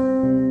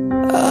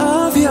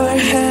of your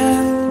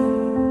hand.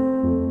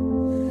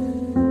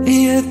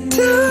 You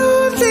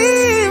don't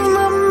leave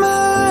my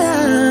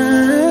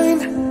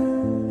mind.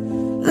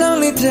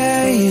 Lonely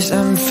days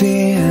I'm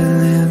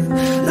feeling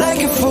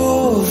like a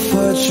fool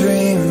for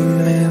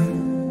dreaming.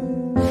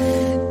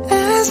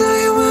 As I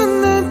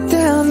wander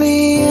down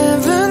the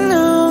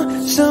avenue,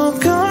 so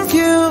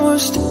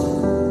confused,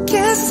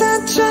 guess I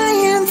try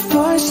and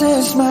force a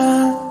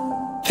smile.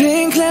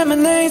 Pink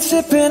lemonade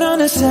sipping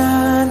on a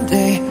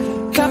Sunday,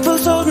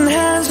 couples holding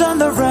hands on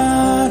the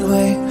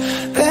runway.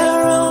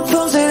 They're all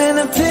posing in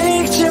a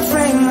picture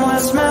frame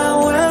whilst my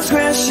world's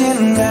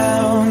crashing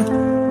down.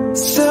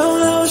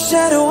 Solo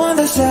shadow on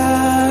the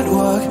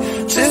sidewalk,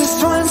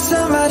 just want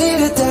somebody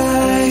to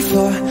die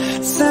for.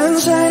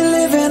 Sunshine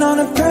living on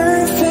a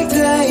perfect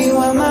day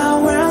while my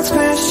world's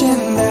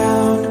crashing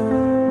down.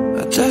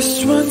 I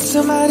just want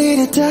somebody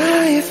to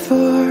die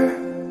for.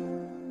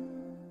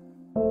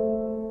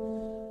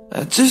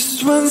 I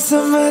just want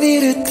somebody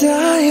to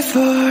die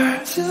for.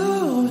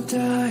 To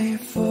die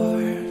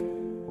for.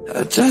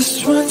 I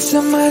just want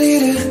somebody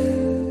to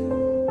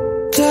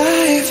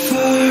die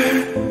for.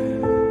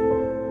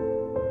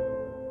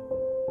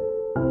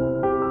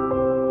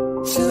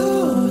 To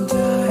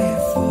die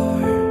for.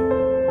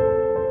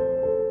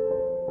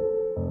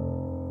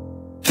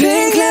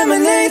 Pink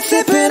lemonade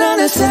sipping on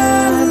a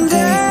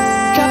Sunday,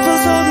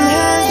 couples holding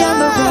hands on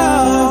the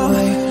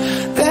roadway.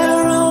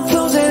 They're all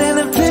posing in a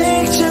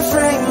picture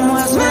frame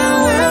whilst my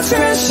world's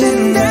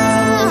crashing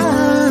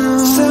down.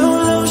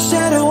 Solo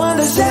shadow on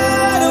the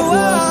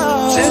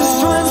sidewalk, just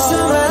want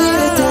somebody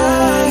to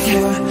die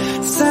for.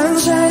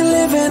 Sunshine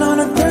living on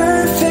a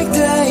perfect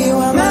day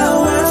while my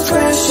world's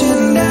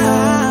crashing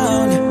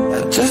down. I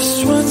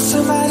just want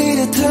somebody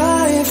to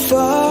die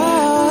for.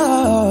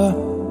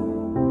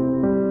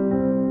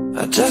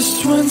 I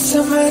just want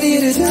somebody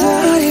to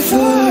die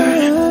for.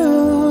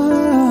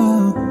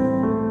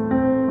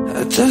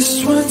 I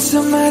just want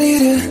somebody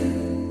to.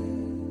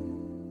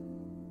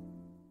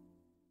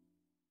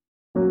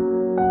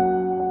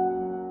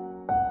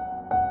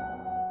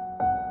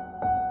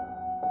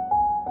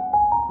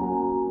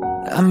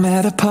 I'm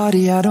at a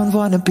party I don't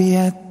wanna be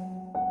at,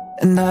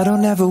 and I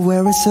don't ever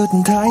wear a suit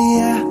and tie,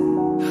 yeah.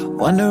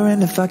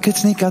 Wondering if I could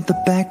sneak out the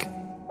back.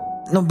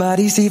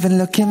 Nobody's even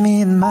looking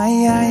me in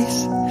my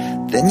eyes.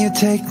 Then you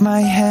take my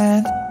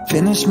hand,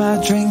 finish my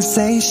drink,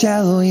 say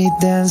shall we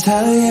dance,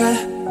 hell yeah.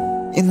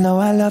 You know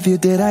I love you,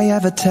 did I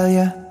ever tell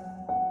you?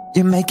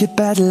 You make it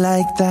better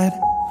like that.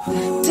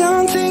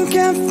 Don't think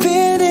I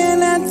fit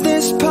in at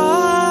this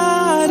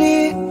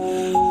party.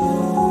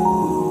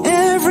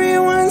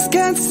 Everyone's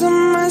got so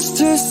much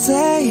to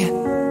say.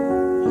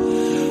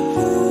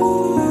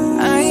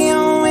 I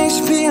always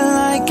feel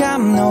like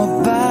I'm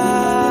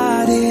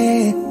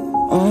nobody.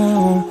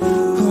 Oh,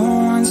 who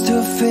wants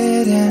to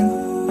fit in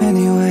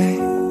anyway?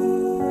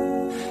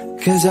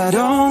 'Cause I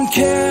don't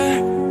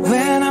care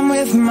when I'm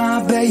with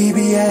my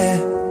baby, yeah.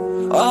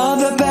 All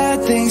the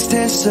bad things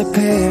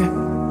disappear,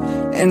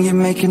 and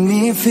you're making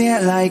me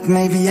feel like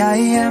maybe I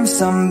am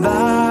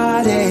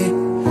somebody.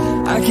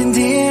 I can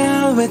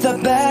deal with the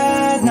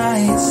bad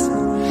nights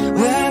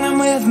when I'm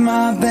with with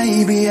my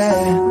baby,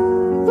 yeah.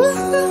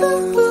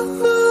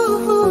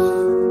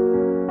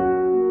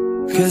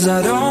 Cause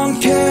I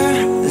don't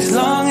care, as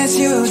long as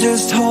you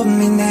just hold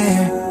me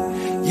near.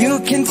 You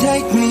can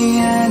take me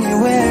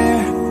anywhere,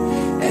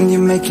 and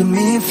you're making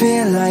me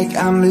feel like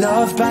I'm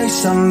loved by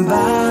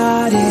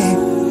somebody.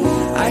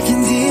 I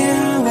can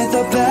deal with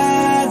the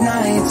bad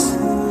nights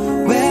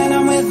when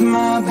I'm with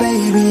my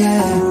baby,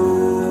 yeah.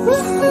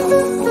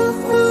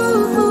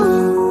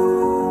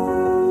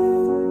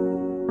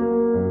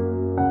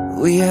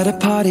 We at a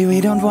party we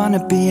don't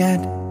wanna be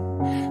at,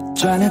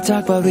 trying to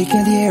talk but we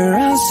can't hear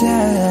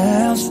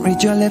ourselves.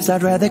 Read your lips,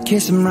 I'd rather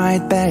kiss them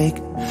right back.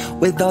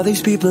 With all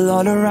these people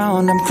all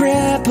around, I'm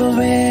crippled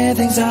with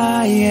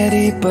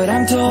anxiety, but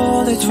I'm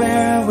told it's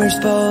where we're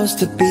supposed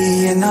to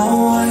be. You know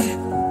what?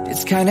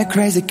 It's kinda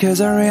crazy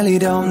cause I really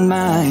don't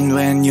mind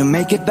when you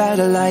make it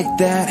better like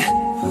that.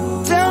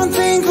 Don't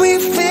think we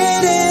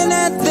fit in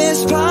at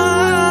this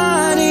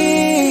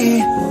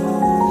party.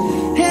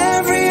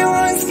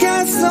 Everyone's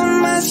got so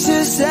much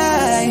to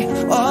say.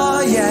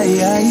 Oh yeah,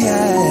 yeah,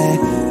 yeah.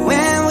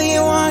 When we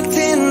walked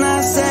in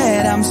I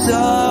said I'm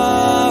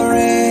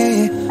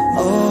sorry.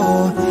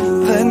 Oh,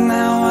 but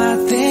now I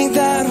think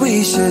that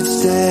we should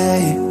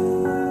stay.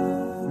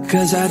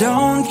 Cause I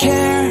don't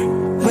care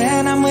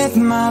when I'm with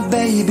my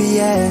baby,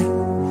 yeah.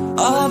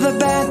 All the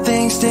bad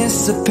things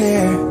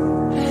disappear,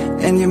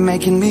 and you're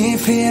making me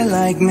feel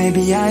like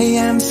maybe I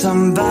am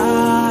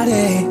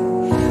somebody.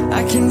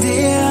 I can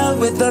deal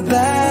with the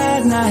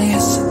bad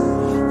nights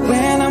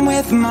when I'm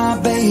with my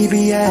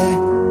baby,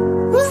 yeah.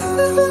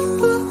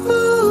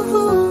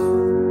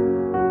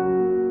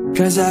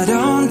 Cause I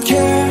don't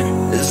care,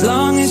 as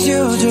long as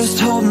you just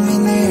hold me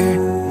near.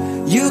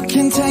 You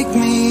can take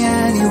me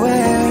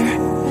anywhere,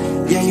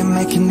 yeah, you're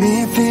making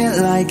me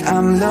feel like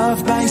I'm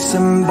loved by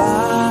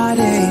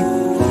somebody.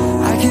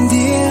 I can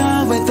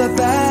deal with the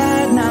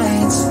bad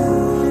nights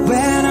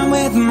when I'm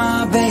with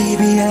my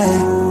baby,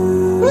 yeah.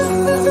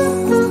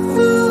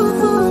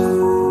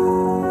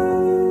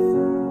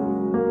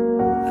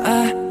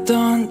 I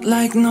don't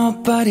like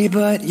nobody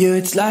but you,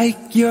 it's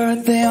like you're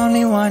the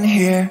only one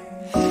here.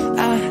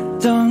 I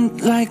don't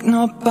like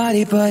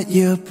nobody but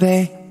you,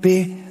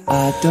 baby,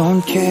 I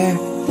don't care.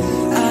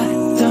 I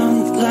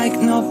don't like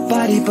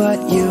nobody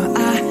but you,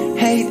 I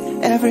hate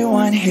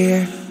everyone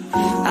here.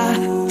 I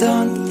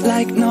don't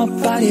like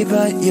nobody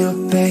but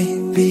you,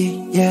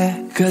 baby, yeah.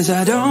 Cause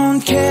I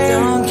don't care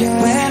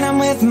when I'm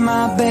with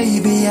my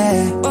baby,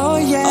 yeah. Oh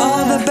yeah,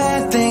 all the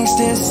bad things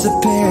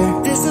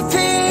disappear.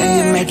 And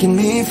you're making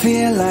me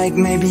feel like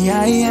maybe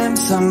I am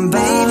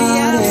somebody.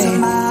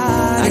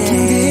 I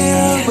can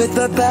deal with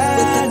the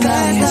bad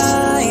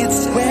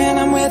nights when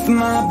I'm with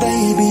my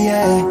baby,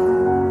 yeah.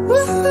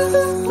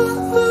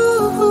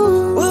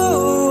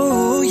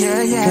 Ooh,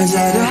 yeah, yeah. Cause I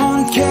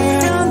don't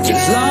care,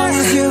 as long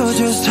as you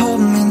just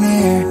hold me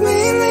near.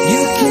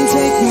 You can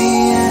take me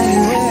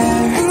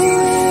anywhere,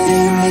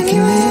 you're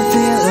making me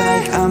feel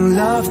like I'm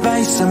loved by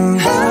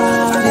somebody. I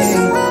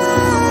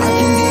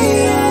can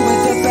deal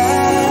with the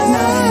bad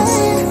nights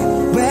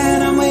when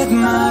I'm with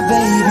my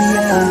baby,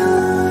 yeah.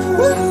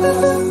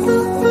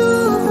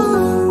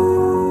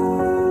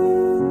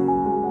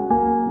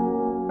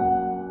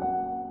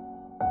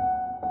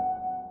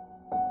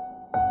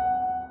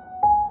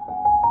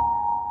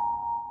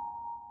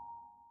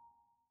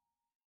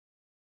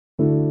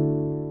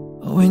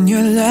 When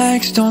your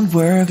legs don't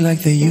work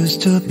like they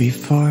used to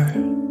before,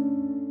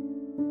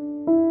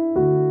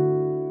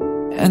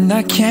 and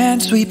I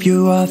can't sweep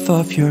you off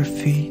of your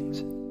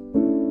feet,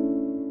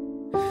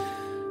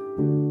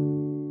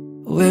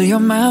 will your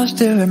mouth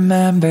still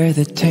remember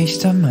the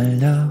taste of my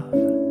love?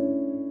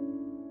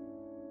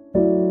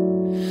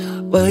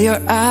 Will your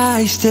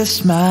eyes still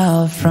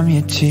smile from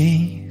your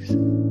cheeks?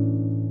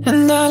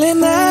 And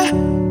darling, I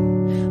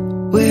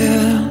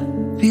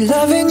will be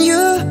loving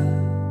you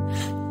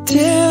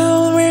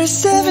till we're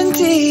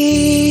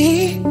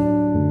 70.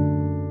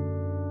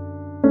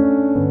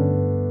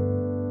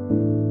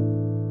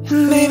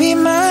 And maybe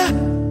my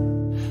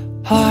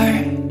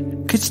heart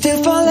could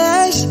still fall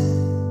as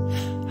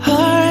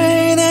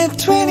hard at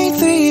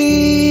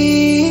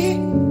 23.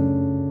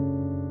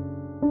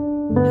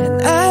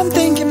 And I'm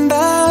thinking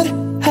about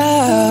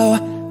how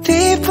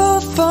people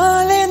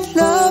fall in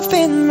love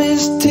in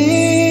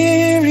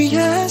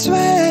mysterious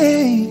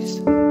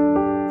ways.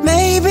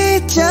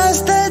 Maybe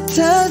just the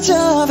touch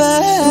of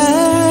a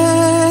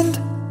hand,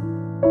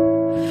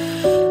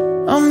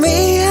 or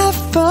me, I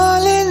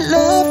fall in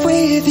love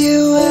with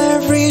you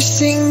every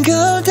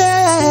single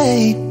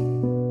day.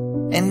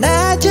 And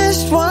I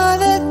just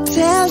wanna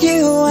tell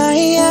you I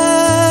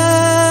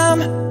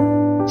am.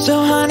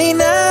 So honey,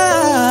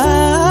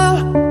 now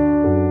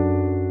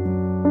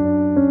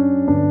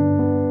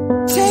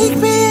take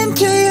me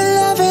into your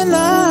loving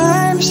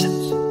arms,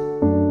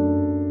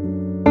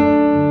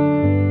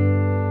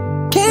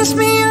 kiss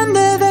me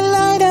under the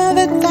light of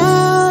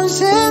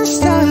 1,000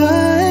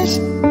 stars,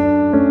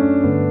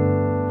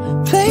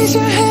 place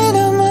your hand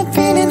on my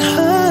beating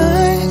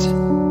heart.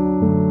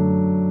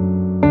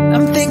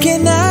 I'm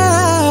thinking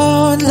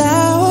out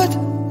loud,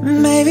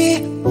 maybe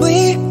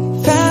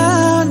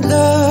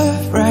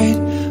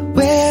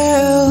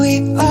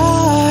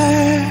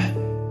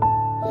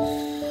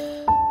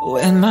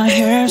my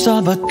hair's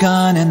all but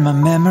gone and my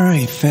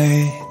memory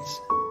fades,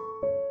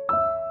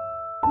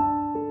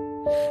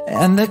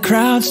 and the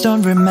crowds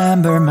don't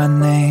remember my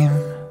name.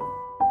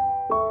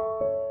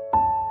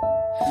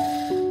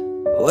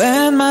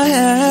 When my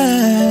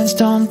hands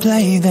don't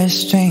play the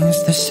strings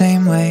the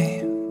same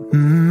way,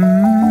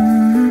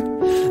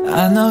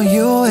 I know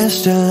you will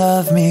still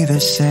love me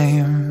the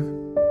same.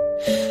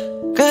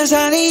 'Cause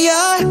honey,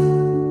 your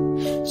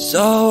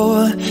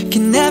soul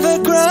can never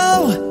grow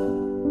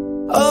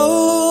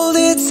old,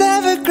 it's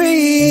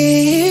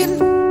evergreen.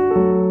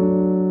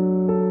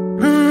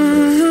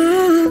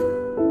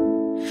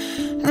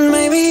 And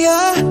maybe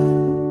your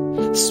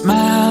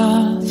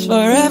smile's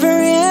forever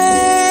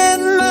in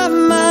my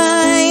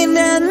mind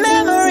and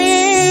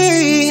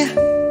memory.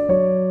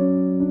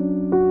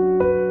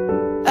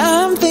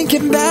 I'm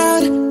thinking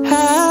about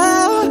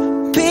how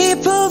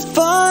people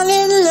fall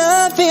in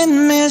love in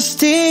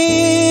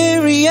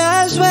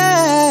mysterious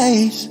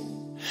ways.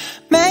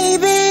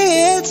 Maybe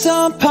it's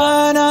all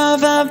part of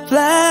a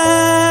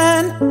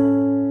plan.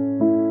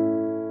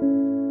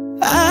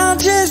 I'll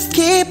just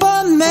keep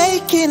on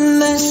making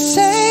the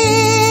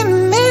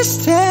same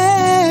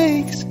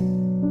mistakes,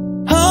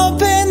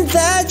 hoping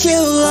that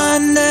you'll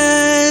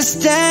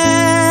understand.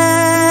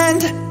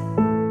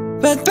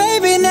 But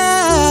baby,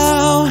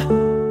 now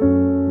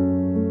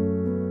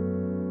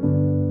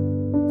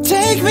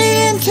take me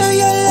into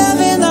your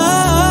loving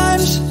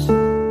arms,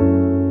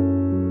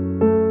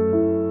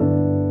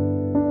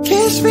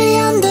 kiss me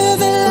under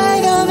the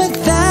light of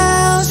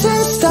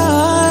 1,000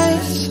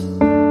 stars,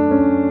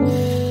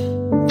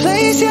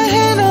 place your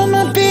hand on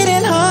my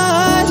beating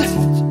heart,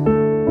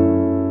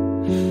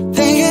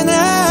 thinking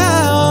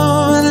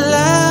out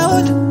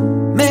loud,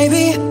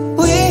 maybe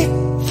we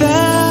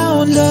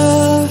found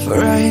love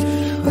right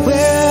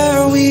where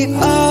we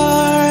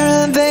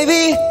are.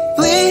 Baby,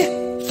 we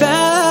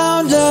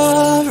found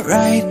love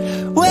right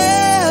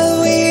where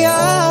we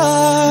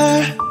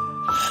are.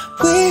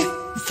 We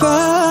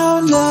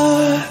found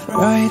love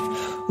right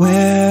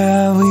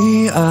where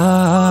we are.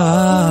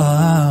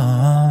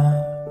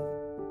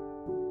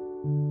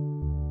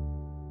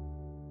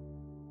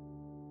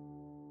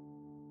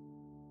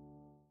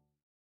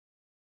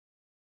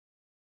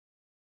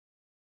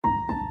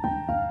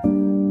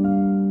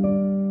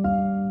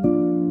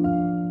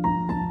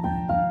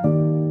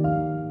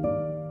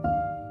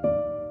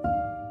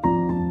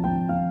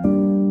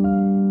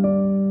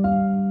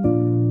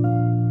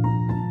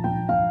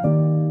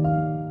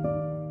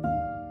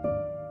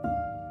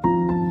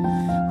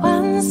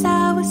 Once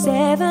I was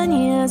 7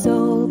 years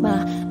old, my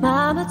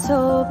mama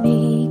told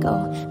me, go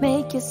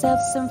make yourself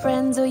some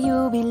friends or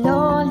you'll be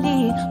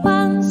lonely.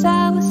 Once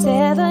I was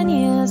 7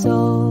 years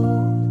old.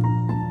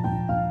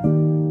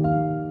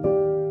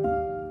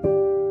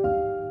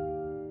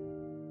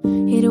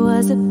 It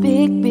was a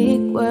big,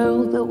 big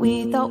world, but we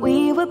thought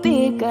we were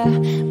bigger,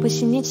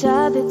 pushing each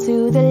other to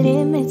the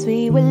limits.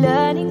 We were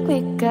learning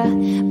quicker,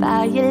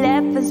 by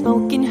 11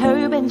 smoking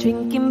herb and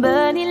drinking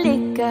burning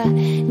liquor.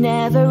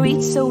 Never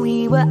reached, so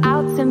we were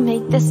out to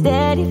make the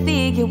steady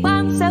figure.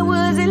 Once I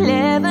was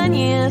 11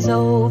 years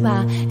old,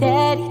 my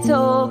daddy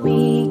told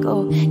me, go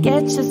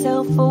get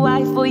yourself a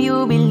wife or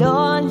you'll be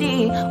lonely.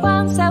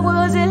 Once I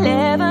was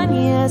 11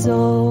 years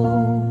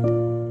old.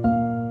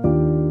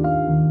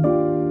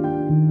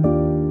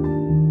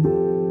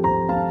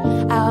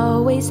 I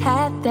always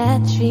had that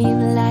dream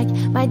like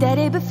my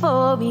daddy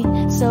before me,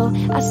 so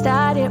I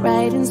started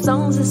writing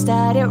songs, I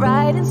started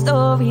writing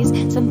stories.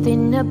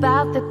 Something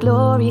about the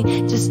glory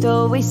just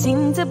always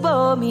seemed to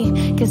bore me,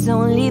 'cause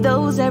only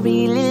those I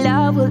really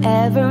love will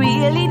ever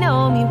really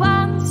know me.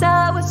 Once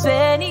I was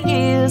 20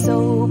 years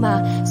old, my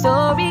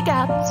story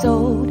got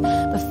told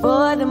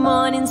before the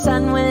morning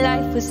sun when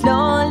life was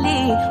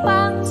lonely.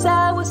 Once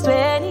I was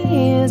 20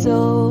 years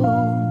old.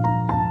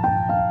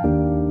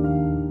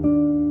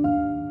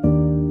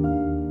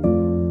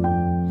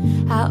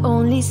 I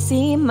only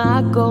see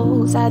my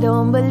goals, I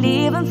don't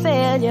believe in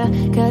failure,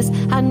 'cause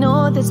I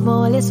know the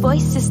smallest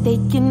voices, they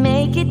can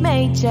make it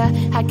major.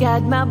 I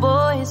got my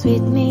boys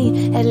with me,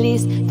 at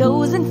least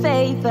those in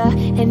favor,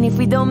 and if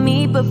we don't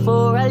meet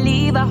before I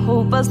leave, I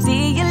hope I'll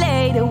see you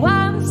later.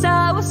 Once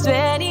I was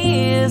 20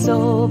 years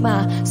old,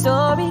 my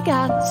story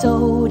got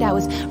told. I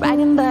was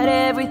writing about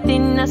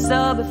everything I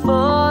saw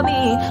before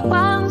me.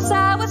 Once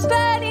I was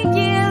 20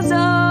 years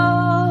old.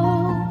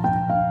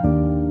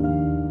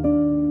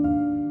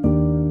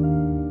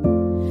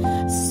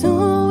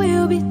 Soon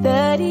we'll be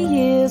 30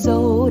 years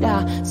old.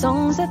 Our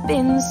songs have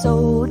been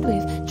sold.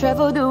 We've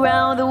traveled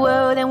around the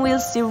world and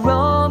we'll still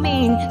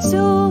roaming.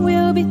 Soon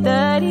we'll be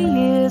 30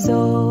 years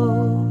old.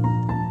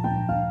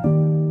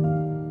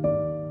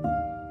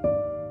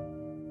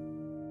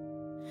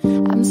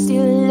 I'm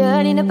still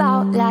learning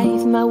about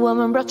life. My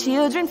woman brought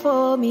children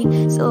for me,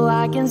 so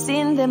I can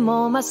sing them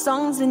all my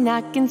songs and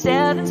I can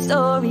tell them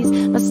stories.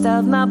 Most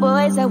of my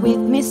boys are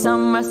with me,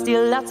 some are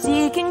still out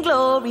seeking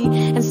glory,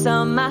 and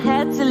some I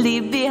had to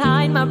leave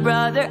behind. My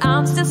brother,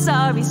 I'm still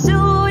sorry.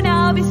 Soon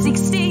I'll be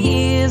 60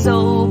 years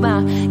old.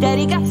 My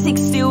daddy got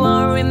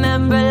 61,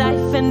 remember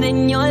life, and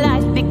then your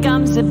life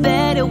becomes a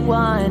better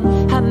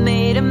one. I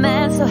made a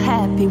man so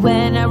happy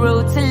when I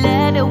wrote a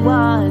letter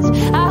once.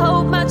 I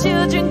hope my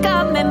children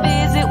come and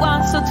visit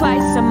once or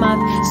twice a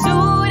month.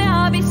 Soon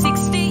I'll be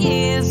 60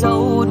 years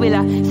old. Will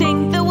I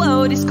think the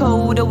world is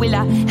cold, or will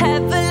I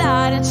have a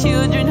lot of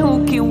children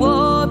who can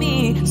warm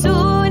me?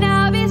 Soon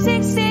I'll be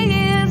 60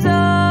 years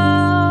old.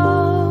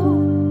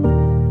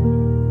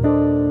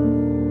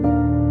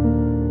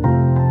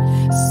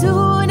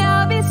 Soon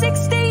I'll be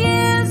 60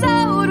 years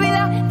old. Will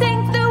I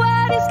think the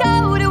world is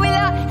cold, or will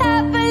I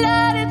have a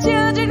lot of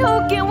children who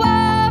can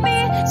warm me?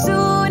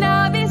 Soon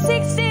I'll be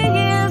 60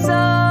 years old.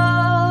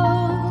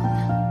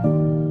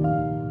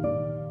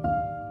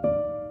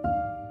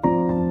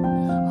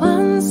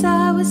 Once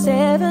I was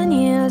 7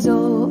 years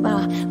old,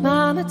 my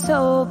mama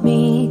told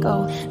me,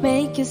 go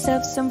make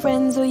yourself some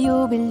friends or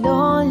you'll be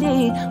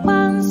lonely.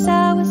 Once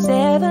I was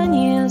 7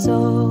 years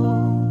old.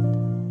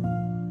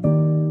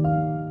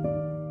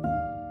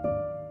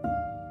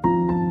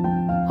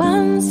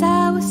 Once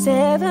I was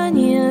 7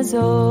 years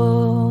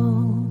old.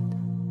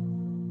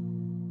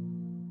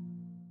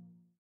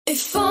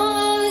 If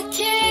all the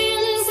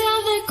kings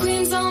have their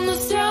queens on the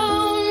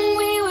throne,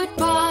 we would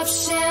pop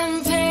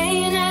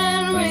champagne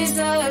and raise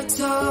a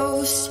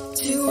toast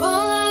to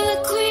all of the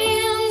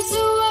queens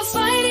who are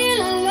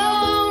fighting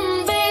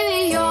alone. Baby,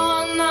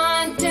 you're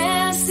not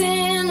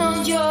dancing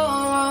on your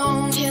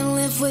own. Can't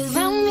live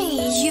without me,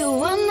 you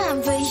wanna,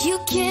 but you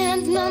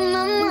can't. No,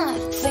 no, no.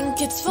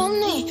 Think it's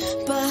funny,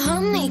 but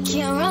honey,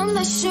 can't run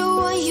the show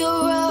on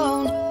your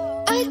own.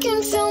 I can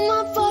feel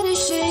my body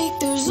shake,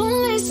 there's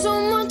only so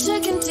much I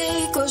can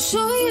take. I'll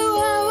show you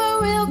how a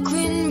real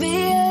queen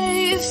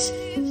behaves.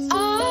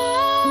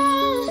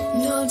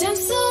 No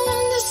damsel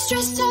in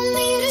distress, don't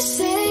need to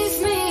save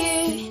me.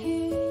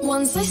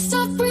 Once I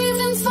stop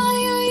breathing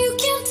fire, you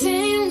can't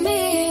tame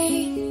me.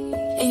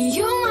 And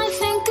you might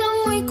think I'm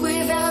weak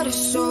without a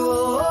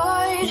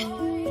sword,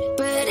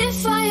 but if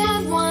I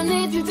had one,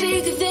 it'd be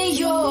bigger than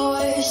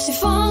yours.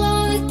 If all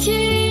of the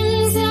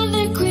kings have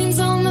their queens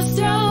on the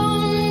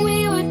throne, we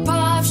would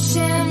pop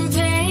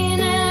champagne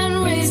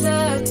and raise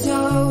a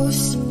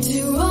toast to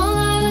all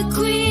of the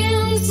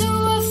queens who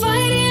are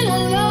fighting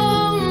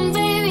alone.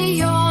 Baby,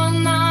 you're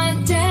not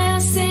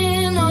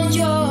dancing on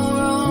your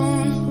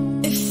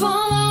own. If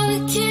all of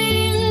the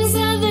kings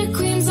have their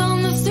queens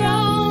on the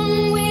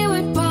throne, we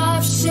would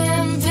pop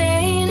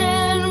champagne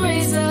and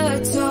raise a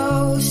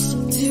toast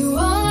to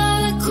all of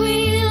the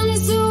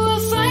queens who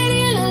are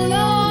fighting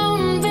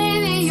alone.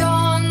 Baby,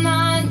 you're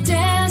not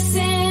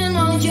dancing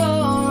on your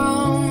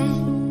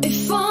own.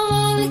 If all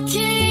of the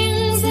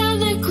kings have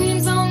their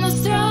queens on the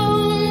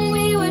throne,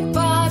 we would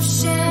pop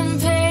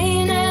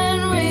champagne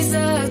and raise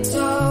a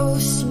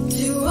toast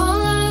to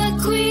all of the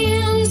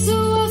queens who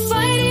are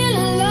fighting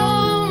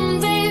alone.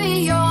 Baby,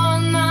 you're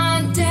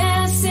not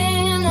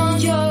dancing on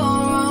your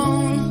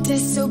own.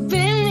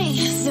 Disobey me,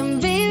 then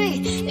baby,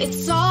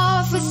 it's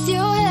off with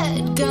your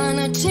head.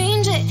 Gonna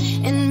change it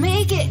and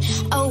make it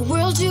a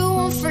world you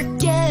won't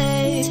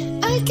forget.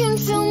 I can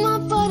feel my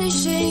body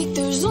shake,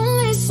 there's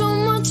only so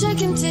much I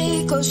can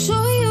take. I'll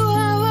show you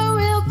how a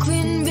real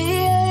queen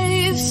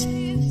behaves.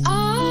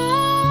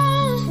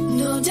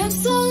 No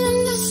damsel in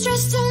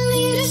distress, don't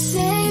need to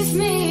save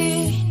me.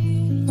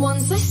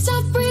 Once I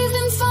stop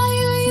breathing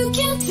fire, you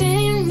can't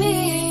tame me.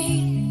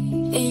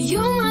 And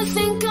you might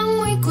think I'm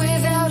weak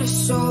without a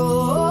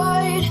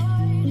sword,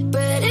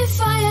 but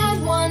if I had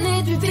one,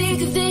 it'd be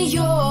bigger than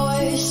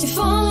yours. If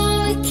all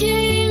of the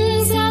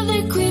kings have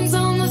their queens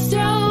on the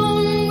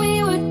throne,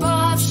 we would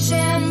pop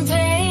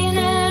champagne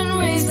and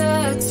raise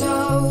a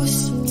toast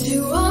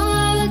to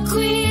all of the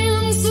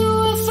queens who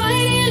are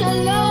fighting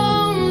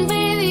alone.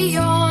 Baby,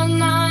 you're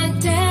not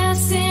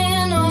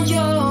dancing on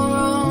your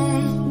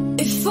own.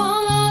 If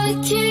all of the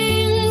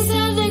kings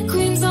have their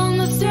queens on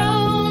the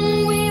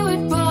throne, we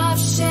would pop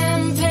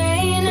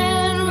champagne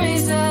and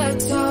raise a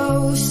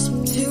toast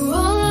to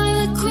all of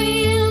the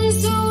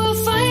queens who are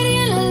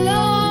fighting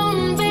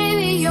alone.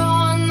 Baby,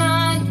 you're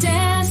not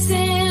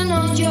dancing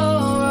on your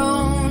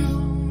own.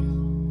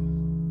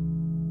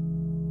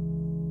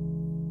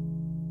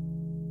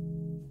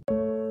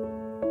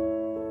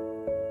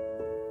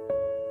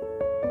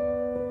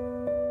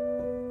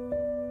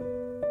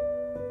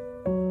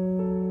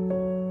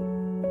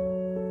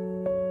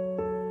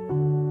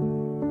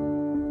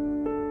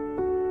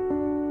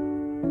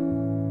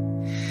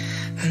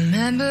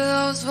 Remember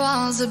those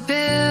walls I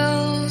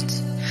built?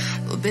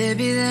 Well,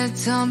 baby, they're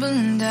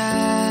tumbling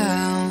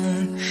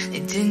down. They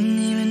didn't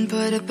even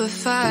put up a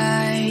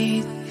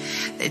fight.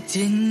 They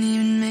didn't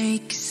even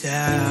make a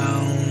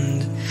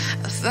sound.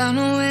 I found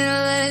a way to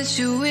let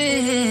you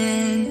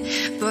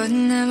in, but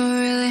never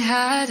really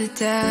had a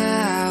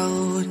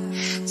doubt.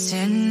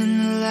 Standing in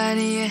the light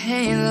of your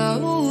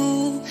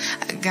halo,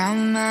 I got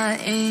my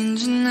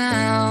angel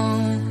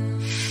now.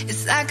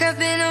 It's like I've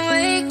been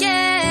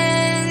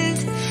awakened.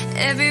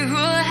 Every rule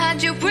I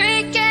had you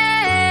breaking.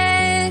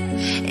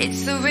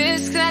 It's the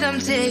risk that I'm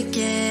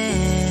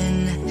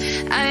taking.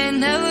 I ain't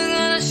never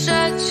gonna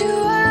shut you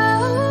out.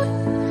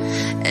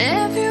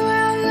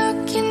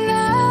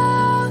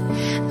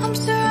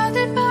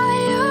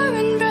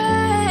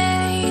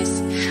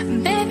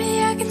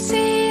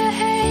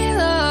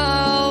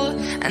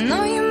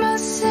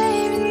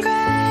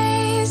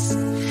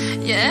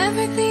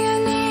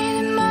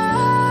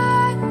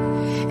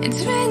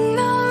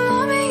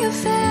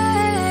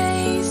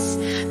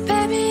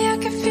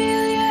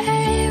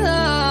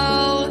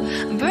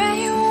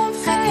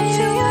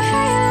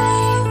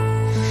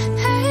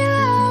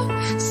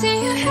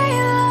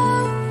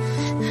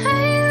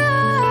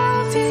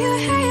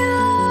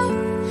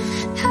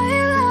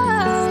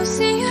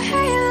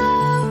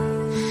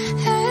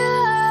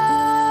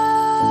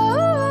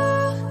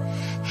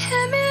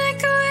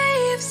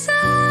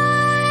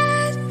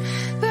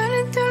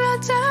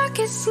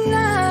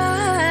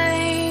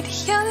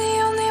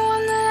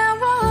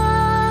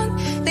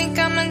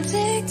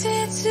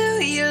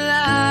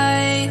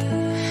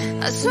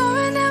 I swore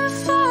I'd never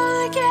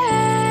fall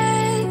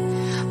again,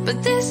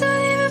 but this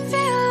don't even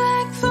feel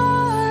like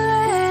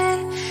falling.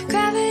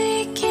 Gravity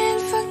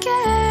can't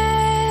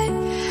forget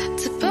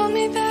to pull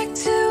me back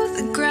to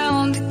the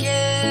ground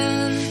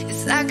again.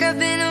 It's like I've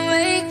been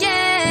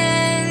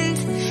awakened.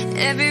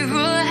 Every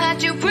rule I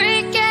had you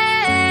break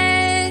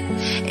it.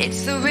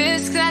 It's the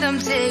risk that I'm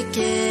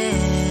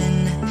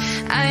taking.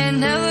 I ain't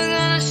never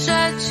gonna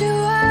shut you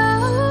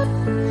out.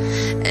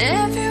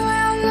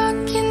 Everywhere I'm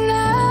looking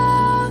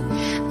now,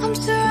 I'm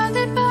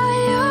surrounded by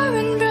your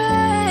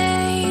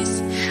embrace.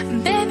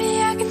 Baby,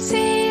 I can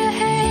see your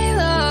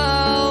halo.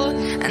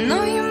 I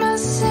know you're my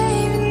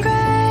saving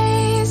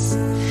grace.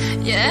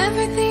 You're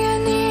everything I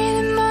need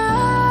in my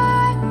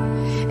heart.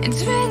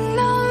 It's written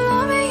all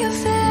over your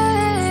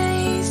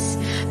face.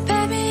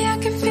 Baby, I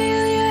can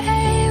feel your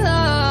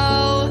halo.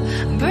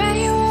 Pray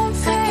you won't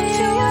fade. I can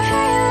feel your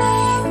halo.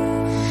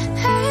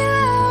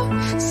 Halo,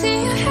 see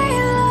your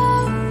halo.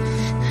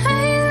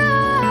 Halo,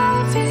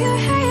 feel your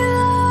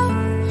halo.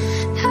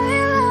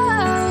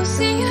 Halo,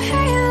 see your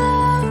halo.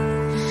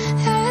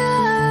 Halo,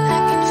 I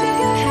can feel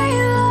your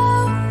halo.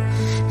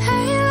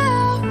 Halo,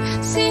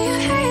 see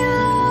your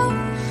halo.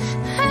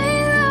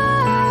 Halo,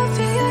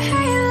 feel your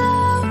halo.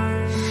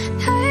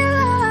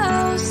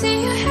 Halo, see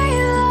your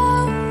halo.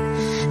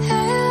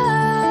 Halo.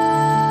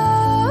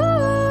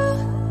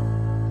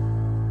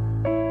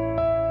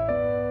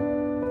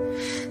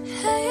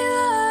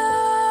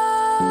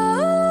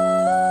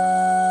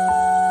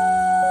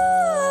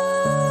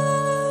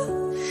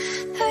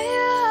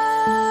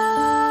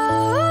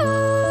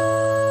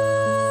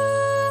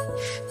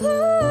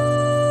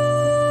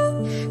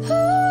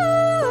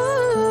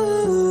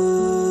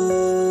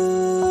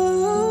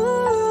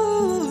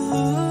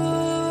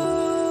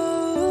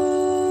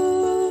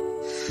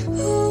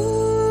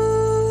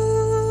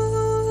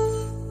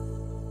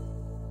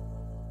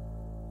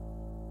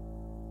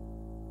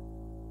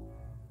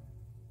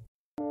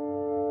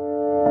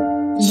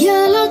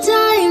 Yellow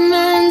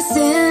diamonds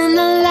in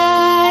the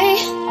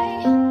light,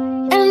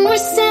 and we're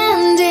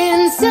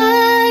standing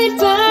side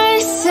by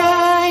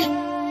side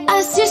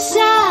as your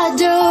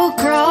shadow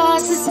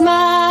crosses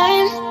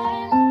mine.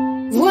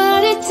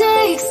 What it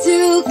takes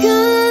to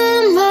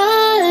come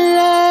alive.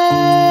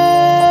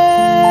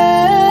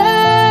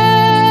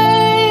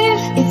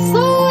 It's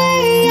the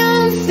way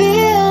I'm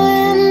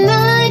feeling,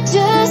 I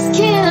just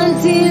can't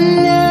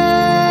deny.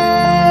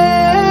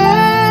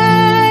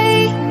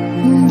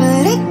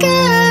 But I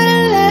gotta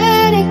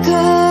let it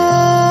go.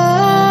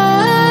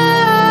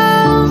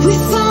 We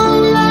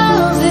found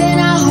love in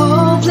a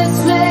hopeless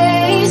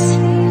place.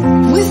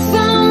 We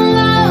found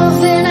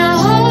love in a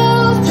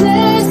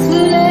hopeless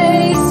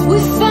place. We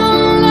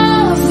found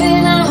love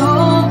in a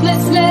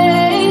hopeless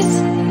place.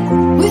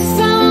 We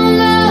found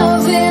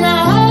love in a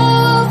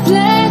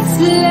hopeless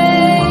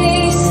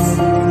place.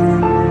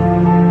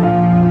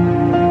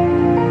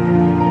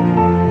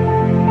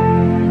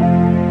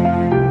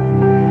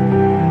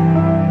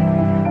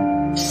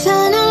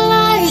 Shine a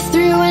light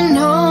through an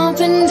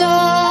open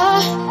door.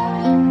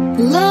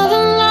 Love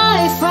and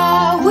life I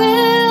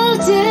will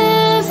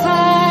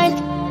divide.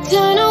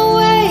 Turn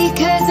away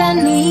 'cause I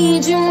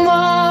need you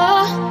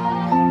more.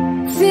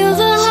 Feel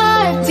the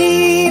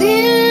heartbeat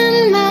in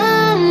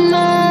my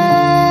mind.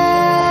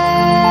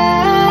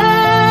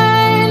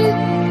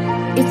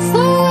 It's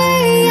the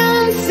way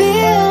I'm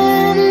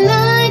feeling,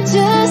 I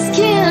just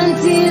can't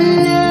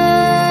deny.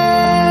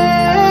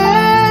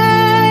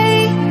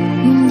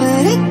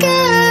 But I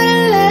gotta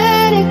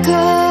let it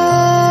go.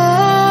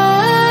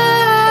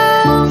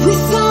 We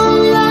found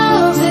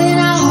love in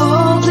a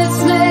hopeless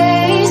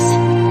place.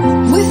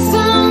 We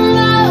found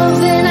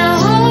love in a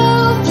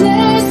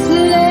hopeless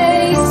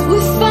place. We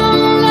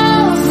found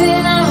love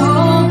in a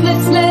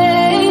hopeless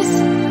place.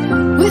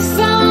 We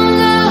found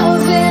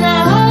love in a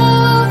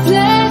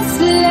hopeless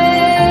place.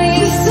 We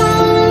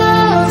found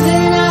love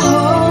in a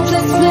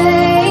hopeless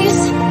place.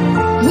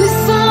 We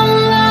found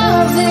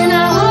love in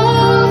a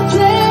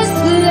hopeless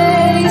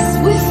place.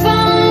 We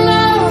found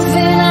love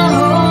in a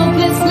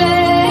hopeless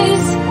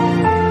place.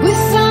 We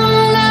found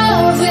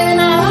love in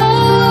a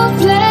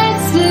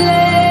hopeless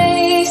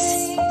place.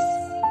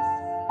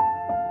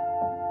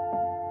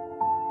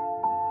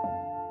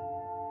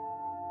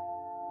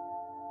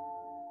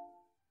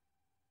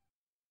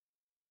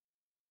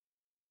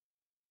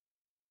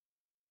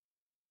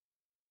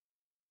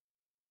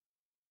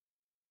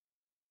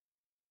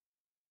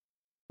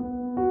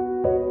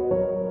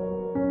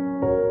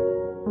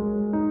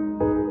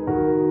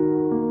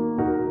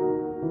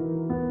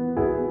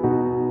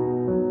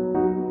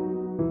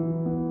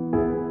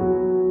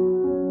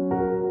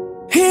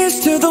 Here's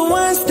to the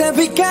ones that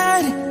we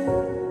got.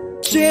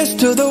 Cheers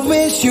to the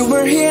wish you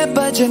were here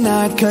but you're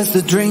not. 'Cause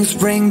the drinks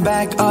bring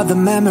back all the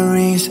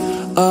memories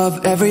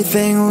of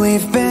everything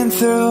we've been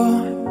through.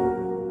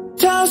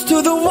 Toast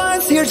to the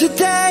ones here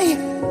today.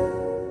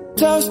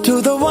 Toast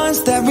to the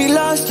ones that we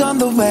lost on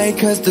the way.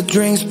 'Cause the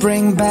drinks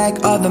bring back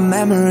all the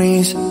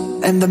memories.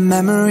 And the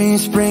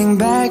memories bring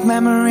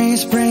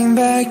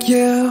back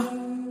you.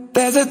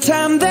 There's a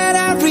time that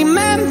I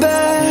remember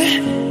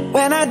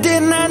when I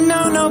did not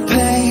know no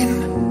pain,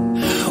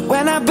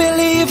 when I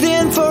believed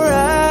in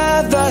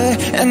forever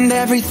and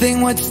everything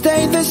would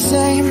stay the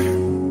same.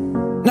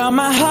 Now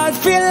my heart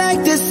feel like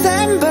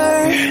December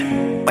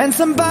when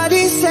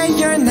somebody say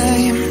your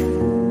name,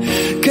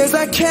 'cause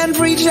I can't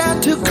reach out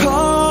to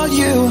call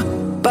you,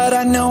 but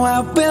I know I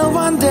will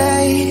one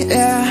day,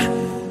 yeah.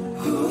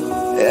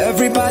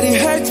 Everybody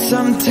hurts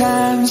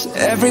sometimes,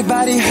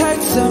 everybody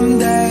hurts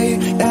someday,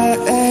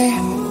 yeah.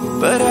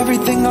 But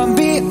everything gon'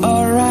 be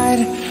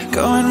alright.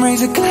 Go and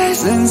raise a glass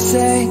and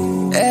say,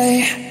 hey,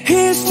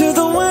 here's to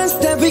the ones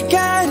that we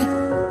got.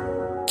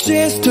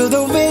 Cheers to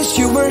the wish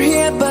you were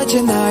here but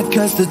you're not,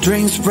 'cause the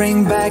drinks bring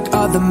back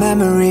all the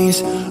memories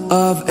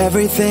of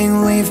everything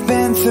we've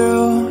been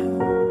through.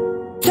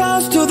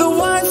 Toast to the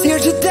ones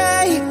here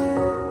today,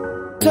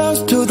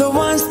 toast to the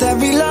ones that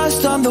we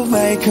lost on the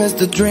way, 'cause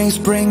the drinks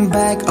bring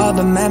back all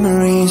the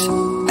memories,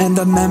 and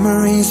the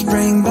memories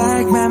bring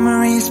back,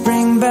 memories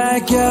bring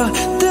back your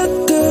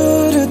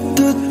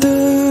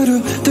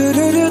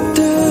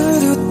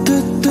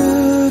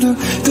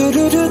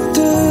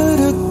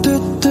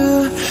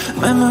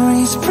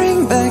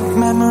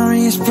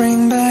memories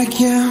bring back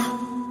you.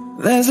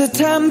 There's a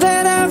time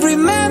that I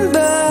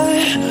remember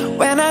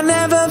when I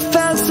never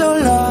felt so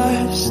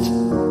lost,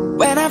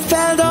 when I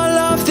felt all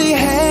of the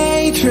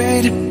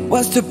hatred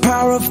was too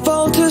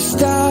powerful to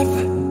stop.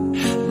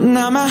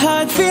 Now my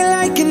heart feel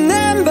like an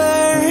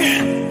ember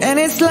and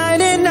it's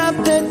lighting up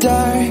the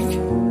dark.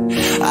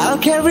 I'll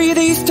carry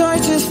these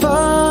torches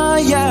for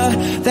ya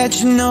that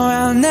you know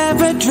I'll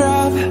never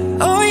drop.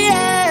 Oh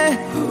yeah.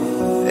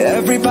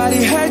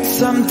 Everybody hurts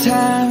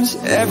sometimes,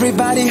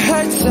 everybody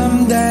hurts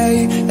someday,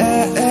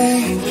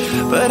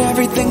 but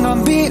everything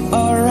gon' be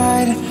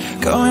alright.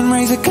 Go and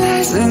raise a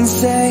glass and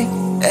say,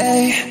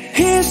 hey,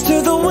 here's to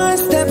the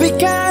ones that we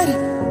got.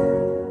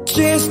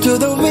 Cheers to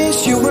the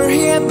wish you were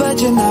here but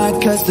you're not,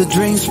 'cause the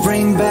drinks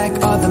bring back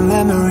all the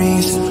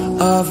memories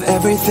of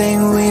everything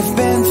we've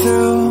been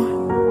through.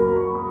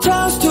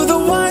 Toast to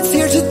the ones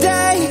here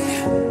today,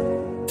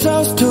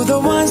 toast to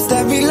the ones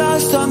that we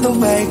lost on the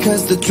way,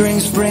 'cause the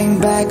drinks bring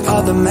back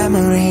all the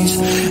memories,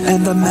 and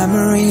the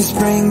memories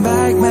bring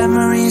back,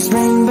 memories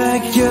bring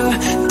back you.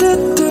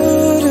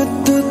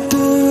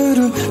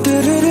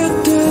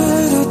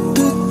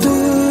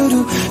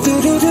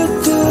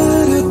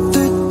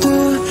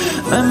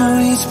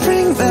 Memories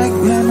bring back,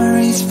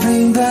 memories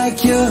bring back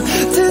you.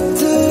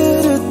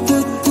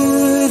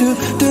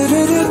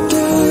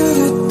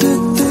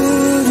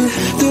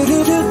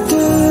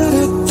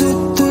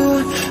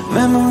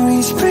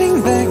 Memories bring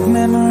back,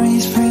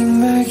 memories bring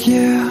back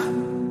you.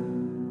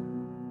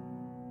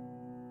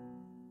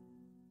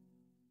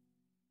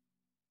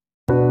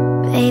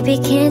 Baby,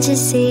 can't you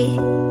see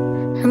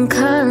I'm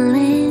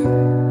calling?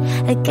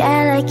 A guy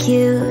like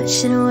you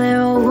should wear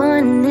a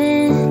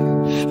warning.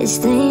 It's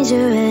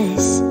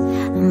dangerous,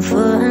 I'm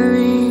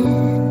falling.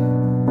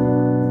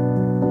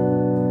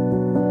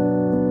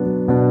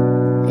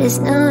 There's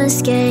no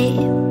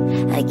escape,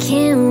 I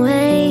can't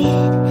wait.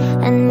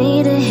 I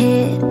need a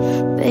hit,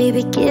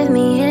 baby, give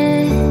me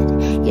it.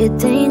 You're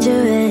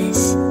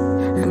dangerous,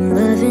 I'm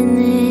loving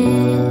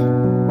it.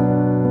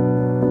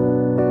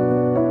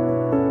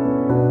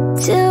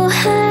 Too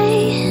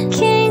high,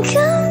 can't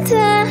come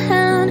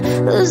down.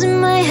 Losing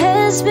my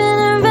head,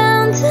 spinning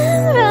round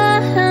and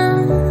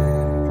round.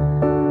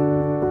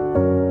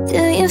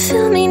 Do you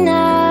feel me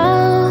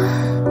now?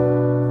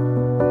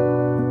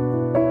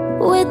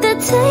 With the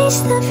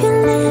taste of your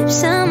lips,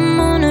 I'm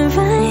on a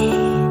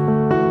ride.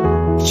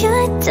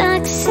 You're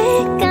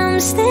toxic, I'm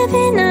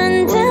slipping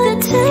under. The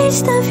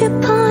taste of your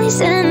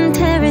poison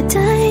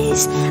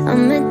paradise.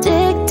 I'm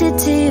addicted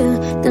to you,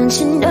 don't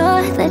you know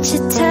that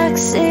you're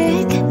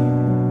toxic?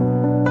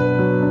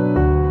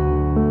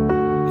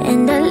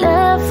 And I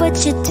love what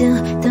you do,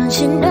 don't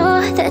you know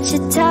that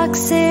you're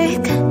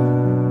toxic?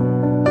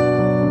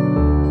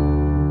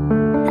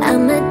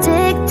 I'm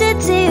addicted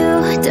to you,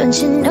 don't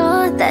you know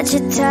that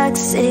you're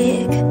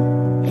toxic?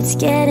 It's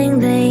getting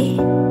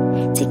late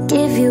to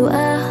give you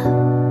up.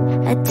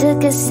 I took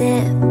a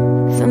sip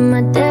from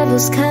my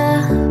devil's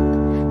cup.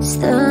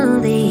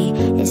 Slowly,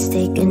 it's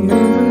taking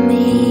over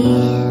me.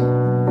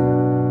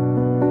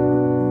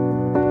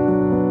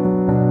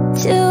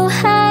 Too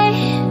high,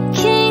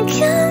 can't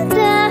come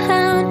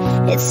down.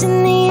 It's in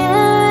the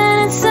air and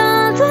it's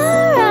all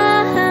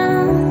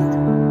around.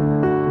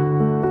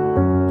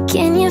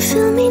 Can you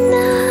feel me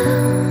now?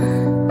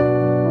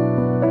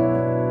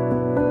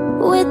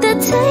 With the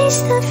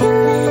taste of your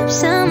lips,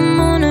 I'm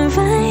on a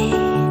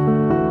ride.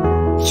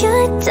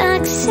 You're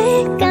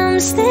toxic, I'm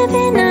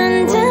slipping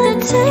under. The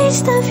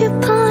taste of your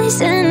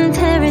poison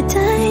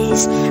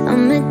paradise.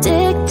 I'm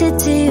addicted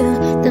to you,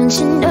 don't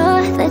you know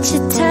that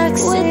you're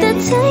toxic? With the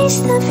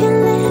taste of your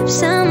lips,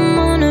 I'm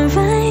on a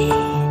ride.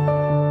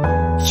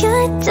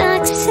 You're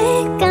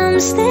toxic, I'm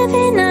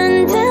slipping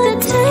under. The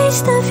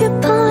taste of your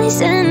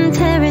poison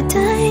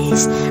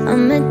paradise.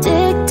 I'm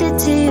addicted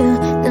to you,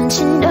 don't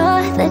you know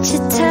that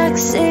you're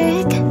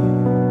toxic?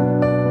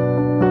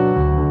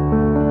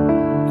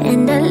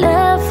 And I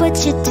love what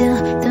you do.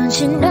 Don't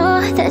you know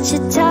that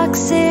you're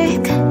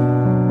toxic?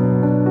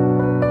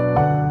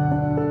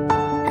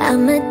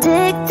 I'm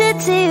addicted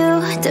to you.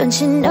 Don't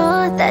you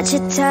know that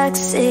you're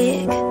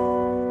toxic?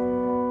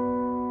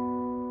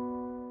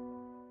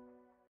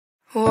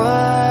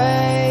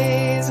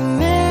 Wise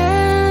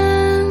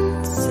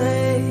men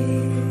say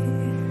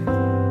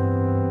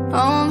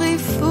only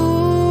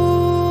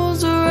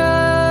fools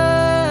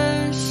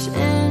rush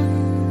in,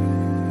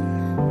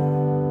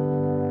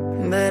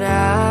 but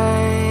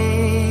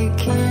I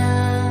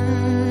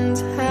can't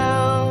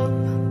help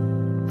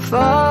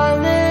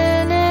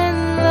falling in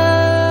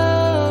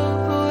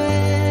love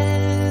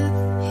with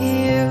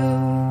you.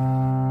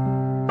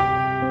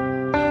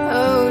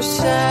 Oh,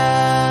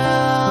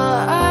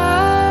 shall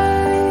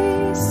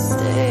I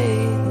stay?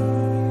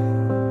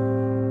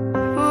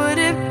 Would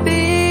it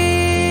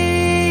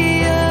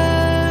be a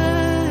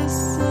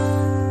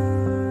sin?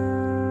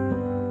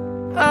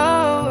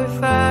 Oh,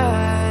 if I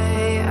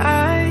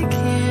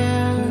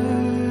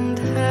can't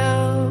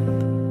help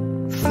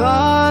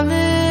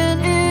falling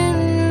in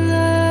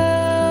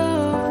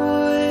love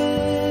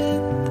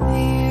with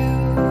you.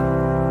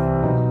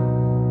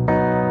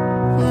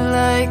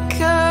 Like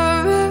a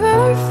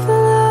river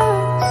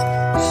flows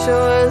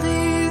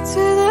surely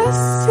to the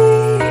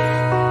sea,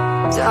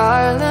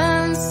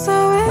 darling, so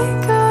it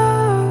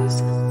goes.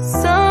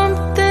 Some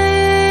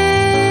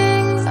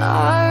things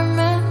are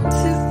meant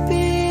to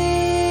be.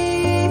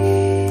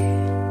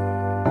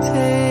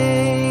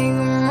 Take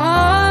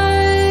my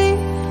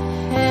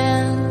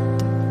hand,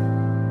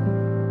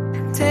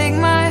 take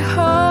my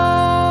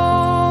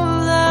whole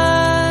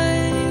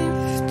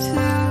life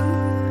too.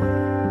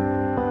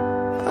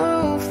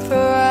 Oh,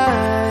 for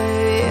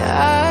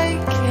I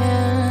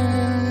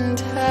can't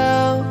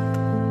help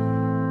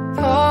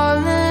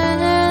falling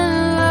in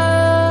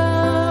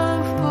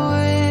love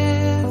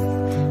with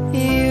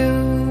you.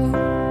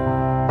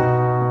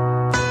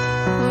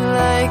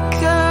 Like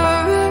a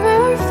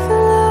river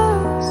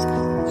flows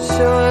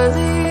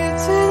surely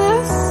to the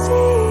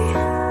sea,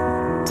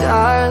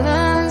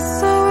 darling,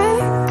 so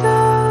it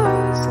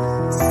goes.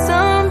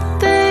 Some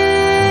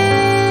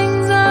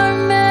things are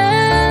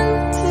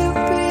meant to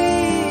be.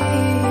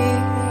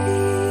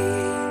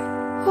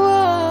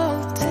 Whoa,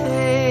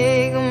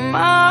 take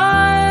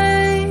my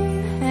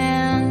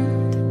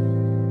hand,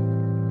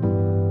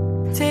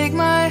 take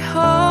my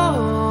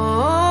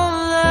whole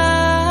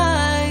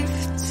life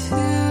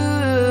too.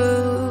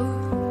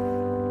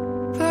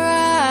 For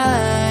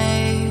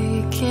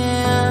I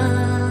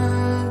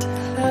can't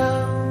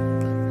help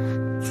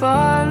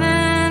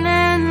falling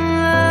in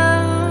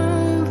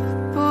love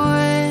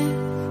with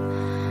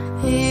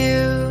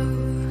you.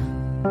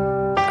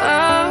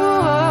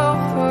 Oh,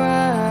 for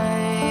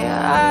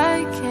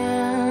I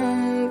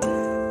can't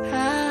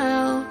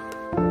help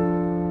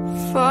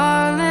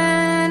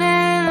falling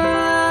in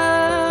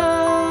love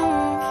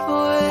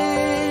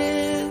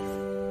with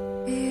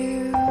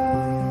you.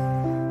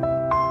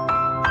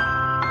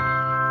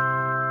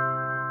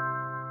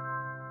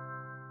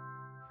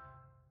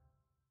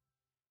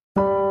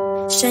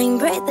 Shine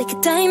bright like a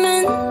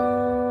diamond.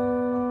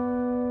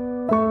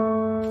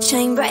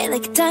 Shine bright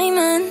like a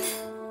diamond.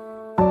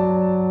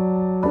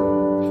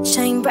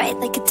 Shine bright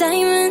like a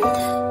diamond.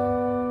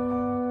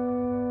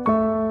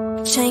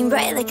 Shine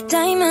bright like a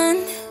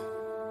diamond.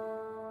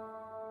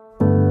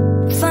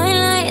 Fine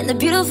light in the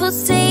beautiful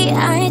sea.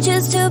 I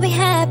choose to be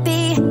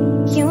happy.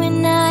 You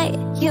and I,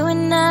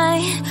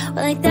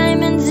 we're like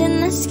diamonds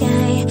in the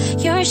sky.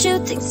 You're a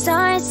shooting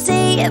star at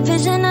sea, a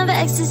vision of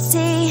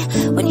ecstasy.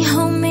 When you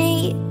hold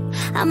me,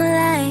 I'm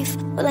alive.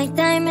 We're like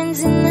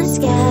diamonds in the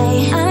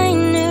sky. I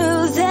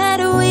knew that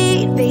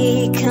we'd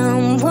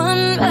become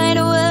one right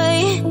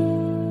away.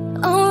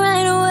 Oh,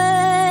 right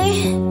away.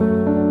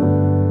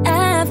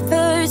 At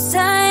first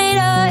sight,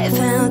 I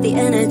found the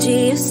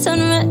energy of sun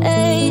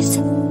rays.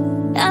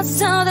 I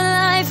saw the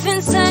life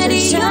inside of you.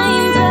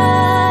 Shine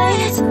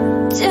bright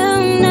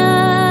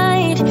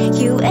tonight.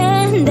 You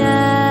and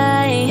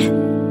I,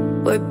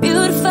 we're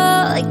beautiful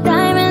like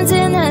diamonds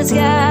in the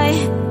sky.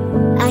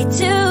 I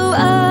do,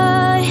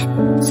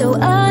 so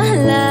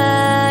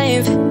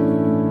alive.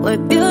 We're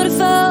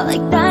beautiful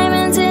like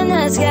diamonds in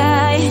the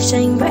sky.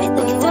 Shine bright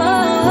like a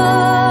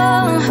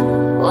diamond.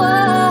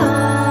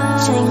 Whoa.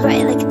 Shine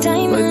bright like a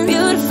diamond. We're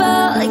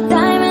beautiful like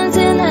diamonds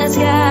in the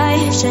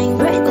sky. Shine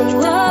bright like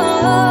a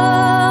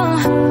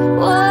diamond.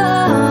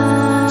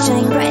 Whoa.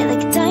 Shine bright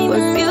like a diamond.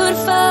 We're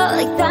beautiful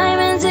like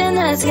diamonds in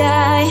the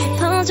sky.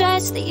 Palms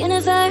rise to the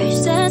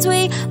universe as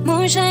we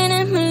moonshine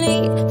and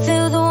believe.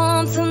 Feel the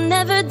warmth, we'll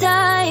never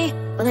die.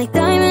 We're like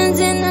diamonds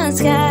in the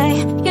sky.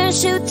 You're a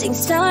shooting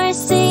star at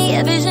sea,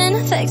 a vision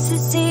of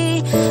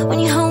ecstasy. When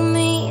you hold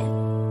me,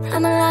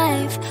 I'm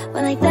alive.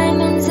 We're like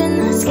diamonds in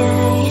the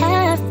sky.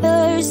 At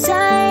first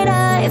sight,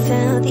 I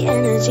felt the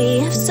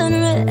energy of sun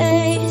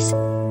rays.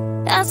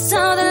 I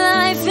saw the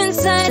life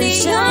inside of you.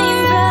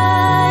 Shine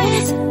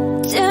bright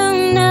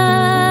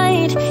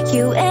tonight.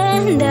 You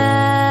and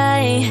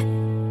I,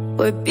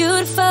 we're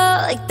beautiful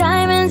like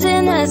diamonds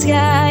in the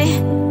sky.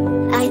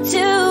 I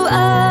do,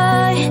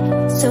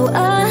 so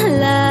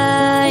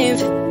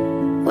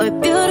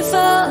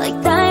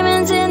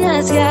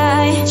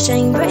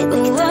Shine bright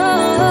like a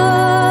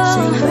diamond.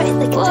 Shine bright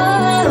like a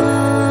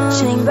diamond.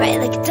 Shine bright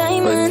like a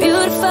diamond. We're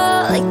beautiful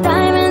like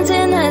diamonds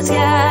in the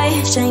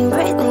sky. Shine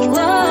bright like a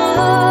diamond.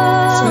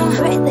 Shine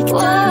bright like a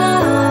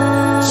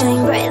diamond.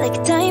 Shine bright like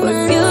a diamond.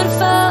 We're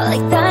beautiful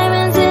like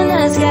diamonds in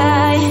the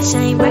sky.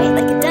 Shine bright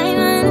like a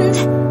diamond.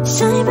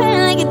 Shine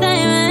bright like a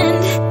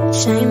diamond.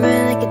 Shine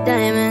bright like a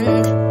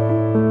diamond.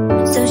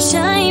 So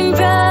shine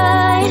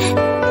bright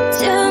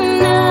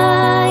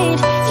tonight,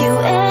 you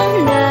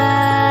and I.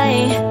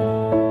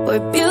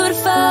 We're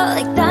beautiful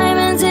like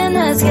diamonds in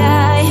the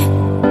sky.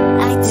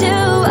 Eye to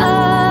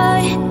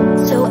eye,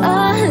 so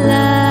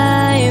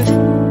alive.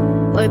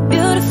 We're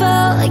beautiful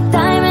like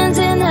diamonds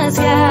in the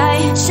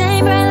sky.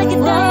 Shine bright like a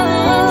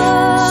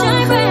diamond.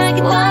 Shine bright like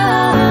a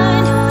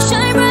diamond.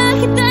 Shine bright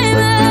like a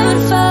diamond.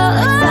 Beautiful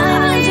like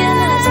diamonds in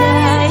the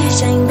sky.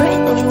 Shine bright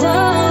like a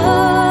diamond.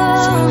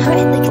 Shine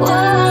bright like a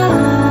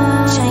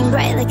diamond. Shine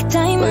bright like a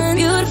diamond. We're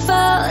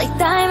beautiful like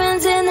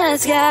diamonds in the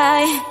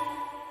sky.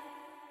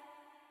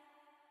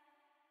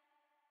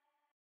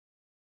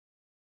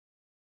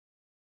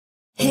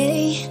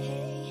 Hey,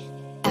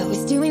 I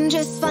was doing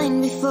just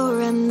fine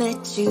before I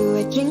met you.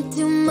 I drink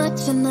too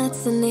much and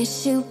that's an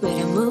issue, but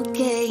I'm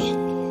okay.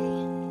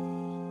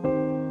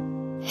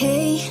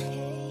 Hey,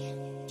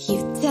 you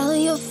tell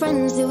your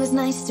friends it was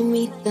nice to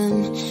meet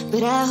them,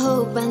 but I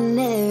hope I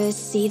never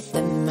see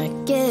them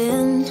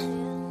again.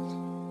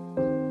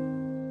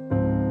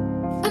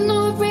 I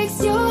know it breaks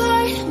your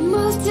heart.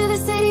 Moved to the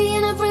city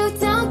in a broke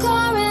down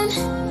car and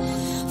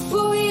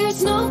 4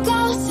 years no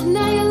calls, and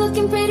now you're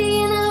looking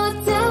pretty in a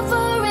hotel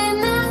bar.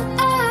 And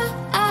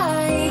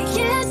I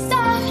can't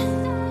stop.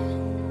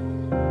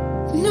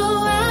 No,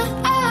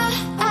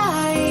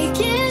 I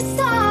can't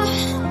stop.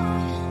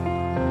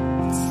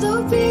 So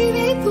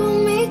baby, pull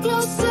me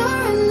closer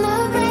in the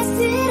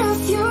backseat of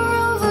your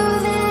Rover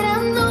that I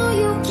know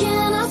you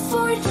can't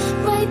afford.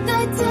 Write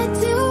that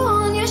tattoo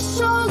on your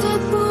shoulder.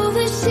 Pull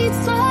the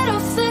sheets right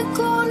off the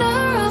corner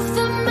of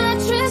the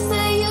mattress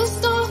that you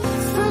stole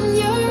from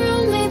your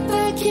roommate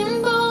back in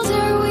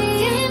Boulder. We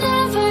ain't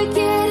ever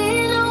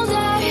getting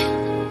older.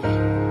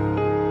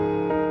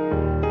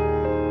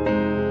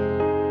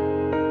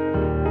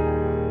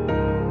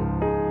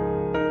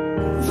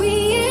 We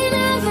ain't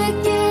ever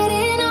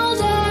getting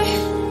older.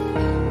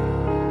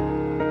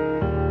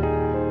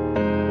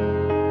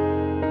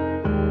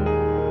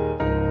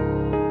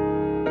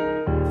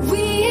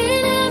 We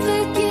ain't ever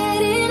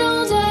getting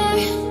older.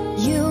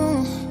 You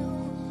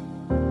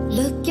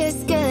look as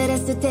good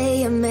as the day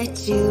I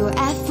met you.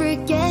 I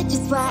forget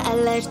just why I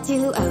left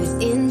you. I was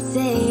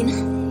insane.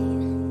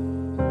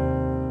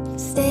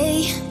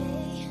 Stay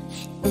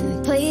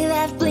and play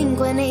that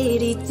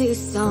Blink-182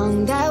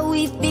 song that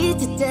we beat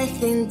to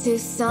death in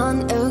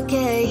Tucson.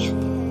 Okay.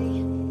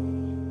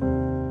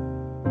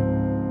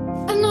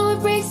 I know it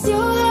breaks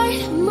your heart.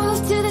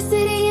 Moved to the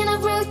city in a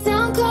broke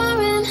down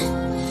car and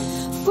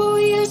 4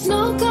 years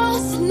no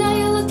calls, and now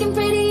you're looking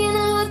pretty in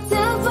a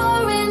hotel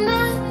bar. And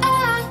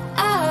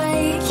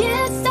I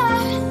can't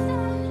stop.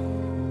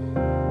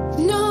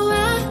 No, I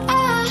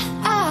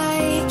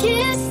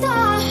can't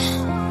stop.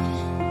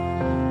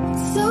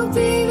 So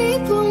baby,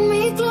 pull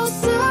me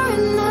closer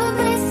in the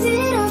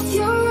backseat of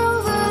your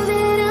Rover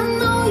that I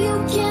know you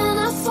can't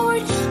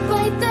afford.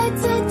 Write that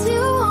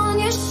tattoo on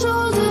your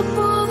shoulder.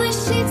 Pull the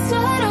sheets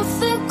right off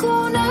the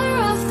corner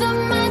of the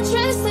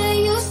mattress that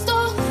you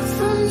stole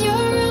from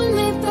your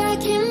roommate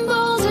back in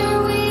Boulder.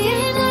 We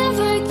ain't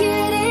ever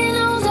getting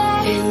older.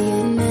 We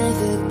ain't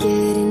never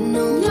getting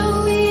older. No,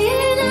 we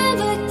ain't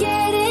never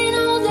getting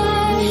older.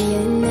 We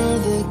ain't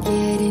never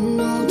getting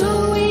older. No,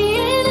 we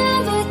ain't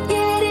never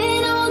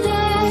getting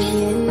older.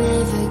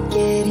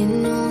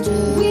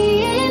 We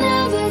ain't never getting older. We ain't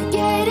never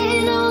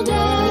getting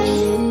older. We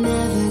ain't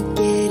never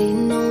getting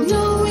older.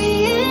 No, we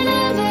ain't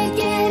never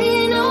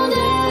getting older.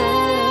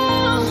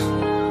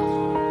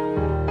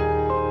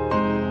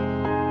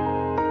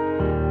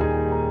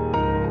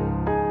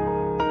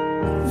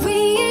 We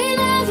ain't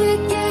ever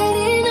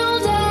getting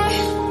older.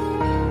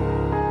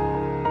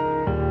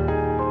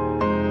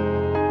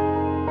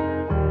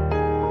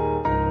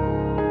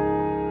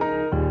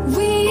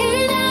 We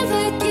ain't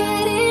ever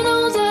getting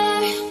older.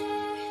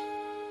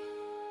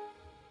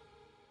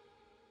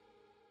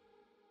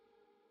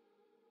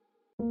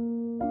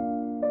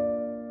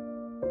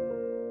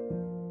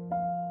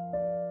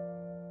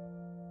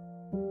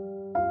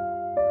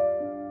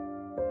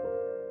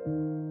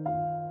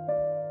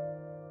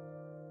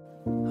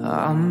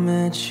 I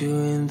met you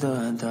in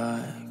the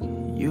dark,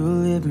 you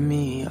lit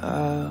me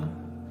up.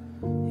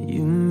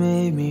 You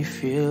made me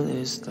feel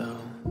as though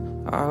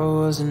I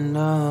was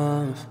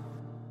enough.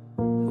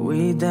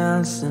 We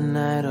danced the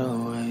night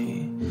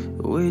away,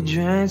 we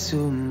drank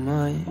too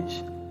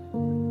much.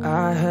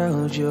 I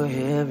held your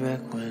hair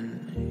back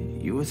when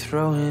you were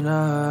throwing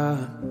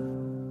up.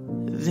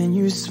 Then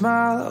you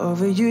smiled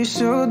over your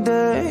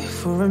shoulder.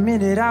 For a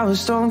minute I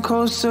was stone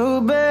cold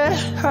sober.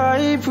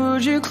 I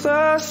pulled you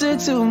closer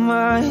to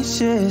my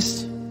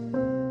chest.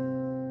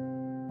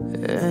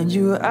 And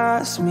you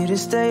asked me to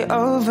stay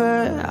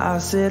over. I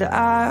said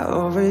I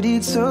already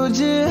told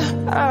you.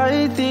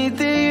 I think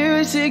that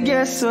you should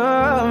get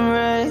some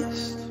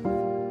rest.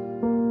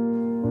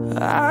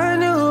 I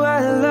knew I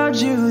loved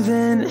you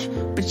then,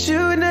 but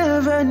you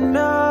never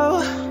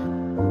know.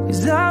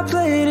 'Cause I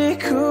played it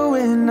cool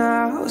when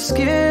I was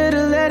scared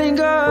of letting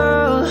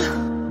go.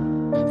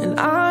 And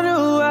I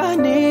knew I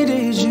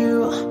needed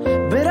you,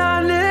 but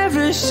I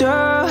never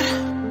showed.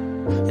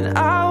 And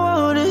I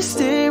wanna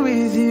stay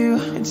with you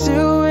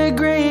until we're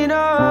growing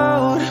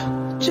old.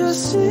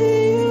 Just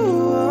say you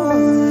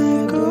won't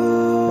let go.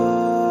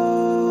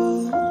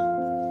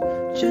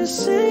 Just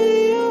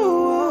say you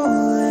won't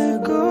let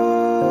go.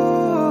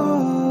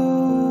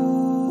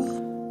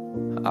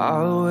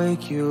 I'll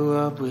wake you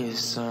up with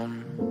some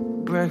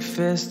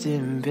breakfast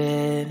in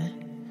bed.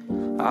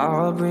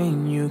 I'll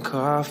bring you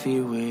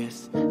coffee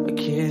with a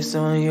kiss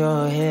on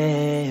your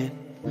head.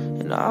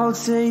 And I'll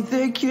take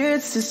the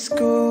kids to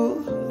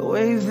school,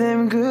 wave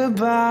them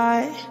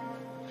goodbye.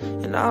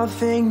 And I'll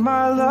thank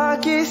my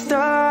lucky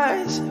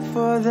stars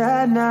for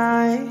that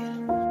night.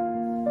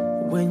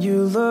 When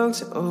you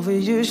looked over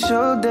your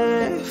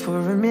shoulder, for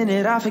a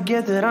minute I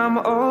forget that I'm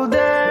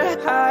older.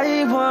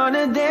 I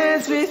wanna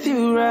dance with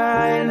you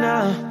right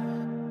now.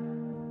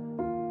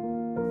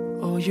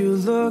 Oh, you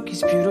look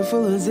as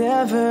beautiful as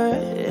ever,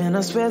 and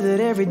I swear that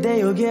every day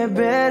you'll get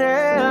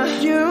better.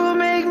 You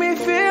make me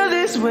feel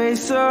this way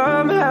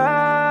somehow.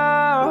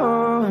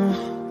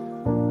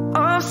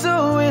 I'm so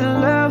in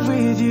love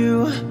with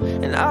you,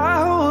 and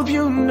I hope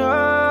you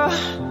know,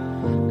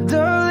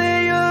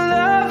 darling, your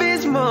love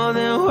is more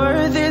than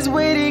worth its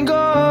weight in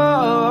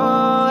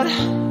gold.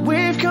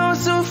 We've come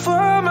so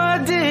far, my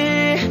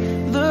dear,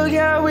 look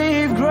how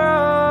we've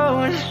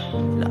grown.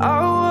 I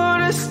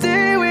wanna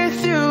stay with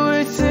you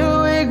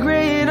until we're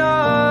growing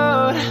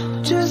old.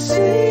 Just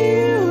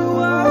say you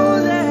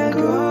won't let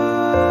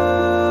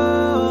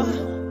go.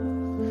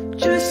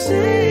 Just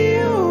say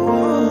you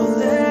won't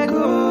let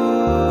go.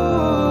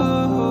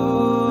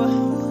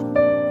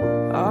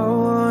 I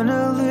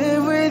wanna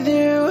live with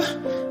you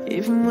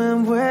even when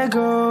we're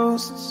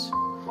ghosts.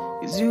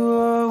 'Cause you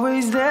were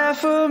always there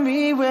for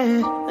me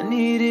when I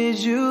needed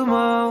you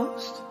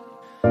most.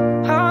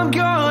 I'm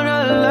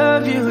gonna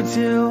love you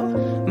till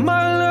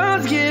my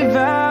lungs give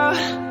out.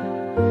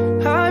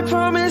 I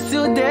promise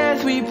till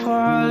death we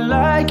part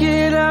like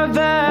in our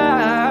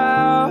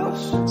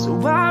vows. So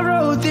I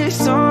wrote this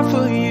song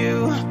for you.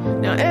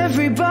 Now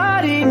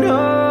everybody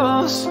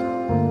knows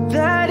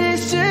that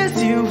it's just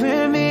you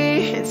and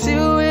me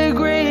until we're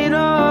growing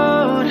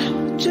old.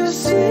 Just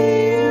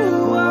say you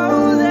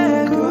won't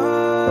let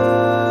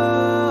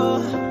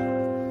go.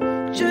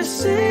 Just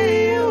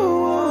say you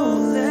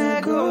won't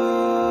let go.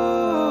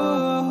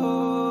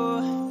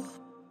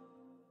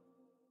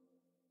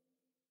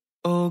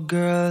 Oh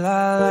girl,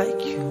 I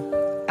like you,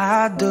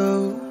 I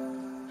do.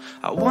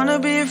 I wanna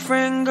be a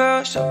friend,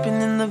 girl,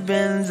 shopping in the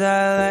Benz.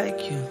 I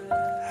like you,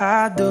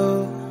 I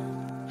do.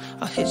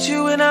 I'll hit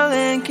you when I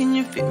land, can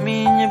you fit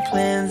me in your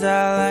plans? I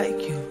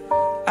like you,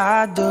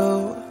 I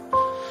do.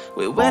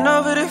 We went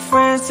over to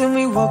France and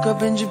we woke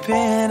up in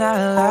Japan.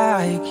 I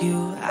like you,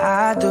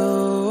 I do.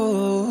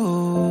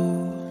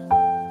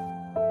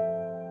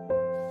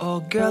 Oh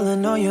girl, I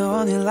know you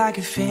only like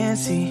it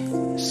fancy,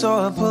 so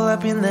I pull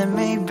up in that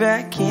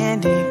Maybach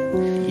candy.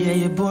 Yeah,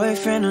 your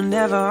boyfriend will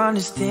never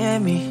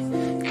understand me,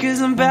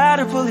 'cause I'm bad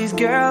at police,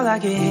 girl, I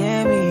can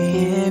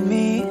hear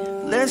me.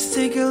 Let's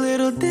take a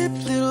little dip,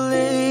 little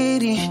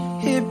lady.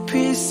 Hit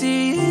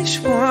PCH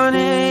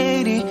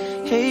 180.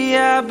 Hey,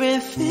 I've been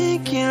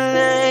thinking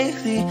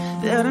lately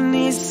that I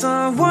need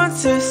someone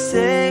to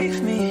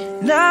save me.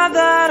 Now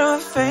that I'm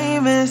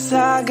famous,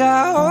 I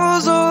got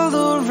hoes all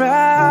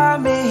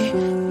around me,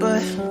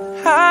 but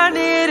I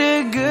need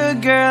a good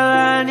girl,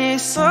 I need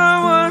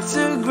someone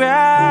to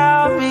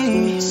grab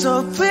me.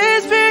 So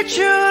please be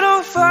true,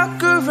 don't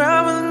fuck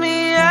around with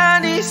me. I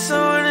need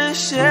someone to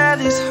share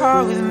this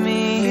heart with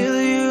me.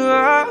 Fill you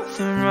up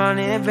and run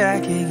it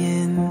back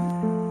again.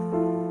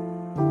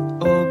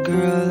 Oh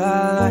girl, I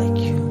like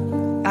you,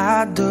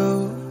 I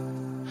do.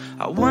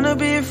 I wanna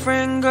be a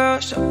friend, girl,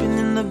 shopping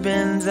in the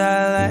Benz.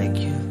 I like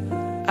you,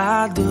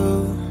 I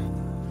do.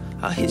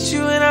 I'll hit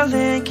you when I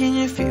land, can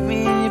you fit me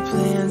in your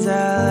plans? I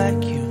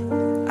like you,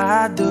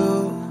 I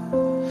do.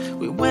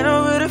 We went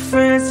over to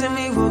France and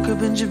we woke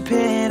up in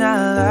Japan. I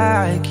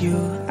like you,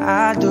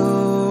 I do,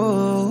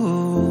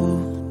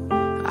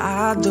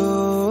 I do.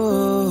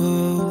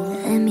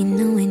 Let me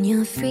know when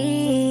you're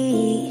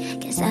free,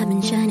 'cause I've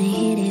been trying to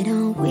hit it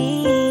all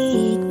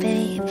week,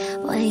 babe.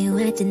 Why you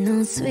acting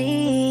all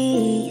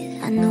sweet?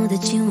 I know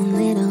that you want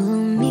little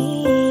of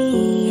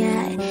me.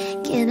 I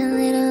get a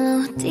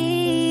little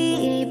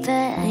deep,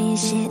 but I ain't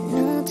shit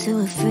new to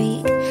a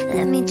freak.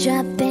 Let me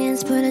drop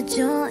bands, put a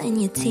jewel in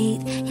your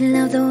teeth. You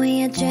love the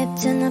way I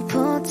dripped in the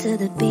pool to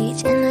the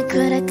beach. And I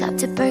could've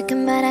copped a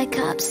Birkin, but I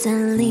copped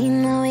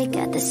Celine. Now we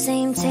got the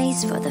same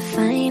taste for the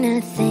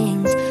finer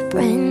things.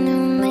 Brand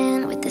new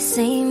man with the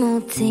same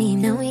old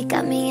team. Now he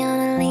got me on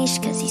a leash,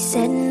 'cause he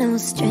said no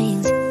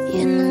strings.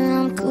 You know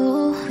I'm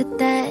cool with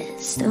that.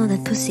 Stole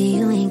that pussy,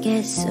 you ain't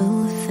get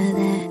sued for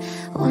that.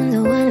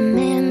 Wonder what a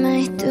man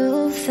might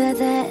do for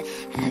that.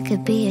 I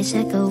could be a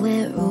checker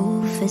where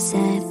roof is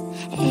at.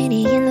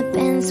 80 in the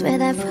Benz where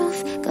that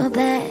roof go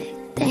back.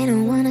 They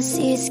don't wanna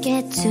see us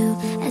get too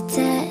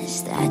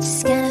attached. I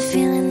just got a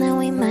feeling that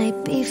we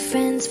might be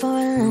friends for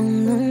a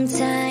long, long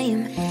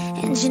time.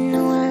 And you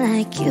know I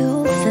like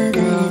you for that.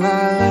 Girl, I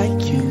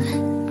like you,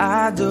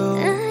 I do.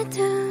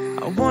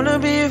 I wanna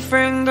be a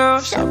friend, girl.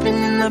 Shopping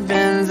in the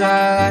Benz,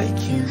 I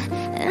like you,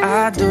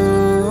 I do.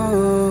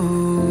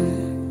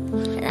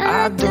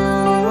 I do.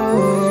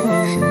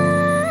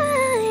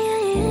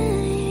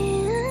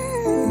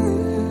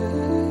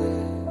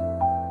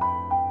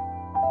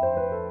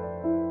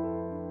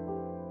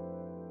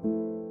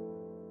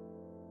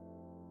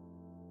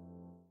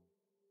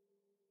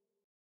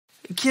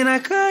 Can I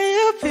call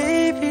you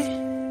baby?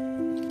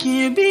 Can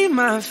you be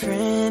my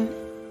friend?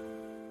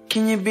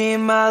 Can you be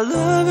my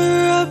lover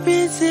up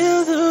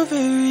until the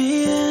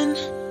very end?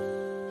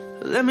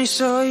 Let me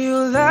show you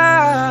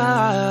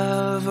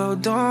love, oh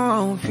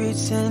don't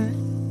pretend.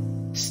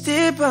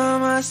 Stay by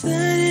my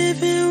side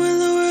even when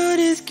the world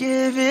is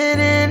giving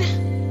in.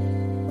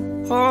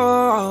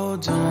 Oh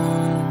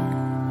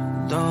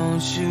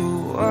don't you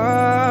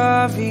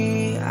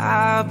worry,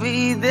 I'll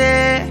be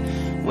there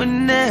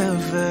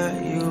whenever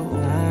you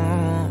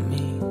want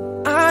me.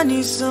 I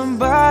need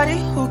somebody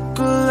who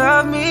could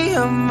love me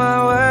at my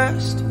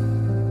worst.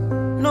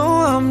 No,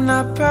 I'm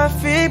not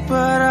perfect,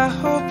 but I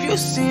hope you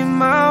see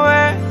my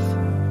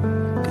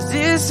worth. Cause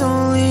it's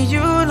only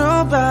you,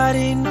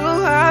 nobody knew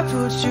I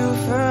put you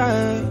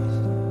first.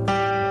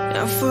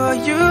 And for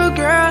you,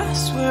 girl, I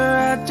swear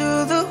I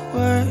do the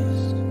worst.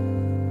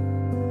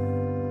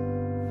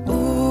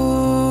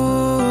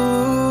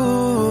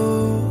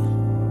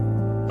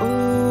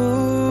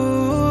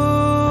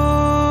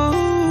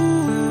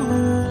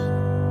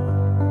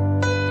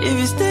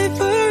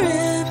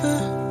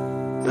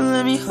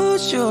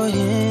 Your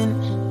hand,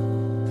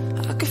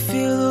 I can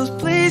feel those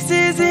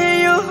places in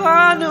your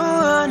heart no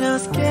one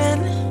else can.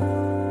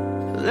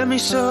 Let me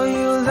show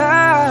you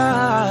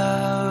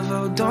love,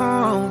 oh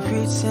don't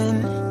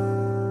pretend.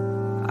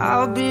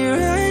 I'll be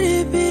right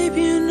here,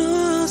 baby, you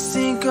know I'll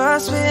sink or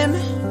swim.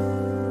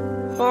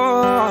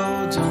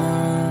 Oh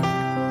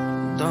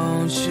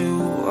don't you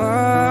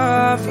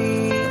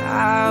worry,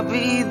 I'll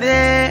be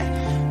there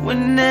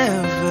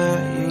whenever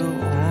you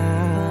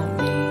want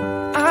me.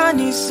 I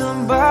need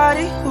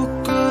somebody who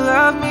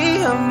love me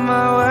at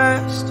my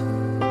worst.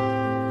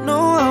 No,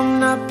 I'm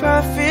not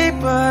perfect,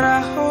 but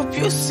I hope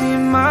you see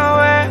my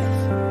worth.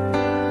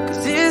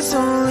 Cause it's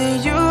only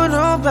you,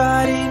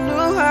 nobody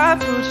knew I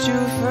put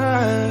you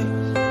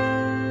first.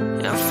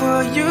 And for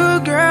you,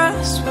 girl,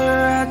 I swear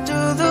I do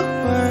the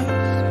worst.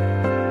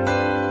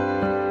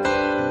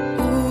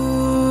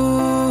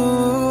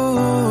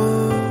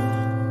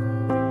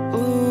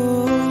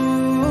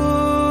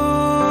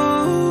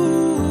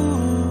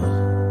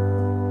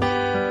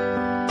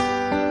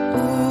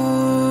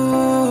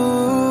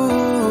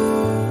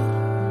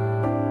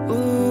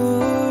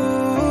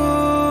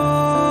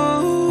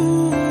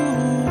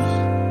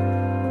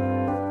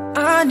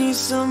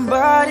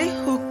 Somebody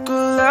who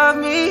could love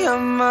me at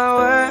my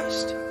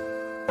worst.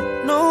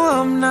 No,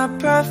 I'm not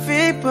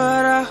perfect,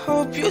 but I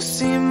hope you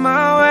see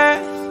my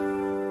worth.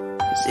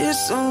 Cause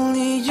it's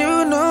only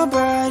you,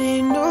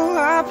 nobody knew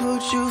I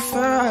put you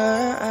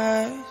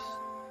first.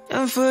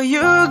 And for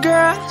you,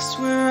 girl, I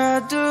swear I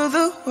do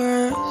the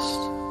worst.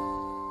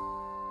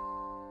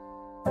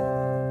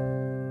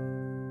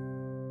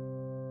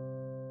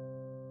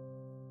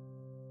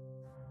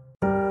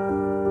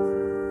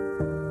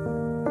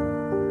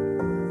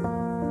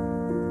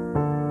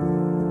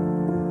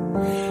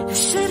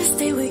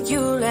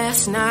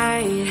 Last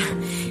night,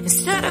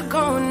 instead of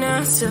going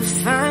out to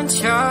find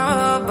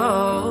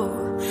trouble,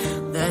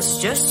 that's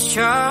just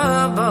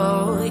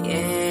trouble,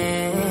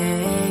 yeah.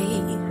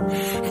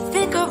 I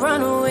think I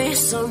run away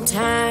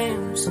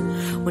sometimes,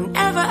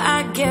 whenever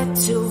I get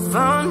too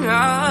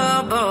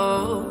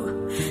vulnerable.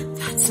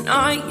 That's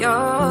not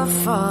your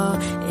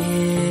fault,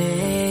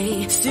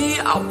 yeah. See,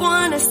 I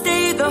wanna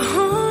stay the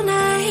whole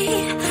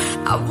night,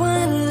 I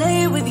wanna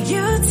lay with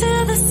you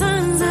till the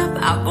sun's up,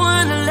 I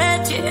wanna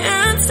let you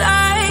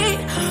inside.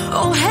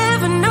 Oh,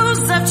 heaven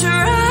knows I've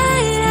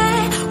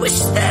tried. Wish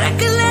that I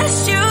could let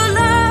you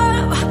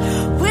love.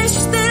 Wish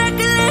that I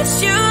could let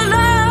you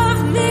love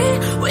me.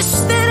 Wish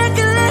that I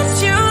could let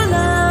you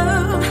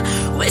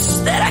love. Wish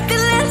that I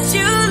could let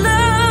you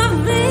love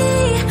me.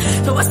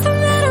 So what's the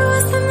matter?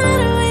 What's the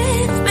matter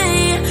with me?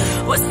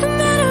 What's the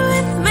matter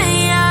with me?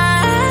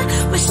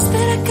 I wish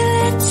that I could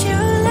let you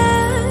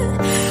love.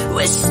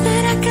 Wish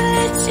that I could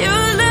let you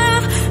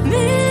love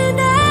me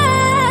now.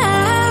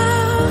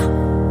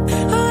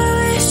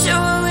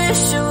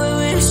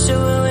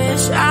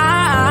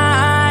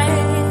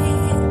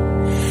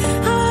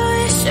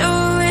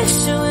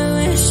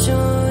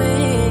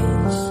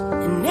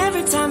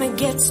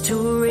 Gets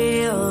too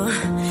real,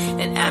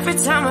 and every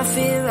time I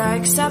feel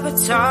like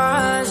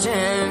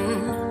sabotaging,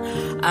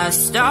 I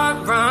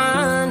start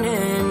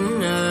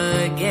running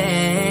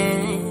again.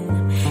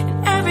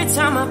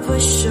 I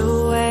push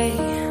away.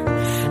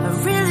 I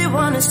really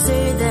wanna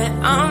say that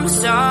I'm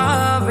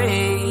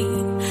sorry,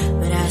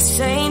 but I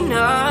say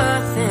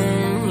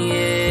nothing,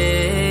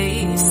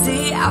 yeah.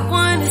 See, I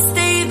wanna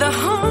stay the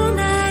whole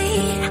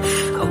night.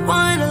 I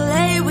wanna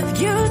lay with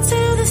you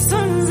till the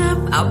sun's up.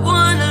 I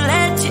wanna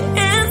let you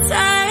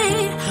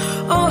inside.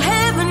 Oh,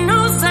 heaven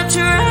knows I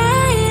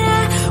tried.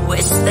 I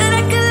wish that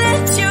I could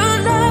let you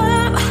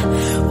love.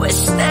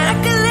 Wish that I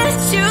could let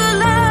you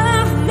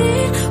love me.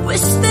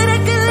 Wish that I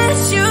could let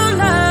you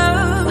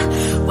love.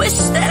 Wish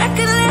that I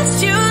could let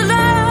you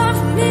love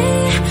me.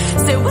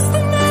 Say, what's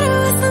the matter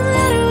with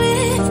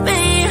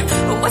me?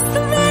 What's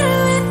the matter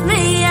with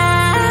me? I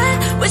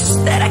wish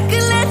that I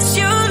could let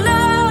you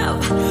love.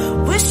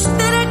 Wish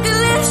that I could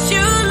let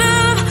you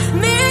love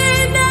me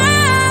now.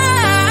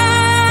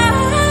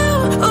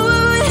 Oh,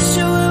 I wish,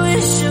 oh, I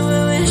wish, oh,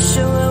 I wish,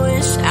 oh, I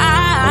wish I.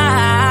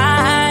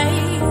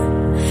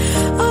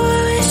 Oh, I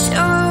wish,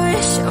 oh, I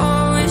wish, oh,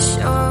 I wish,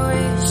 oh, I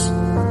wish.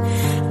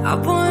 I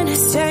wanna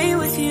stay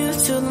with you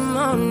till the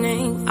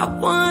morning. I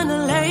wanna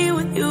lay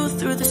with you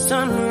through the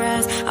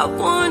sunrise. I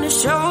wanna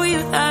show you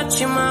that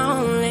you're my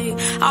only.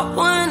 I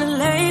wanna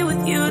lay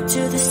with you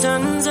till the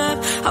sun's up.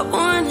 I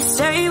wanna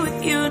stay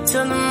with you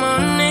till the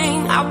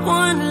morning. I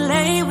wanna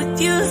lay with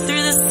you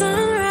through the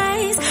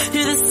sunrise,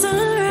 through the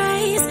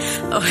sunrise.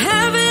 Oh,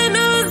 heaven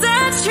knows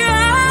I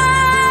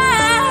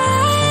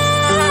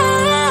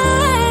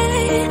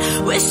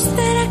tried. Wish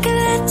that I could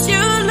let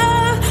you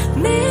love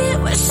me.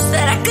 Wish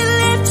that I could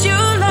let you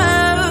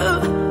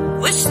love.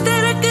 Wish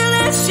that I could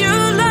let you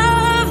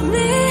love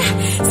me.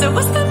 So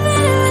what's the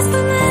matter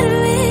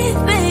with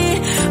me?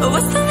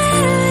 What's the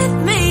matter with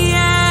me? I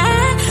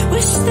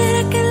wish that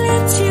I could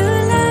let you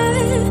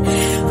love.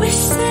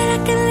 Wish that I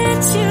could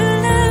let you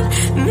love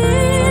me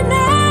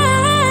now.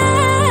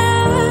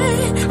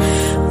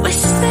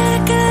 Wish that I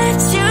could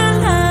let you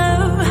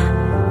love.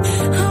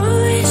 Oh,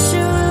 I wish,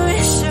 oh, I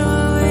wish, oh,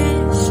 I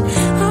wish.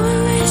 Oh, I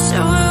wish,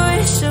 oh, I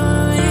wish, oh,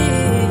 I wish.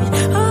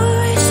 Oh, I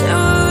wish, oh,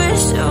 I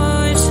wish, oh,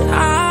 I wish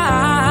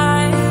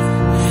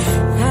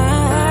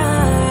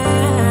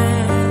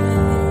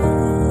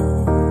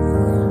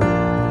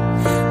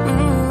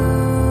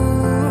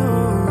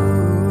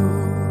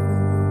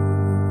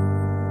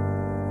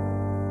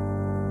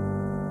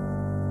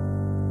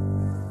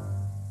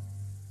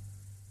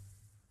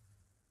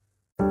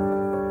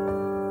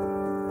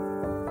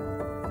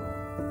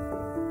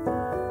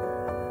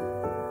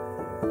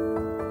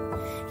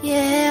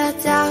Yeah, I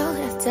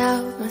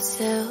doubt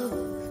myself,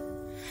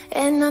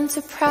 and I'm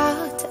too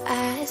proud to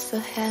ask for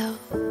help.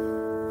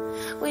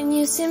 When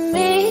you see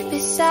me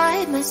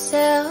beside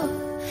myself,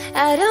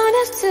 I don't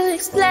have to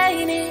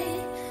explain it,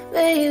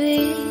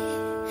 baby.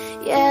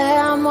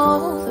 Yeah, I'm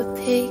over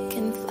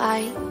picking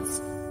fights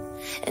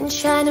and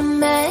trying to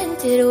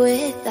mend it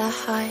with a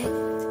heart.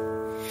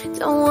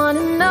 Don't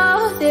wanna know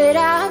that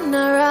I'm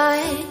not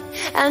right.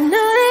 I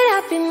know that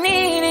I've been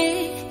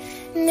needing.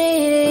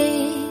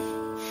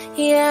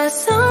 Yeah,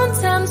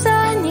 sometimes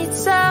I need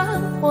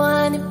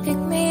someone to pick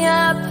me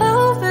up,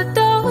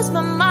 overdose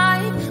my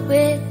mind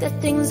with the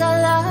things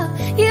I love.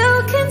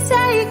 You can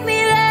take me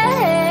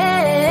there.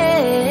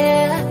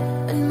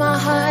 When my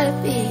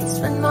heart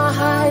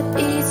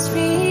beats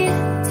free.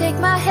 Take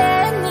my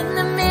hand in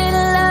the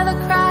middle of a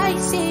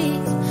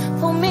crisis.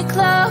 Pull me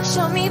close,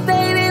 show me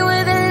baby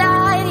where the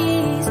light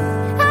is.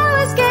 I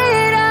was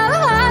scared of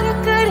heart of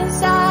good in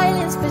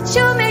silence, but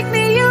you make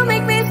me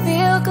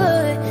feel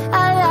good.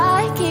 I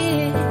like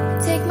it.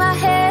 Take my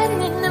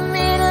hand in the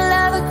middle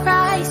of a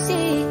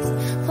crisis.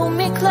 Pull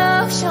me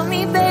close, show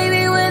me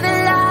baby where the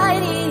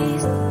light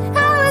is.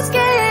 I was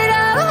scared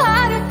of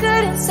heart of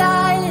good in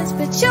silence,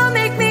 but you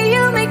make me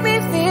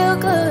feel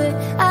good.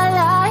 I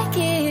like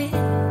it.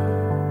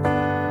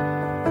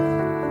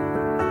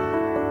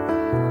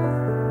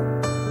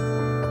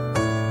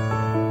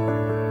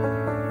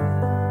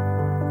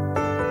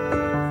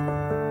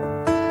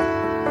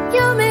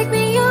 You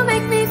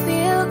make me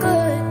feel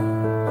good.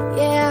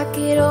 Yeah, I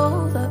get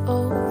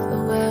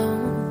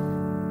overwhelmed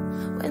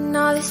when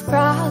all these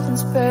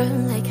problems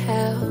burn like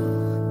hell.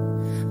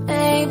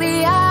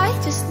 Maybe I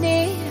just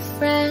need a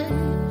friend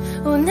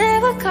who'll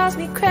never cause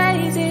me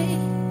crazy.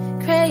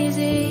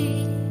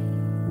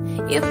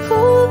 You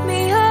pulled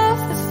me off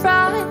the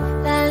front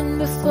line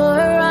before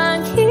I run.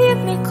 Keep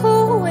me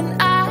cool when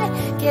I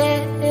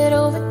get it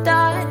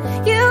overdone.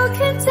 You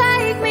can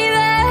take me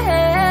there.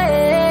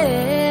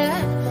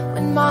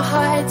 When my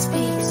heart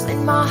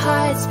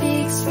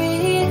speaks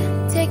free.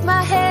 Take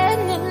my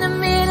hand in the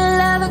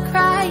middle of a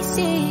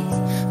crisis.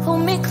 Pull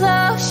me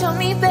close, show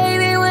me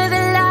baby where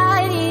the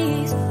light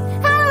is.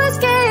 I was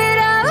scared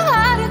of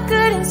heart of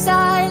good in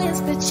silence,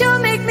 but you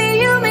make me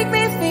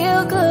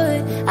feel good.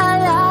 I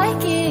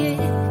like it.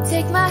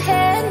 Take my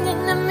hand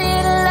in the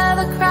middle of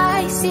a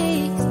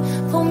crisis.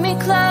 Pull me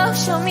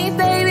close, show me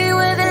baby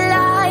where the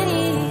light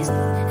is.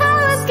 I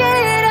was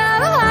scared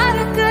of heart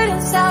of good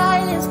in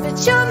silence, but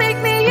you make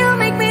me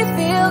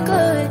feel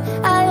good.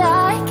 I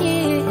like it.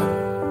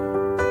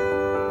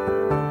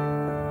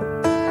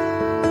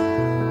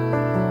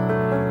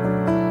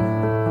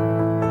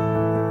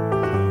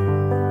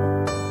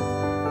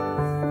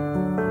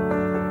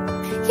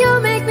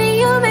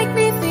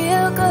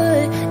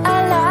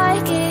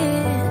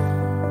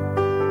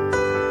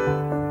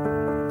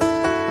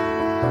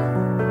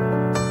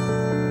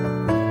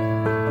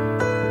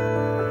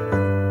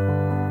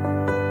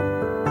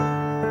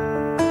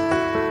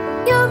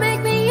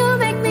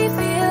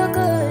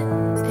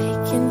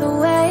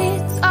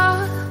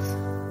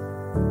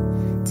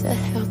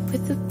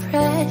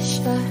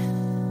 future,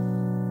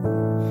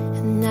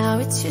 and now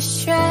it's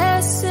just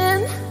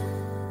stressing,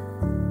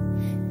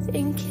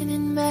 thinking it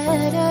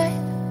mattered.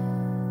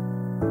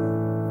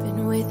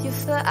 Been with you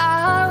for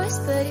hours,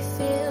 but it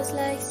feels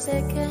like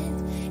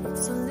seconds.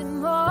 It's only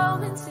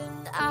moments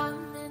and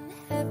I'm in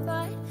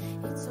heaven.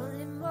 It's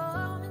only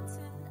moments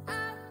and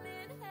I'm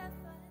in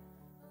heaven.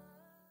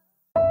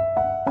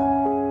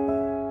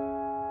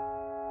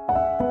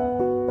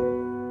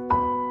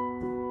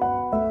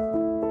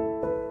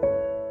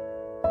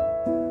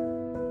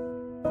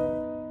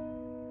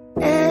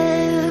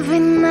 Every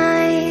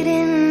night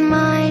in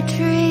my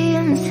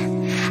dreams,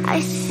 I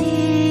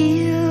see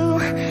you,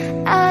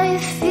 I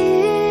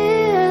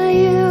feel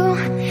you.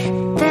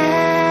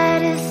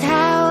 That is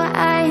how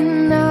I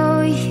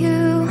know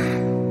you.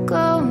 Go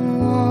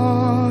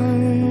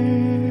on.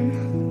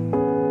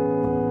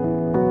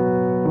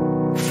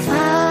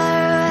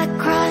 Far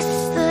across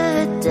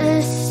the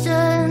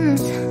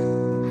distance,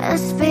 a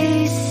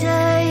space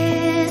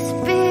is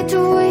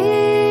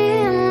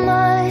between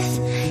us.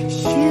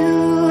 You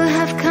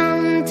have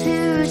come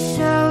to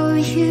show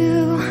you.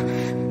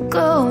 Go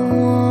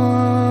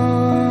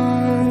on.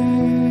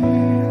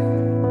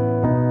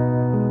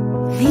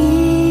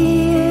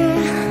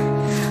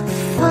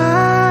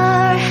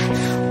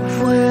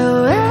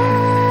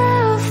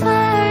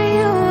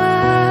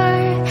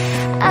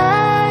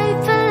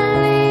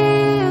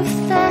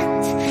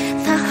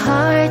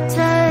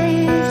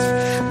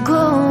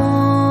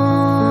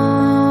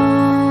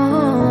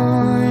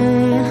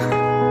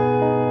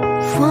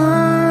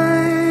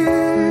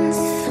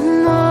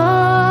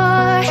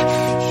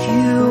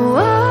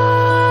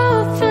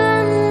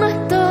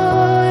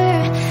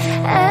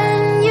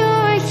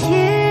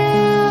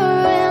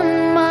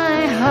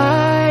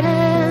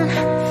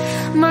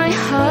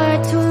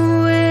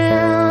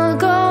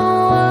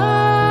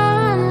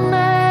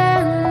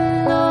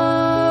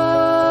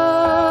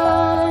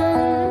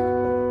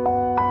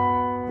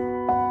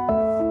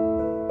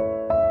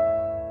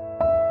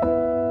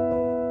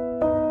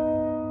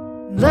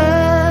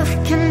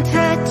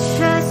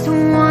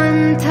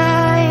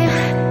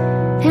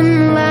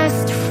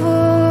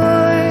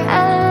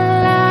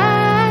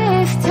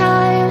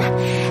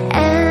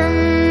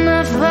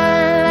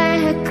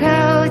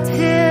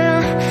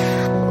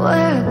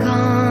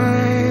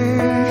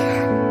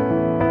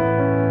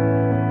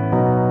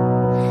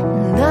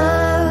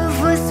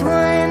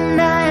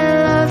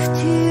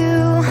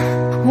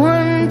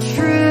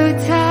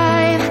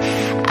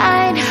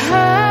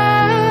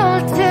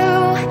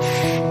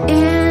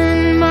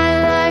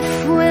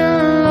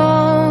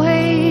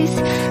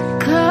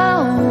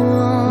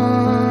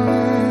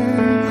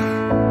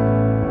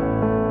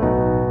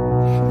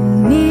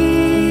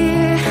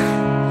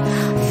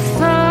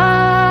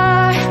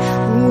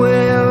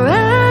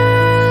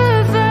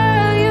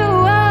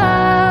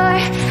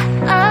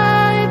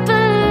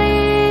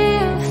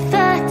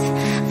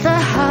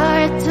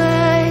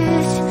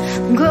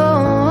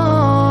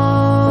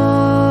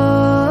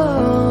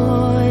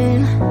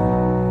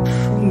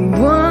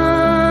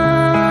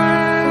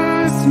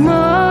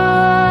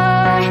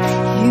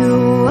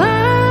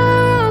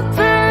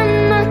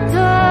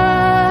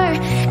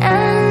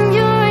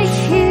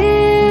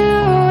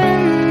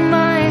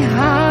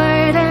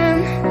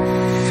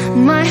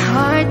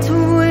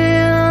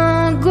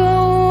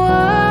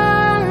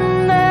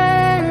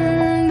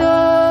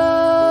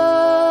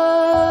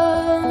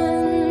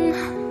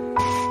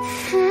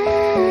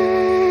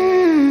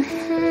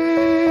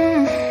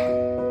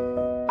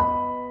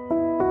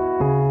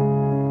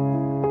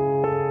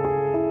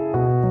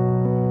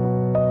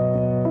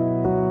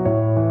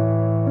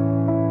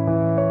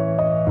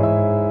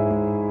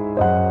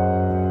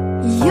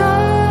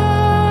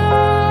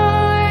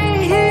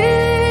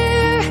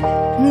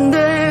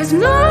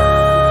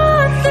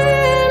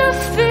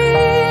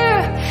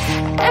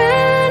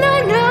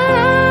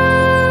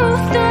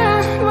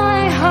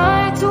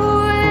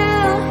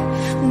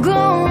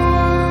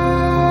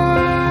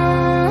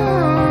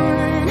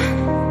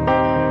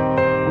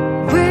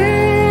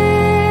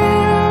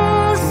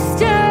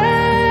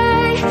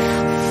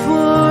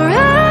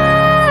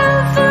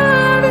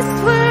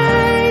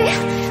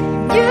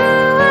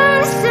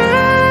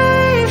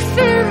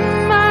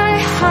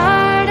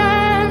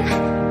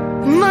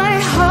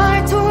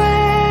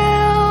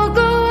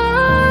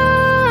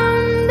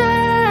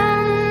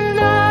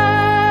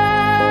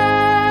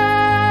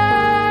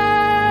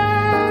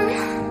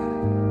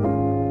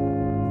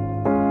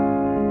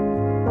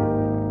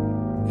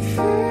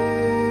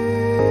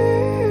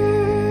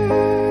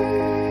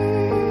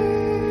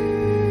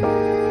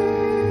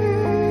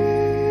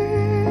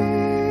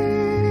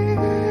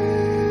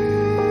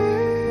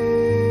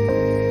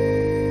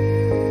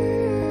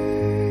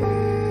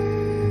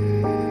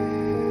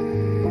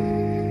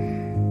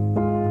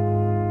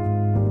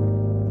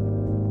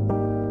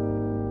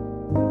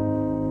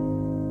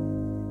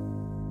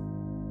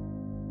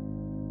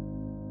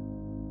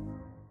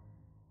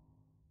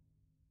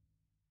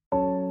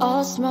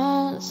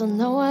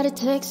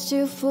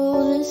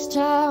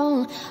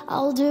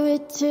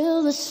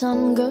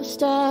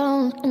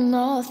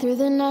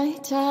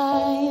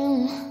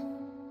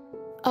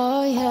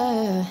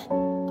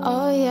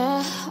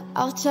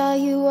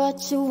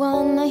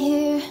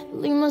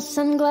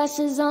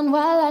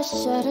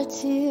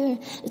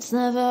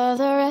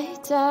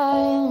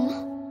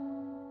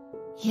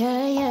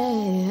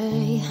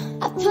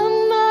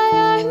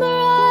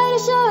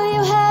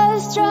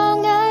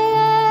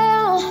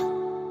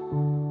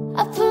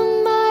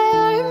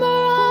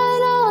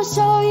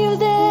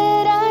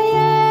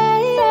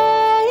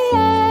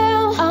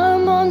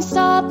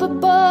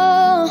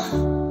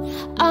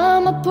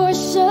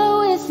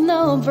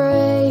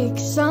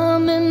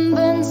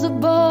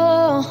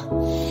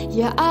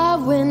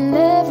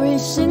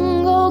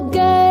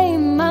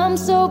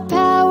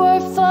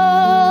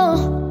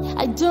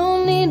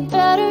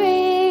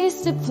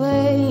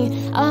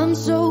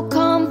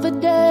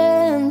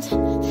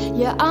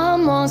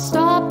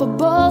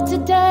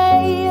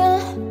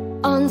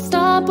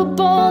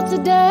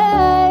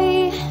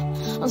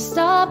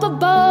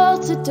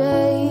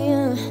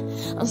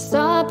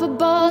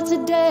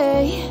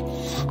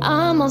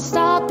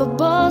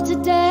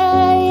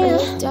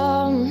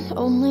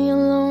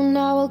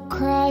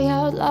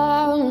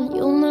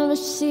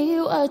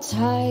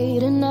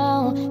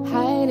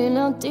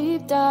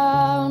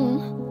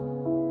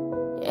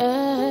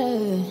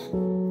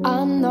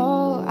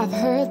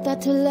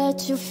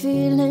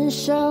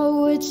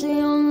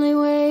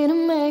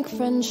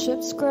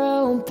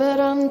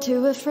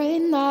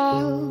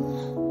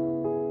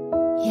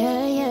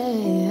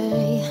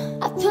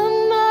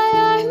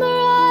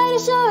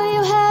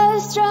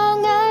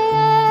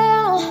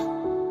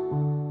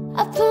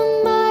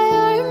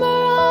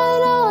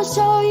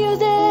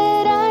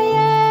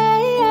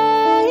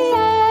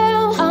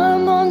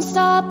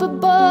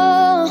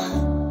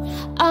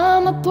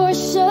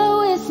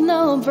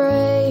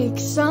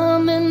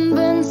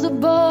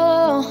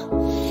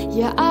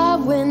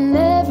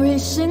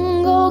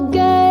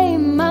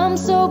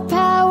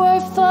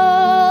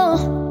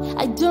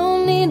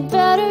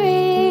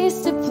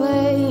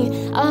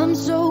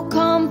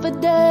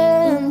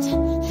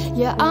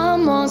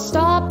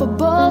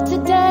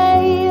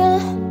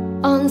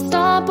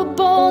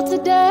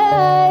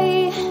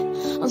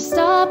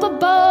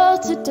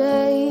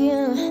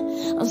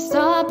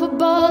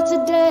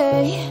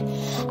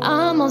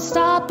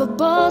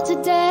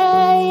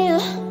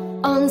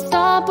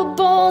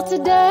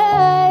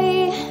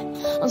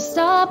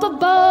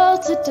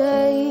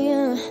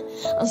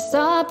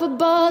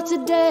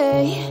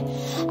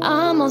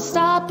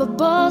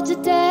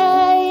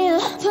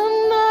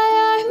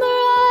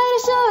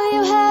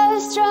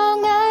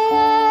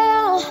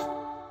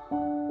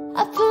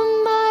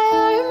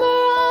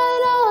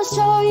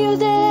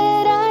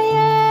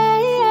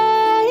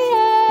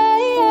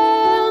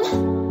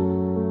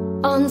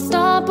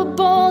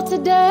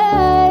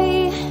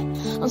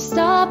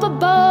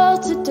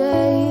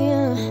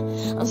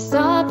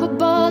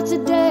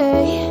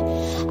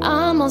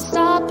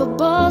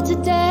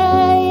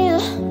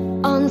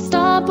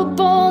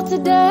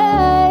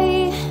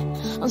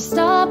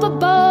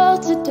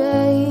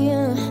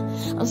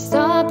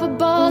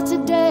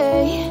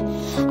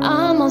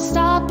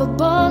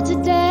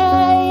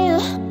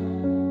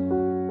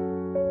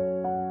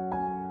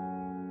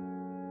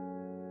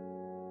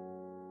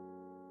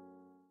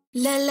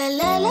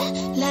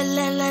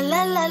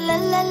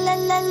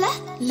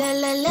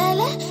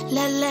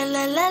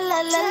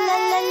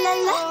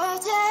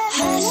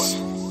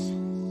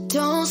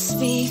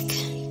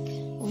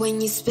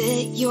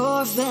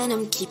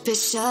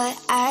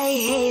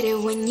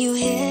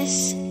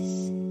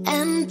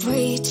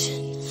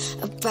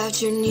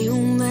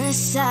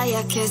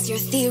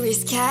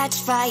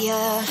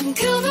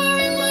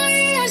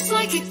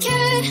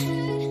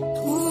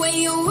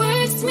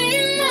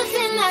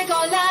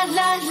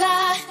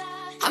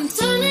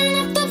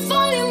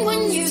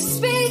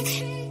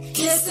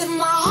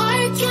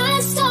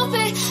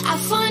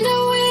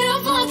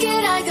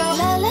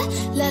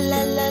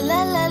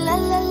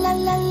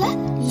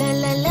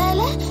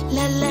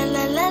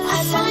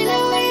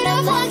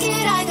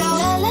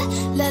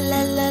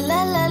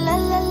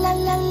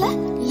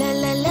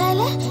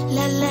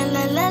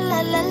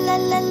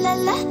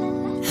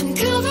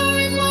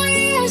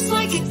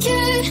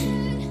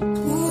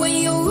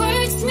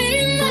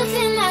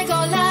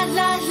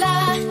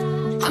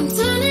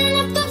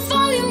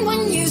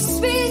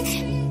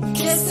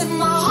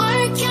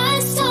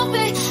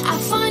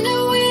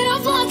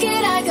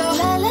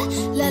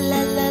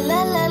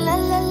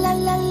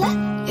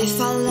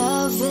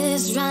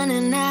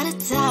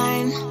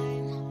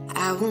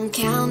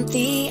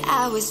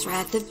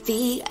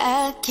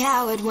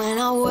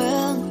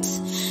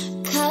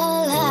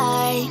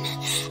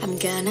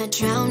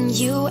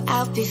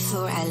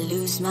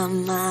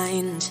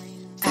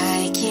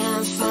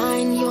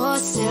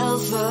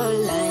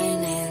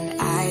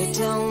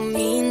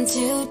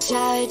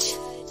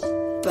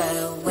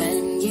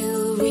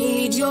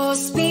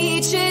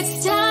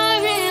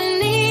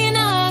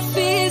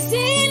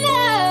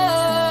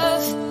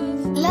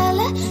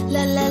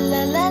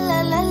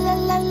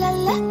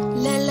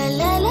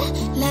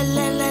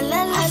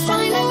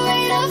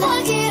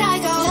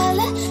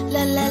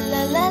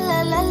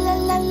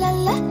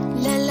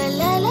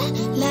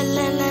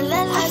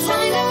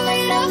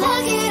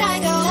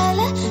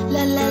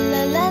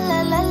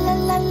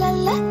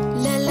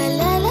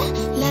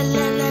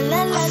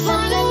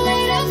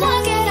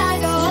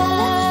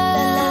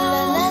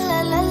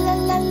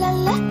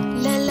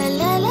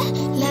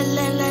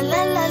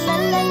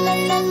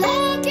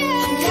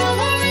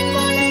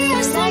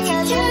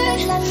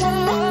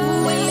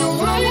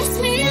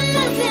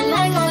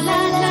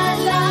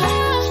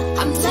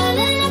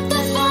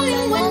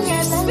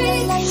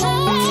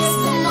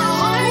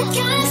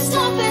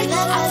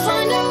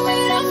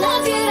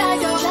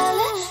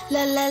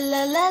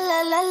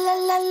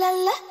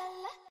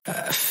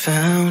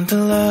 found a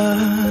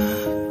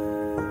love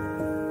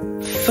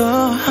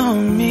for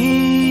me.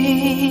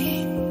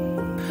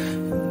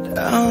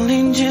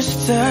 Darling,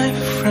 just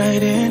dive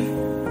right in,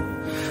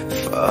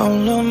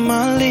 follow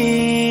my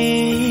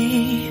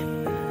lead.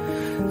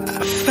 I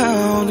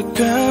found a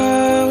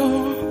girl,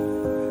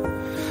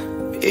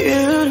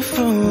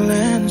 beautiful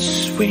and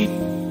sweet.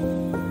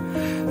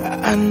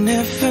 I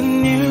never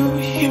knew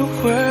you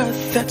were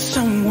that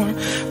someone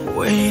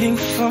waiting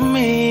for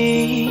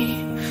me.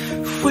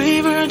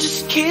 We were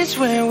just kids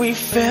when we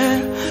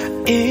fell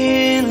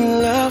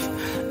in love,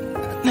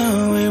 not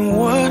knowing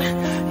what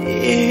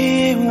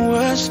it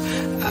was.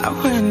 I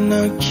will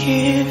not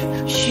give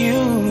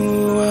you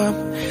up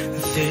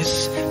this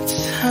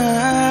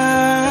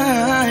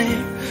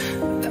time.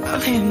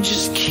 Darling,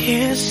 just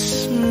kiss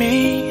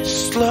me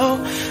slow.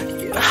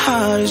 Your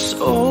heart is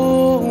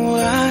all I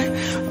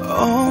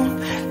own,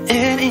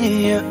 and in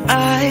your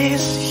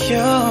eyes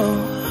you're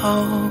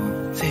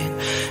holding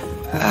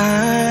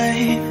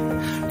mine.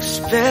 'Cause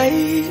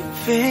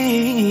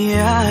baby,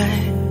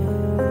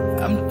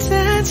 I'm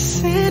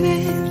dancing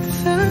in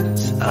the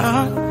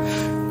dark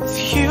with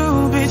you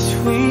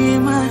between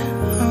my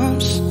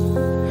arms,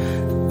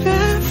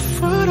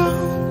 barefoot on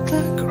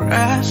the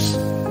grass,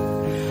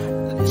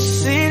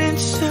 listening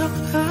to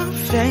our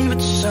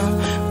favorite song.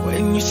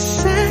 When you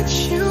said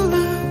you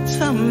looked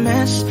a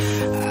mess,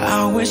 I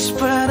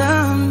whispered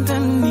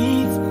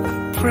underneath my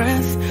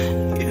breath,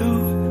 you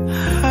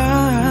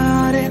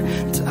heard it,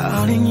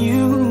 darling,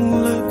 you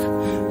look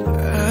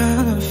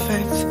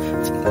perfect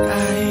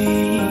tonight.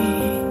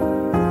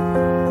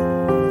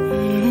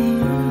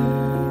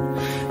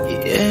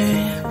 Yeah,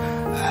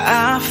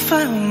 I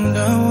found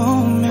a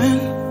woman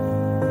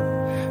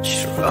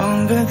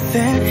stronger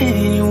than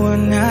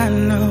anyone I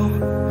know.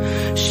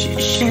 She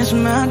shares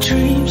my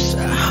dreams. I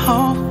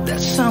hope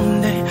that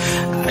someday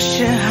I'll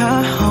share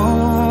her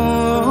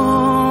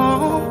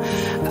home.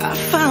 I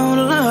found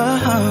love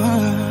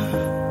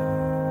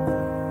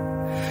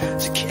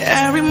to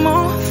carry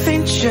more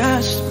than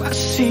just my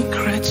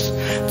secrets,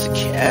 to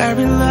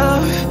carry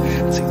love,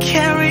 to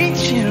carry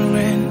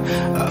children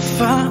of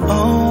our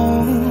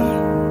own.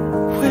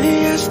 We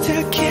are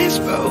still kids,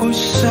 but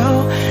we're so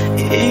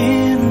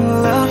in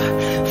love,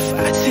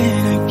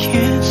 fighting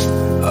against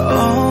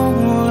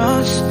all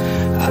odds.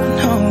 I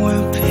know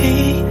we'll be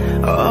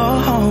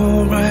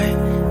alright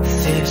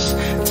this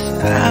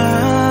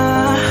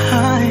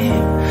time.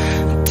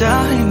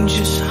 Darling,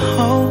 just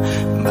hold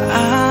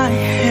my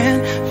hand,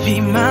 be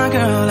my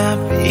girl,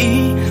 I'll be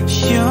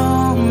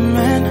your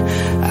man.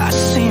 I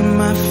see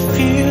my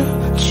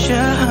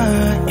future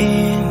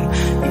in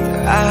your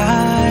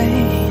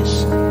eyes.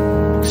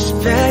 'Cause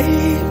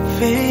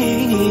baby,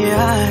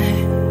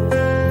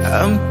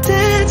 I'm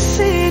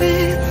dancing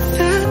in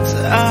the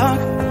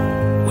dark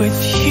with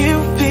you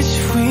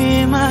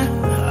between my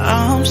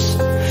arms,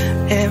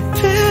 and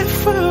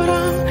barefoot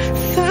on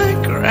the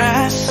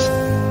grass,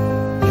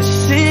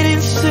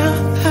 listening to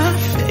our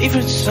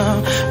favorite song.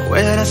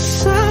 When I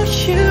saw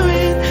you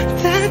in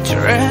that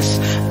dress,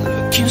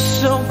 looking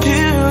so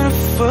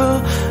beautiful,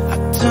 I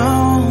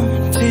don't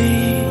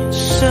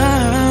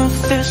deserve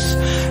this.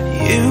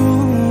 You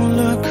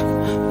look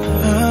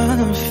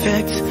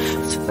perfect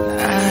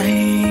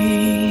tonight.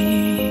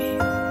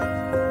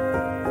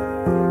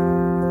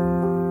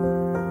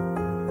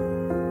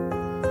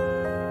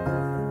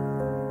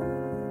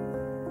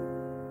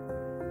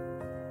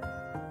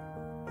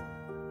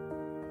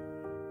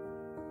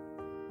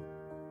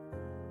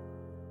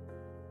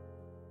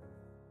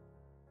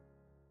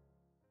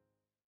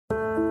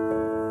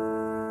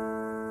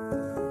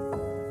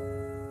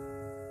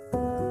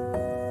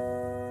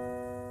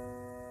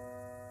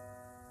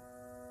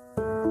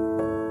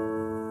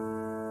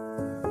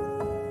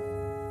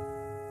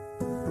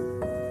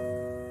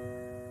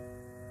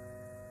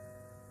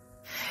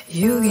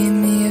 You gave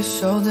me a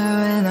shoulder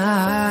when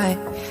I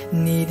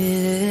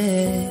needed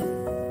it.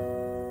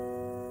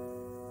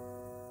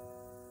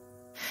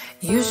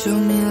 You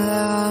showed me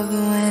love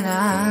when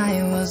I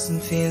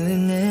wasn't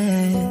feeling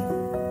it.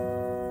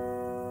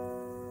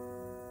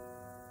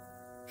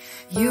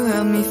 You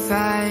helped me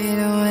fight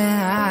when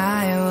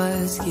I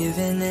was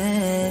giving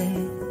in.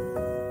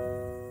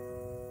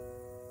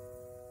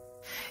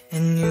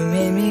 And you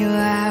made me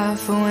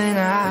laugh when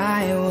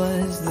I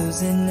was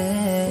losing it.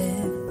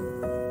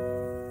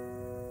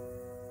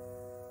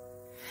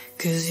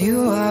 'Cause you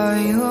are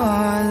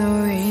the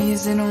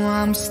reason why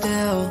I'm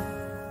still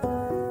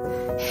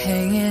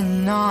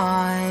hanging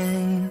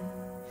on.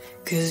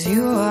 'Cause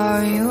you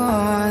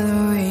are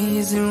the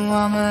reason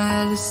why my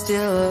head is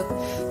still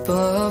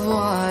above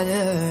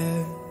water.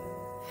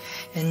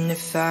 And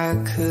if I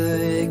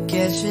could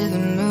get you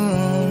the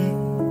moon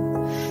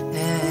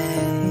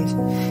and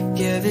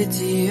give it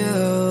to you,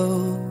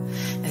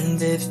 and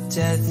if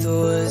death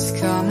was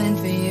coming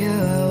for you,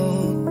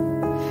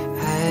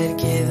 I'd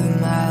give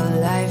my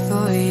life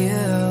for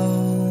you.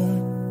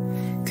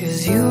 'Cause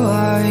you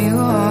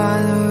are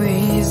the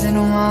reason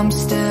why I'm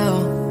still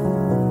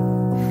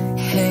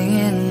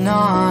hanging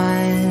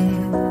on.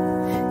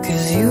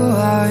 'Cause you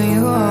are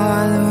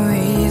the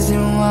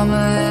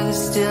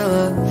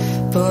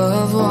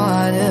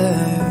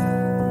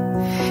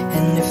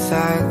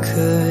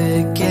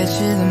could get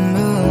you the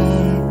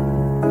moon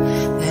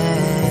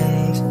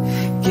and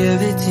give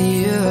it to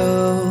you,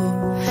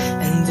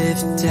 and if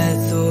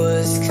death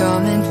was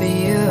coming for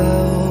you,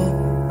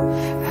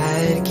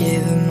 I'd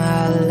give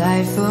my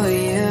life for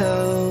you,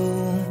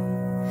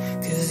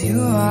 'cause you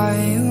are,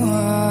 you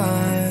are.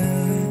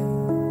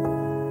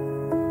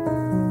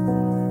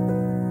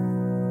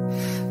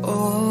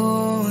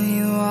 Oh,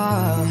 you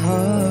are.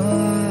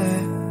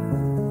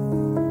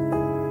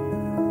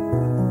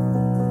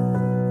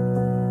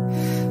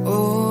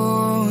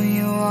 Oh,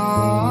 you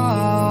are.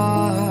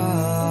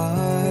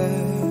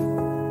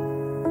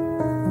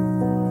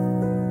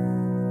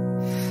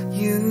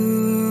 You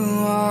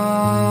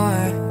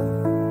are.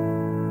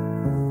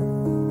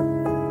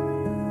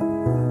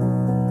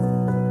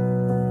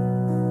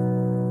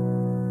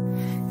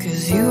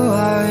 Cause you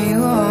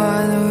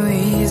are the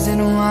reason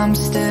why I'm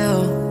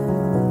still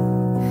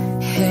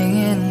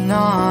hanging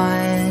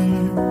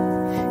on.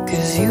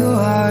 Cause you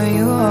are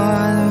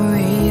the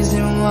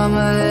reason why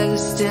my head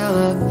is still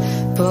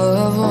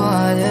above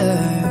water.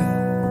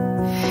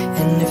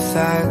 And if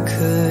I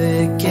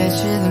could get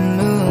you the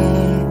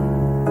moon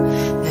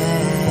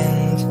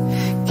and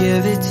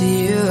give it to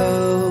you,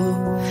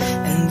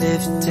 and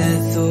if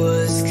death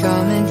was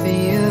coming for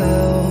you,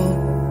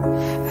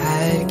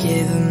 I'd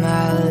give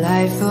my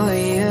life for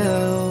you.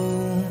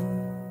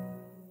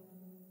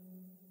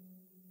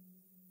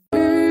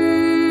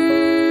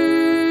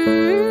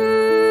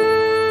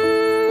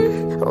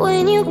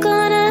 When you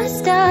gonna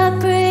stop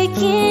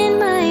breaking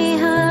my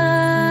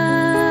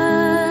heart?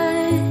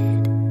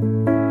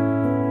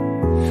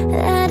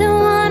 I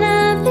don't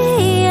wanna be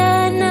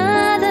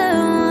another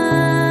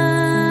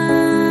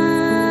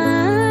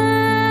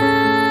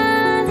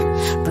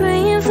one,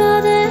 praying for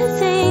the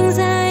things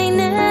I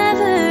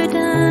never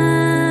done.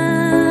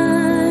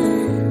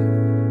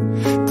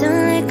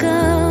 Don't let go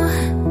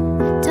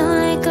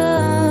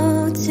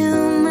to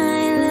my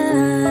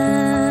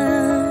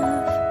love.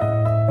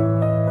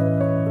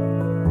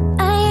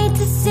 I hate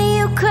to see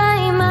you cry,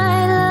 my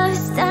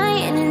love's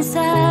dying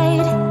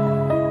inside.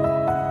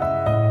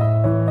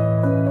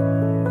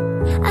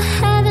 I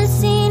haven't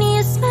seen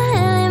you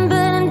smiling,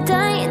 but I'm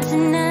dying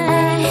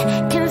tonight.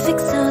 Can fix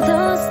all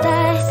those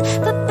lies,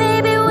 but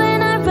baby, when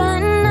I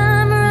run,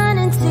 I'm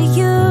running to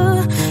you.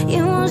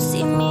 You won't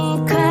see me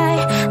cry,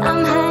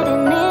 I'm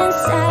hiding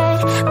inside.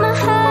 My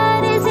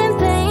heart is in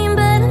pain,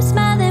 but I'm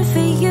smiling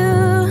for you.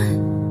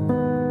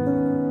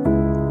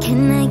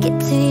 Can I get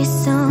to your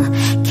soul?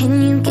 Can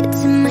you get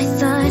to my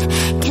thought?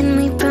 Can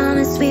we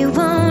promise we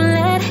won't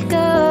let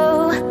go?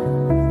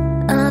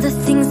 All the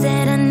things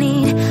that I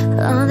need,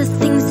 all the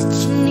things that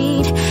you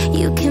need,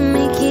 you can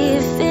make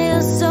it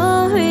feel so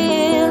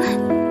real.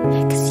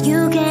 'Cause you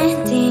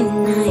can't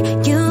deny,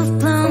 you've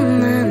blown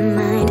my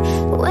mind.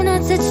 When I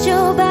touch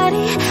your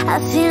body, I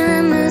feel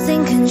I'm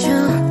losing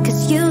control.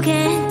 'Cause you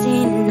can't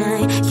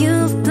deny,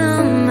 you've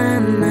blown my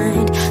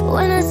mind.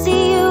 When I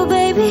see you,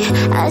 baby,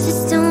 I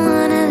just